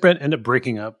 You guys, Brent, end up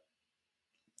breaking up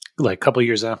like a couple of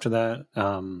years after that.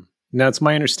 Now, it's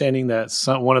my understanding that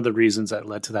one of the reasons that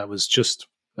led to that was just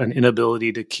an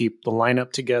inability to keep the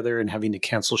lineup together and having to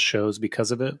cancel shows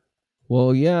because of it.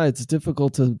 Well, yeah, it's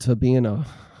difficult to be in a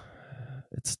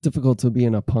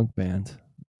punk band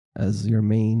as your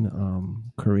main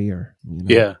career, you know?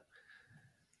 Yeah.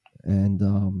 And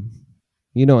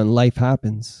you know, and life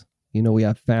happens. You know, we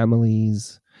have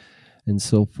families and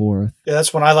so forth. Yeah,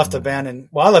 that's when I left the band. And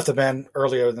I left the band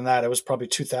earlier than that. It was probably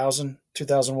 2000,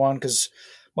 2001, because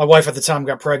my wife at the time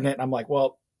got pregnant, and I'm like,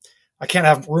 well, I can't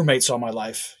have roommates all my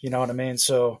life. You know what I mean?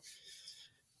 So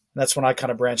that's when I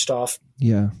kind of branched off.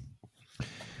 Yeah.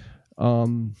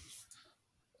 You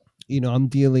know, I'm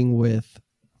dealing with,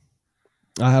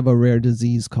 I have a rare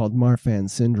disease called Marfan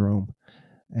syndrome,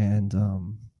 and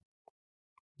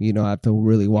you know, I have to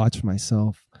really watch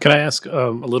myself. Can I ask a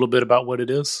little bit about what it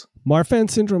is? Marfan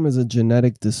syndrome is a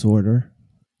genetic disorder,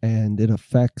 and it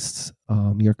affects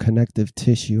your connective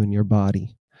tissue in your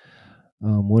body.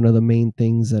 One of the main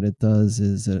things that it does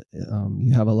is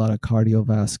you have a lot of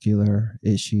cardiovascular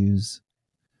issues.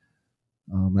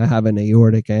 I have an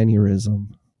aortic aneurysm,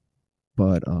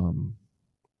 but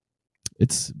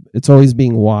it's always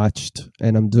being watched,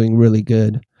 and I'm doing really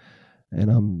good,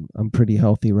 and I'm pretty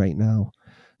healthy right now.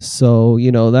 So,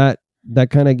 you know, that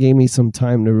kind of gave me some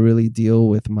time to really deal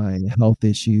with my health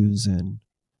issues and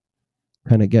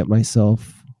kind of get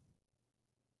myself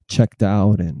checked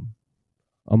out, and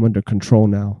I'm under control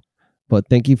now. But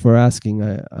thank you for asking.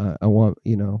 I want,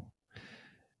 you know,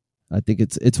 I think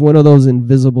it's one of those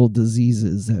invisible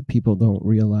diseases that people don't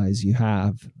realize you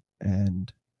have,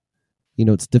 and you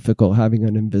know, it's difficult having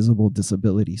an invisible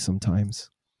disability sometimes.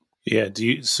 Yeah.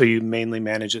 So you mainly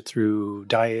manage it through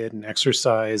diet and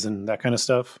exercise and that kind of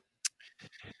stuff?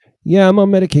 Yeah, I'm on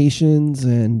medications,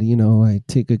 and you know, I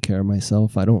take good care of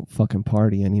myself. I don't fucking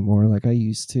party anymore like I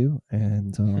used to,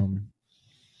 and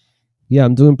yeah,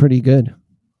 I'm doing pretty good.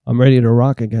 I'm ready to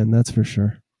rock again, that's for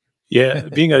sure. Yeah,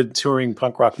 being a touring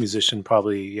punk rock musician,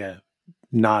 probably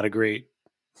not a great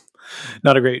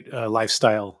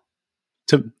lifestyle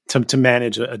to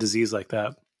manage a disease like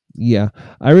that. Yeah,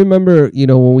 I remember, you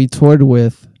know, when we toured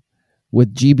with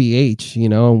GBH, you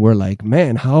know, and we're like,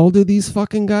 man, how old are these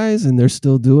fucking guys? And they're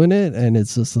still doing it, and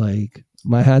it's just like,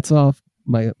 my hat's off.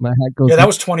 My hat goes. Yeah, that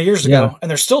was 20 years ago, and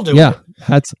they're still doing it.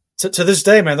 Hats to this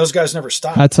day, man. Those guys never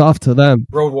stop. Hats off to them.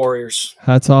 Road warriors.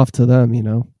 Hats off to them, you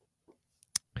know.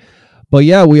 But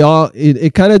yeah,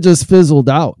 it kind of just fizzled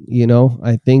out, you know.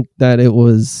 I think that it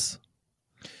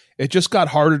just got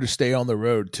harder to stay on the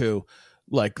road too.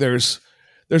 Like there's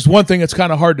one thing that's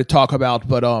kind of hard to talk about,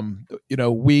 but you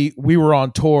know, we were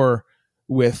on tour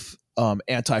with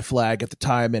Anti-Flag at the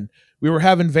time, and we were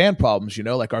having van problems, you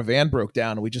know, like our van broke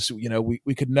down, and we just, you know,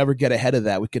 we could never get ahead of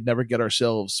that. We never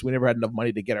had enough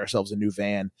money to get ourselves a new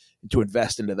van and to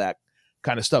invest into that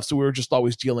kind of stuff. So we were just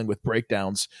always dealing with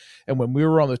breakdowns. And when we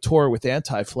were on the tour with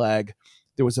Anti-Flag,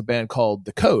 there was a band called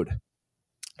The Code,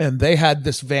 and they had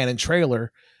this van and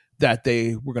trailer that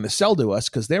they were going to sell to us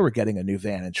because they were getting a new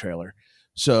van and trailer.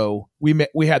 So we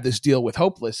had this deal with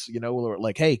Hopeless, you know, we were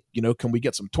like, hey, you know, can we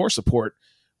get some tour support?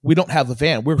 We don't have a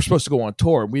van. We were supposed to go on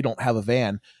tour, and we don't have a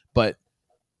van, but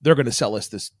they're going to sell us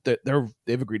this.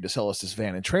 They've agreed to sell us this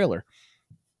van and trailer.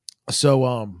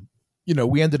 So, you know,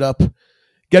 we ended up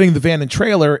getting the van and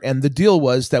trailer, and the deal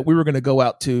was that we were going to go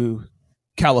out to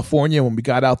California. When we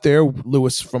got out there,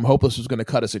 Lewis from Hopeless was going to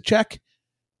cut us a check,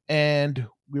 and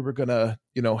we were going to,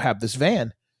 you know, have this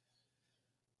van.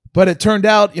 But it turned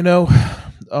out, you know,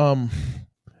 well,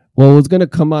 it was going to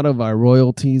come out of our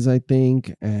royalties, I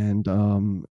think. And,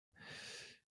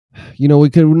 you know, we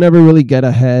could never really get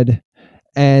ahead.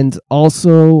 And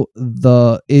also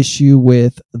the issue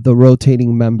with the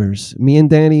rotating members. Me and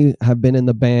Danny have been in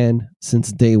the band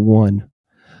since day one.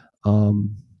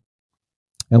 And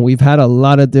we've had a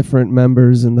lot of different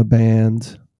members in the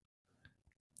band.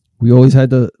 We always had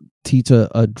to teach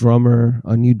a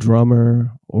new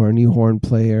drummer or a new horn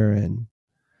player, and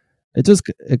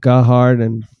it got hard.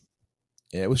 And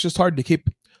It was just hard to keep.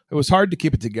 It was hard to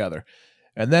keep it together.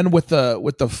 And then with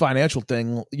the financial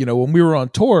thing, when we were on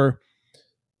tour,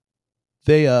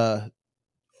 they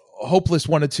Hopeless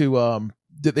wanted to.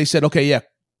 They said, okay, yeah,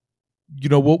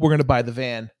 we're going to buy the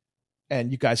van,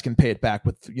 and you guys can pay it back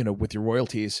with your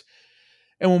royalties.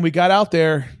 And when we got out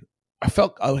there, I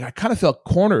kind of felt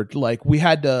cornered. Like we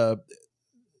had to.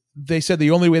 They said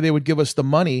the only way they would give us the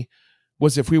money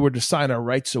was if we were to sign our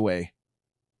rights away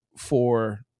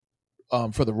for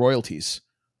the royalties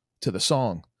to the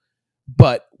song.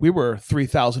 But we were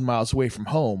 3,000 miles away from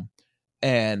home,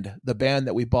 and the band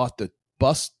that we bought the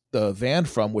van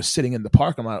from was sitting in the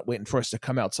parking lot waiting for us to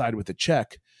come outside with a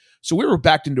check. So we were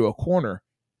backed into a corner,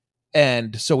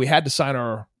 and so we had to sign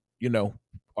our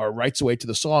rights away to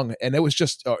the song, and it was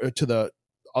just to the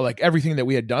everything that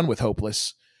we had done with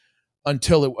Hopeless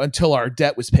until our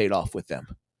debt was paid off with them.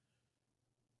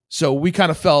 So we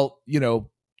kind of felt,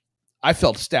 I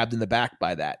felt stabbed in the back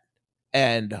by that.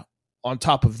 And on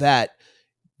top of that,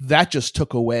 that just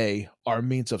took away our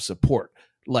means of support.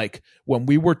 Like when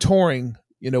we were touring,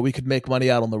 we could make money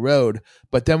out on the road,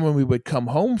 but then when we would come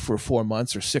home for 4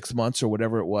 months or 6 months or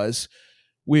whatever it was,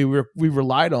 we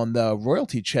relied on the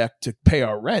royalty check to pay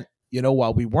our rent,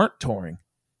 while we weren't touring.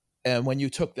 And when you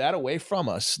took that away from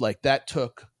us, like that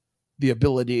took the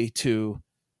ability to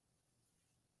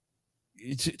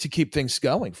keep things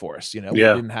going for us. We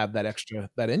didn't have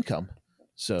that income.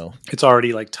 So it's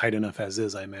already like tight enough as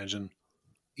is, I imagine.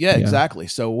 Yeah, exactly.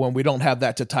 So when we don't have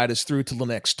that to tide us through to the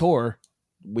next tour,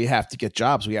 we have to get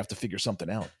jobs. We have to figure something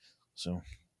out. So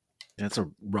that's a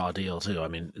raw deal too. I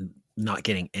mean, not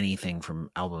getting anything from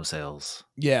album sales.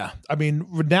 Yeah. I mean,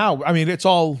 now, it's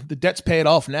all, the debt's paid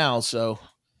off now. So,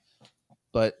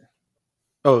 but.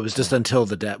 Oh, it was just until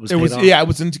the debt was paid off? Yeah, it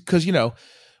was because,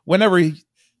 whenever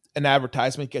an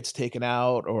advertisement gets taken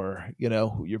out, or,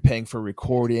 you're paying for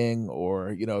recording,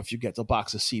 or, if you get a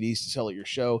box of CDs to sell at your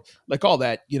show, like all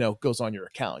that, goes on your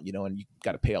account, and you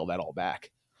got to pay all that all back.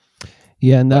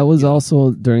 Yeah. And that was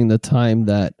also during the time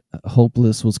that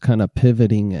Hopeless was kind of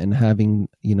pivoting and having,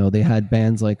 they had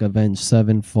bands like Avenged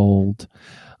Sevenfold,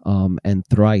 and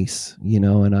Thrice,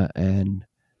 and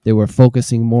they were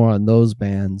focusing more on those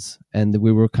bands, and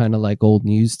we were kind of like old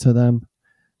news to them.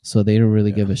 So they didn't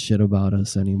really give a shit about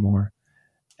us anymore.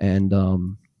 And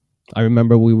I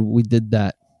remember we did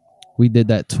that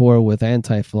tour with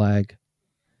Anti-Flag,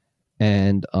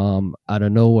 and out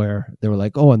of nowhere they were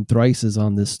like, "Oh, and Thrice is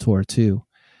on this tour too."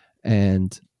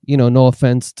 And no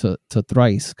offense to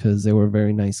Thrice, because they were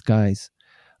very nice guys,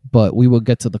 but we would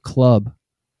get to the club,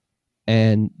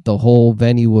 and the whole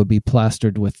venue would be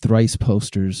plastered with Thrice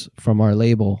posters from our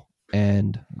label,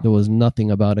 and there was nothing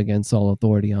about Against All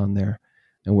Authority on there.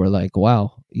 And we're like,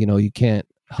 wow, you can't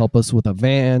help us with a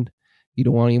van. You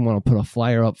don't even want to put a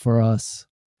flyer up for us.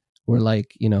 We're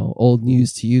like, old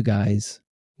news to you guys,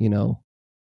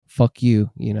 fuck you.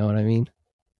 You know what I mean?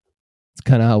 It's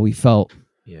kind of how we felt.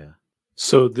 Yeah.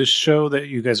 So this show that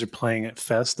you guys are playing at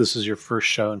Fest, this is your first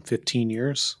show in 15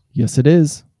 years? Yes, it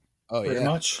is. Oh, Pretty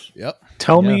much. Yep.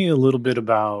 Tell me a little bit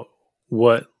about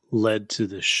what led to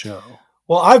this show.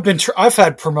 Well, I've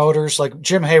had promoters, like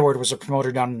Jim Hayward was a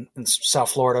promoter down in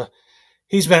South Florida.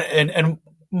 He's been, and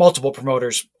multiple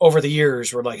promoters over the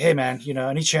years were like, hey man,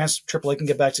 any chance AAA can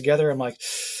get back together? I'm like,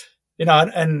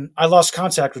 and I lost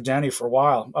contact with Danny for a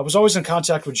while. I was always in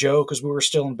contact with Joe because we were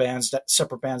still in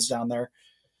separate bands down there.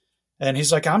 And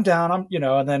he's like, I'm down.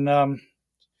 And then,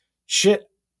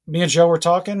 me and Joe were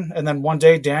talking. And then one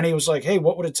day Danny was like, hey,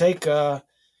 what would it take,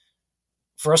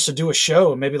 for us to do a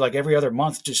show, and maybe like every other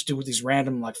month, just do these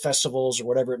random like festivals or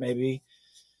whatever it may be.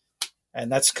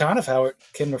 And that's kind of how it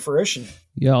came to fruition.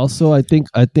 Yeah. Also, I think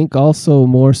also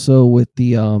more so with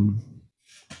the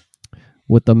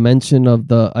mention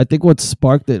of I think what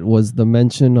sparked it was the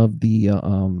mention of the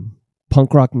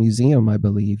punk rock museum, I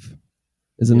believe.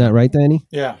 Isn't that right, Danny?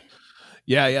 Yeah.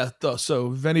 Yeah. So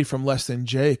Vinny from Less Than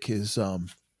Jake is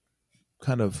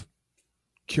kind of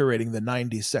curating the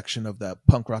 90s section of that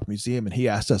punk rock museum, and he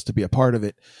asked us to be a part of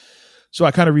it. So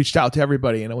I kind of reached out to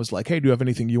everybody, and I was like, hey, do you have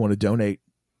anything you want to donate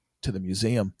to the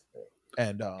museum?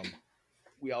 And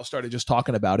we all started just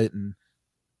talking about it. And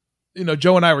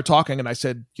Joe and I were talking, and I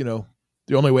said, the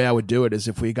only way I would do it is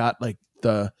if we got like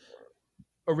the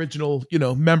original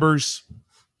members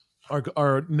are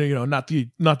not the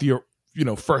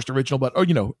first original, but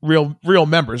real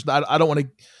members. I don't want to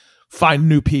find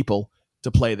new people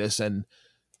to play this, and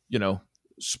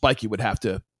Spikey would have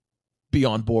to be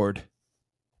on board.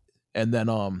 And then,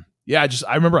 I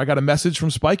remember I got a message from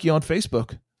Spikey on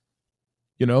Facebook,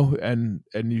 and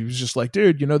he was just like,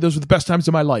 dude, those were the best times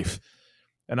of my life.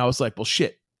 And I was like, well,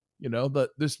 shit,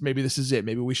 maybe this is it.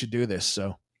 Maybe we should do this.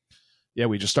 So yeah,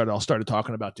 we just started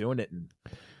talking about doing it, and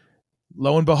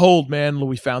lo and behold, man,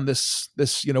 we found this,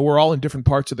 we're all in different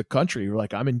parts of the country. We're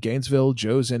like, I'm in Gainesville,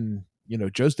 Joe's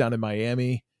down in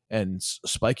Miami, and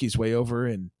Spikey's way over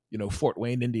in, Fort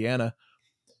Wayne, Indiana.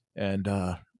 And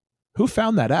who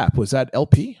found that app? Was that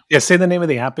LP? Yeah, say the name of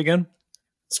the app again.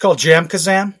 It's called Jam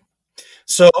Kazam.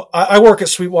 So I work at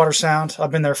Sweetwater Sound.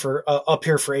 I've been there for up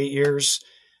here for 8 years.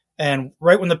 And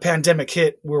right when the pandemic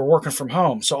hit, we were working from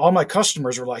home. So all my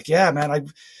customers were like, yeah, man,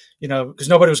 because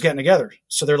nobody was getting together.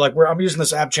 So they're like, I'm using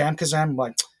this app, Jam Kazam. I'm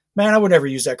like, man, I would never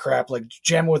use that crap. Like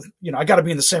jam with, I got to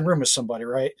be in the same room as somebody,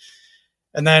 right?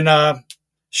 And then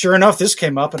sure enough, this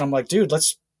came up, and I'm like, dude,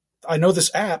 I know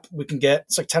this app we can get.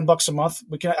 It's like $10 a month.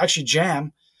 We can actually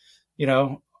jam,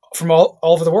 from all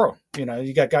over the world.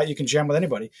 You can jam with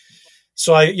anybody.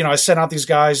 So I sent out these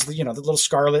guys, the little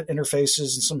Scarlett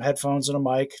interfaces and some headphones and a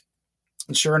mic.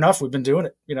 And sure enough, we've been doing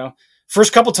it.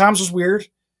 First couple times was weird,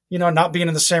 not being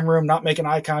in the same room, not making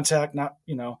eye contact,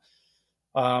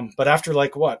 but after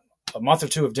like a month or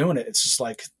two of doing it, it's just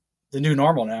like the new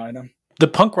normal now. The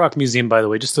Punk Rock Museum, by the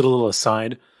way, just a little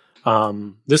aside.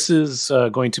 This is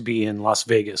going to be in Las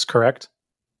Vegas, correct?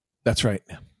 That's right.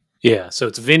 Yeah. So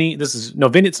it's Vinny.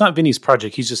 Vinny. It's not Vinny's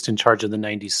project. He's just in charge of the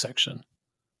 90s section.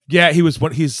 Yeah,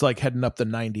 he's like heading up the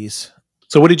 90s.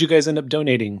 So what did you guys end up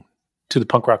donating to the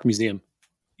Punk Rock Museum?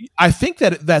 I think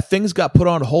that things got put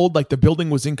on hold. Like the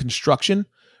building was in construction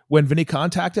when Vinny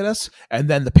contacted us, and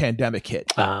then the pandemic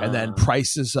hit, and then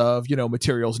prices of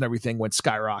materials and everything went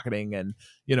skyrocketing, and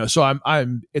so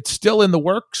it's still in the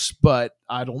works, but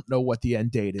I don't know what the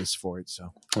end date is for it.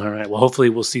 So all right, well, hopefully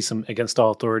we'll see some Against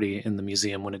All Authority in the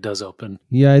museum when it does open.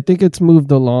 Yeah, I think it's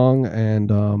moved along,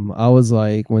 and I was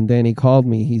like, when Danny called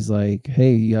me, he's like,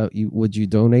 "Hey, would you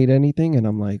donate anything?" And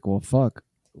I'm like, "Well, fuck.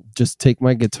 Just take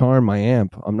my guitar and my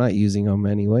amp. I'm not using them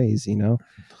anyways,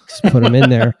 just put them in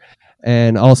there."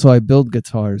 And also I build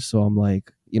guitars. So I'm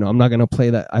like, I'm not going to play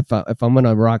that. If I'm going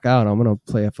to rock out, I'm going to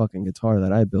play a fucking guitar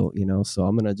that I built, so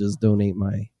I'm going to just donate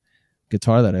my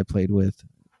guitar that I played with,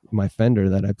 my Fender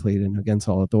that I played in Against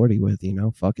All Authority with,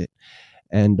 fuck it.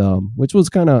 And, which was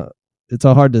it's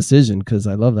a hard decision because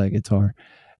I love that guitar.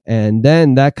 And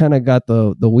then that kind of got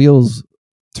the wheels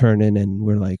turning, and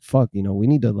we're like, fuck, we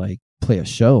need to like play a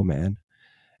show, man.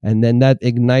 And then that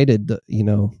ignited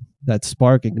that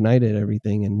spark ignited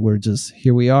everything, and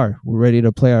here we are. We're ready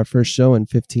to play our first show in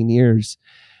 15 years,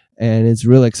 and it's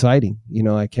real exciting.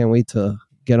 I can't wait to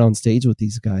get on stage with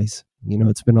these guys.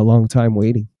 It's been a long time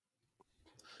waiting.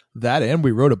 That, and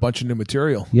we wrote a bunch of new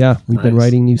material. Yeah, we've been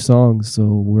writing new songs, so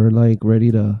we're like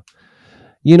ready to,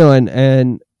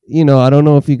 and I don't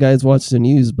know if you guys watch the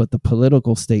news, but the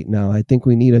political state now, I think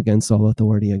we need Against All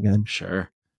Authority again.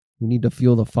 Sure. We need to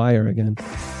fuel the fire again.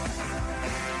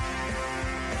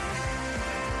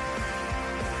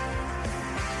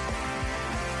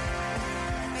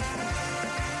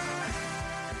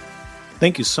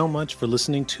 Thank you so much for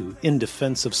listening to In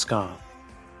Defense of Ska.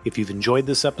 If you've enjoyed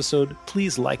this episode,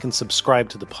 please like and subscribe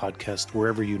to the podcast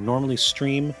wherever you normally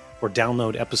stream or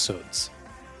download episodes.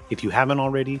 If you haven't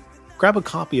already, grab a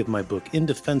copy of my book, In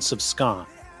Defense of Ska,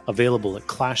 available at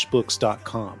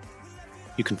clashbooks.com.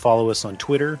 You can follow us on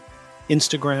Twitter,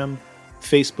 Instagram,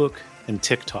 Facebook, and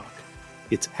TikTok.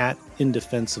 It's at In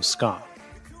Defense of Ska.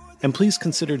 And please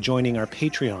consider joining our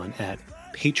Patreon at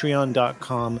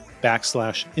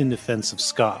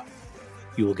patreon.com/indefenseofska.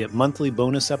 You will get monthly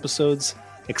bonus episodes,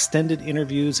 extended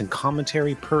interviews and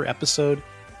commentary per episode,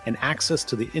 and access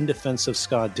to the In Defense of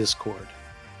Ska Discord.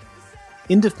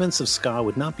 In Defense of Ska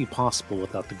would not be possible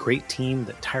without the great team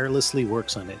that tirelessly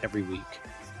works on it every week.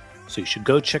 So you should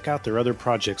go check out their other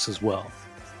projects as well.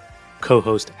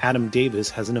 Co-host Adam Davis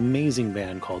has an amazing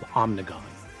band called Omnigon.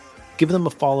 Give them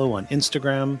a follow on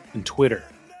Instagram and Twitter.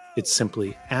 It's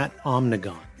simply at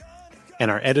Omnigon. And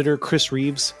our editor, Chris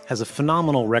Reeves, has a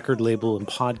phenomenal record label and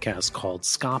podcast called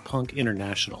Ska Punk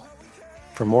International.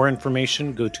 For more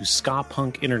information, go to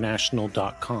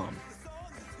skapunkinternational.com.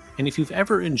 And if you've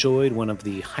ever enjoyed one of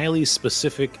the highly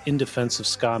specific In Defense of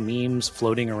Ska memes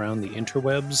floating around the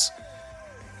interwebs,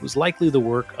 it was likely the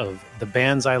work of The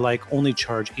Bands I Like Only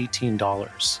Charge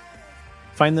 $18.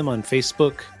 Find them on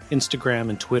Facebook, Instagram,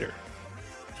 and Twitter.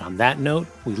 On that note,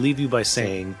 we leave you by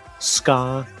saying,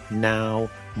 ska now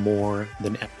more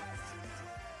than ever.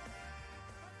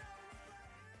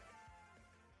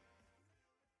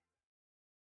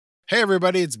 Hey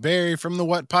everybody, it's Barry from the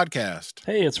What Podcast.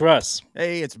 Hey, it's Russ.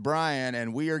 Hey, it's Brian,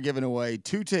 and we are giving away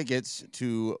 2 tickets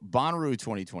to Bonnaroo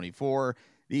 2024.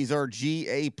 These are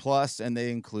GA+, and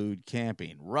they include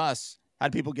camping. Russ How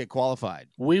do people get qualified?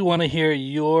 We want to hear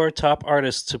your top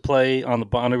artists to play on the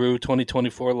Bonnaroo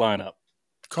 2024 lineup.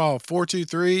 Call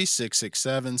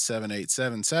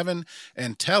 423-667-7877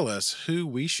 and tell us who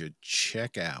we should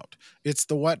check out. It's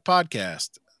the What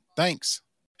Podcast. Thanks.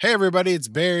 Hey, everybody, it's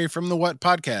Barry from the What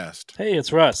Podcast. Hey,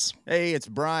 it's Russ. Hey, it's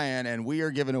Brian, and we are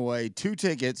giving away 2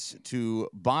 tickets to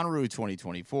Bonnaroo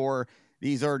 2024.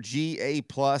 These are GA+,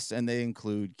 and they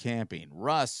include camping.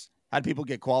 Russ, how do people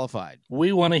get qualified?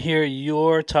 We want to hear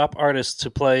your top artists to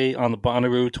play on the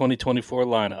Bonnaroo 2024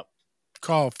 lineup.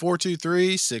 Call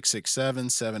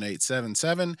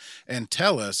 423-667-7877 and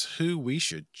tell us who we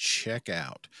should check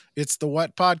out. It's the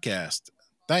What Podcast.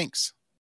 Thanks.